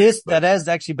Metacritic. That is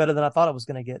actually better than I thought I was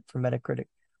going to get for Metacritic.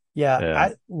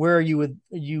 Yeah. Where are you with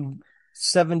you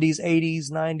 70s,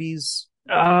 80s, 90s?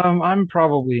 I'm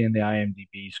probably in the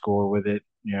IMDb score with it.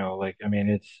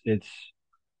 It's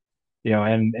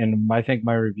and I think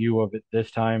my review of it this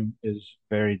time is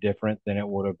very different than it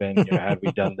would have been, had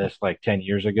we done this like 10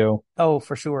 years ago. Oh,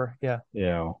 for sure. Yeah.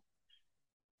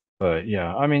 But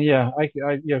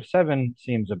I 7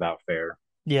 seems about fair.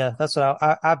 Yeah, that's what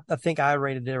I think I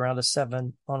rated it around a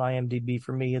 7 on IMDb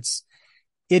for me.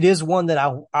 It is one that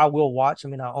I will watch. I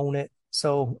mean, I own it.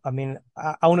 So, I mean,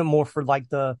 I own it more for like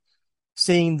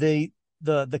seeing the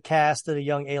cast at a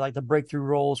young age, like the breakthrough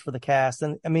roles for the cast.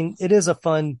 And I mean, it has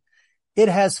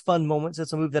fun moments.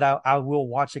 It's a movie that I will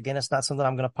watch again. It's not something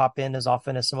I'm going to pop in as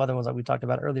often as some other ones that we talked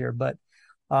about earlier, but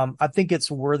I think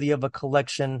it's worthy of a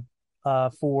collection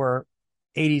for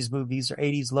 80s movies or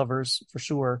 80s lovers for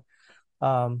sure.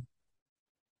 But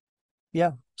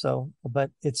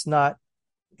it's not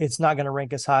going to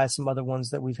rank as high as some other ones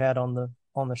that we've had on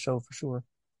the show for sure.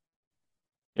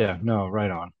 Yeah, no, right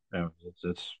on. Yeah,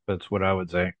 that's what I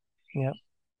would say. Yeah.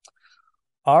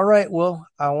 All right. Well,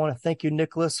 I want to thank you,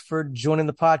 Nicholas, for joining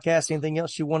the podcast. Anything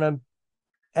else you want to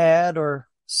add or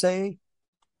say?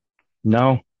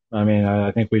 No, I mean,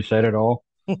 I think we've said it all.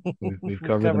 We've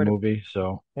covered the movie.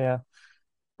 So yeah.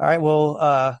 All right. Well,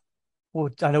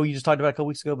 I know you just talked about it a couple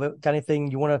weeks ago, but got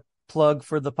anything you want to plug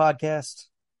for the podcast,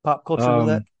 Pop Culture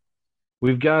Roulette?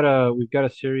 We've got a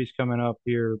series coming up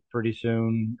here pretty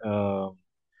soon,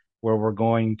 where we're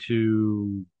going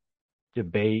to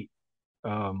debate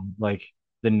like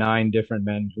the 9 different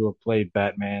men who have played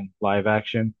Batman live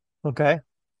action. Okay.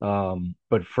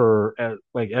 But for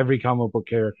like every comic book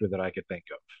character that I could think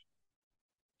of.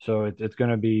 So it's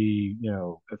going to be,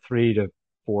 a 3 to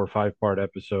 4 or 5 part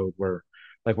episode where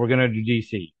like we're going to do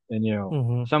DC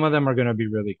and, some of them are going to be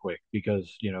really quick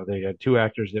because, they had 2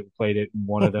 actors that played it. And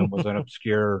one of them was an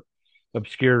obscure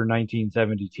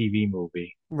 1970 TV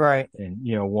movie. Right. And,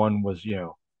 one was,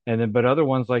 but other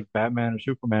ones like Batman or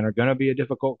Superman are going to be a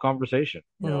difficult conversation,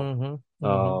 And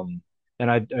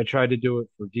I tried to do it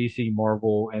for DC,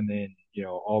 Marvel, and then,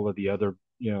 all of the other,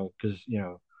 because,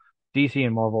 DC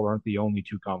and Marvel aren't the only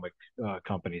 2 comic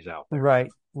companies out there.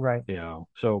 Right.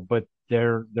 So, but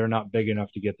they're not big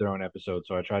enough to get their own episode.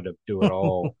 So I tried to do it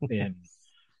all in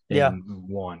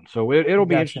one. So it'll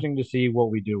be interesting to see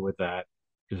what we do with that.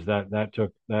 Because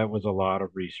that was a lot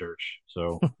of research.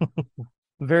 So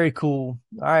very cool.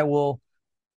 All right. Well,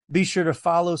 be sure to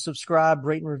follow, subscribe,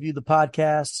 rate, and review the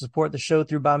podcast. Support the show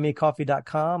through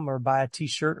buymeacoffee.com or buy a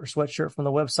t-shirt or sweatshirt from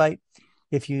the website.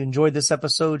 If you enjoyed this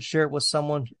episode, share it with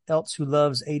someone else who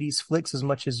loves 80s flicks as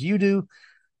much as you do.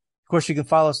 Of course, you can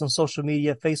follow us on social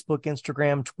media, Facebook,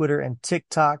 Instagram, Twitter, and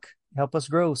TikTok. Help us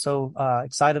grow. So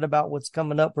excited about what's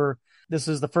coming up. This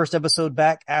is the first episode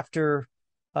back after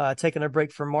taking a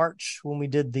break for March when we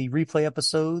did the replay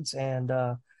episodes. And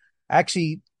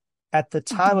actually, at the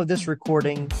time of this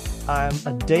recording, I'm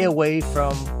a day away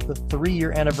from the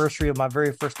 3-year anniversary of my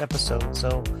very first episode.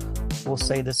 So we'll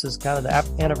say this is kind of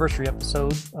the anniversary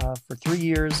episode. For 3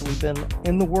 years, we've been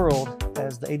in the world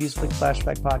as the 80s Flick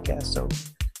Flashback Podcast. So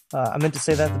I meant to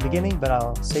say that at the beginning, but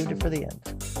I'll save it for the end.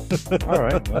 All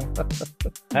right. Well,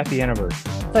 happy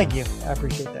anniversary. Thank you. I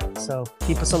appreciate that. So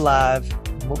keep us alive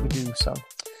in what we do. So,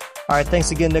 all right.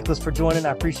 Thanks again, Nicholas, for joining.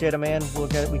 I appreciate it, man.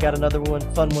 We got another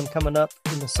fun one coming up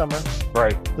in the summer.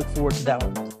 Right. Look forward to that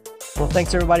one. Well,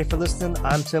 thanks everybody for listening.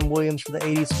 I'm Tim Williams for the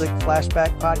 80s Flick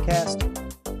Flashback Podcast.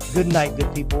 Good night,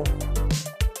 good people.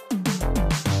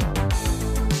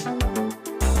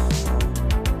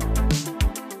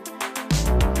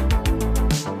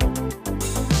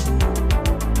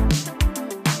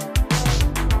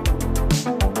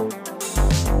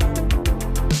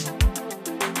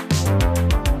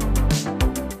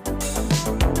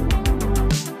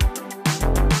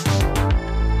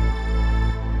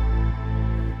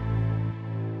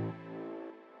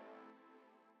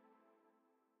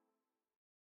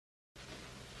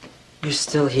 You're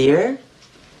still here?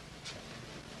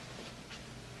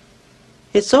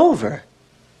 It's over.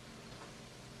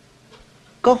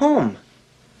 Go home.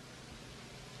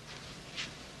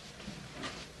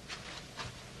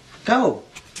 Go.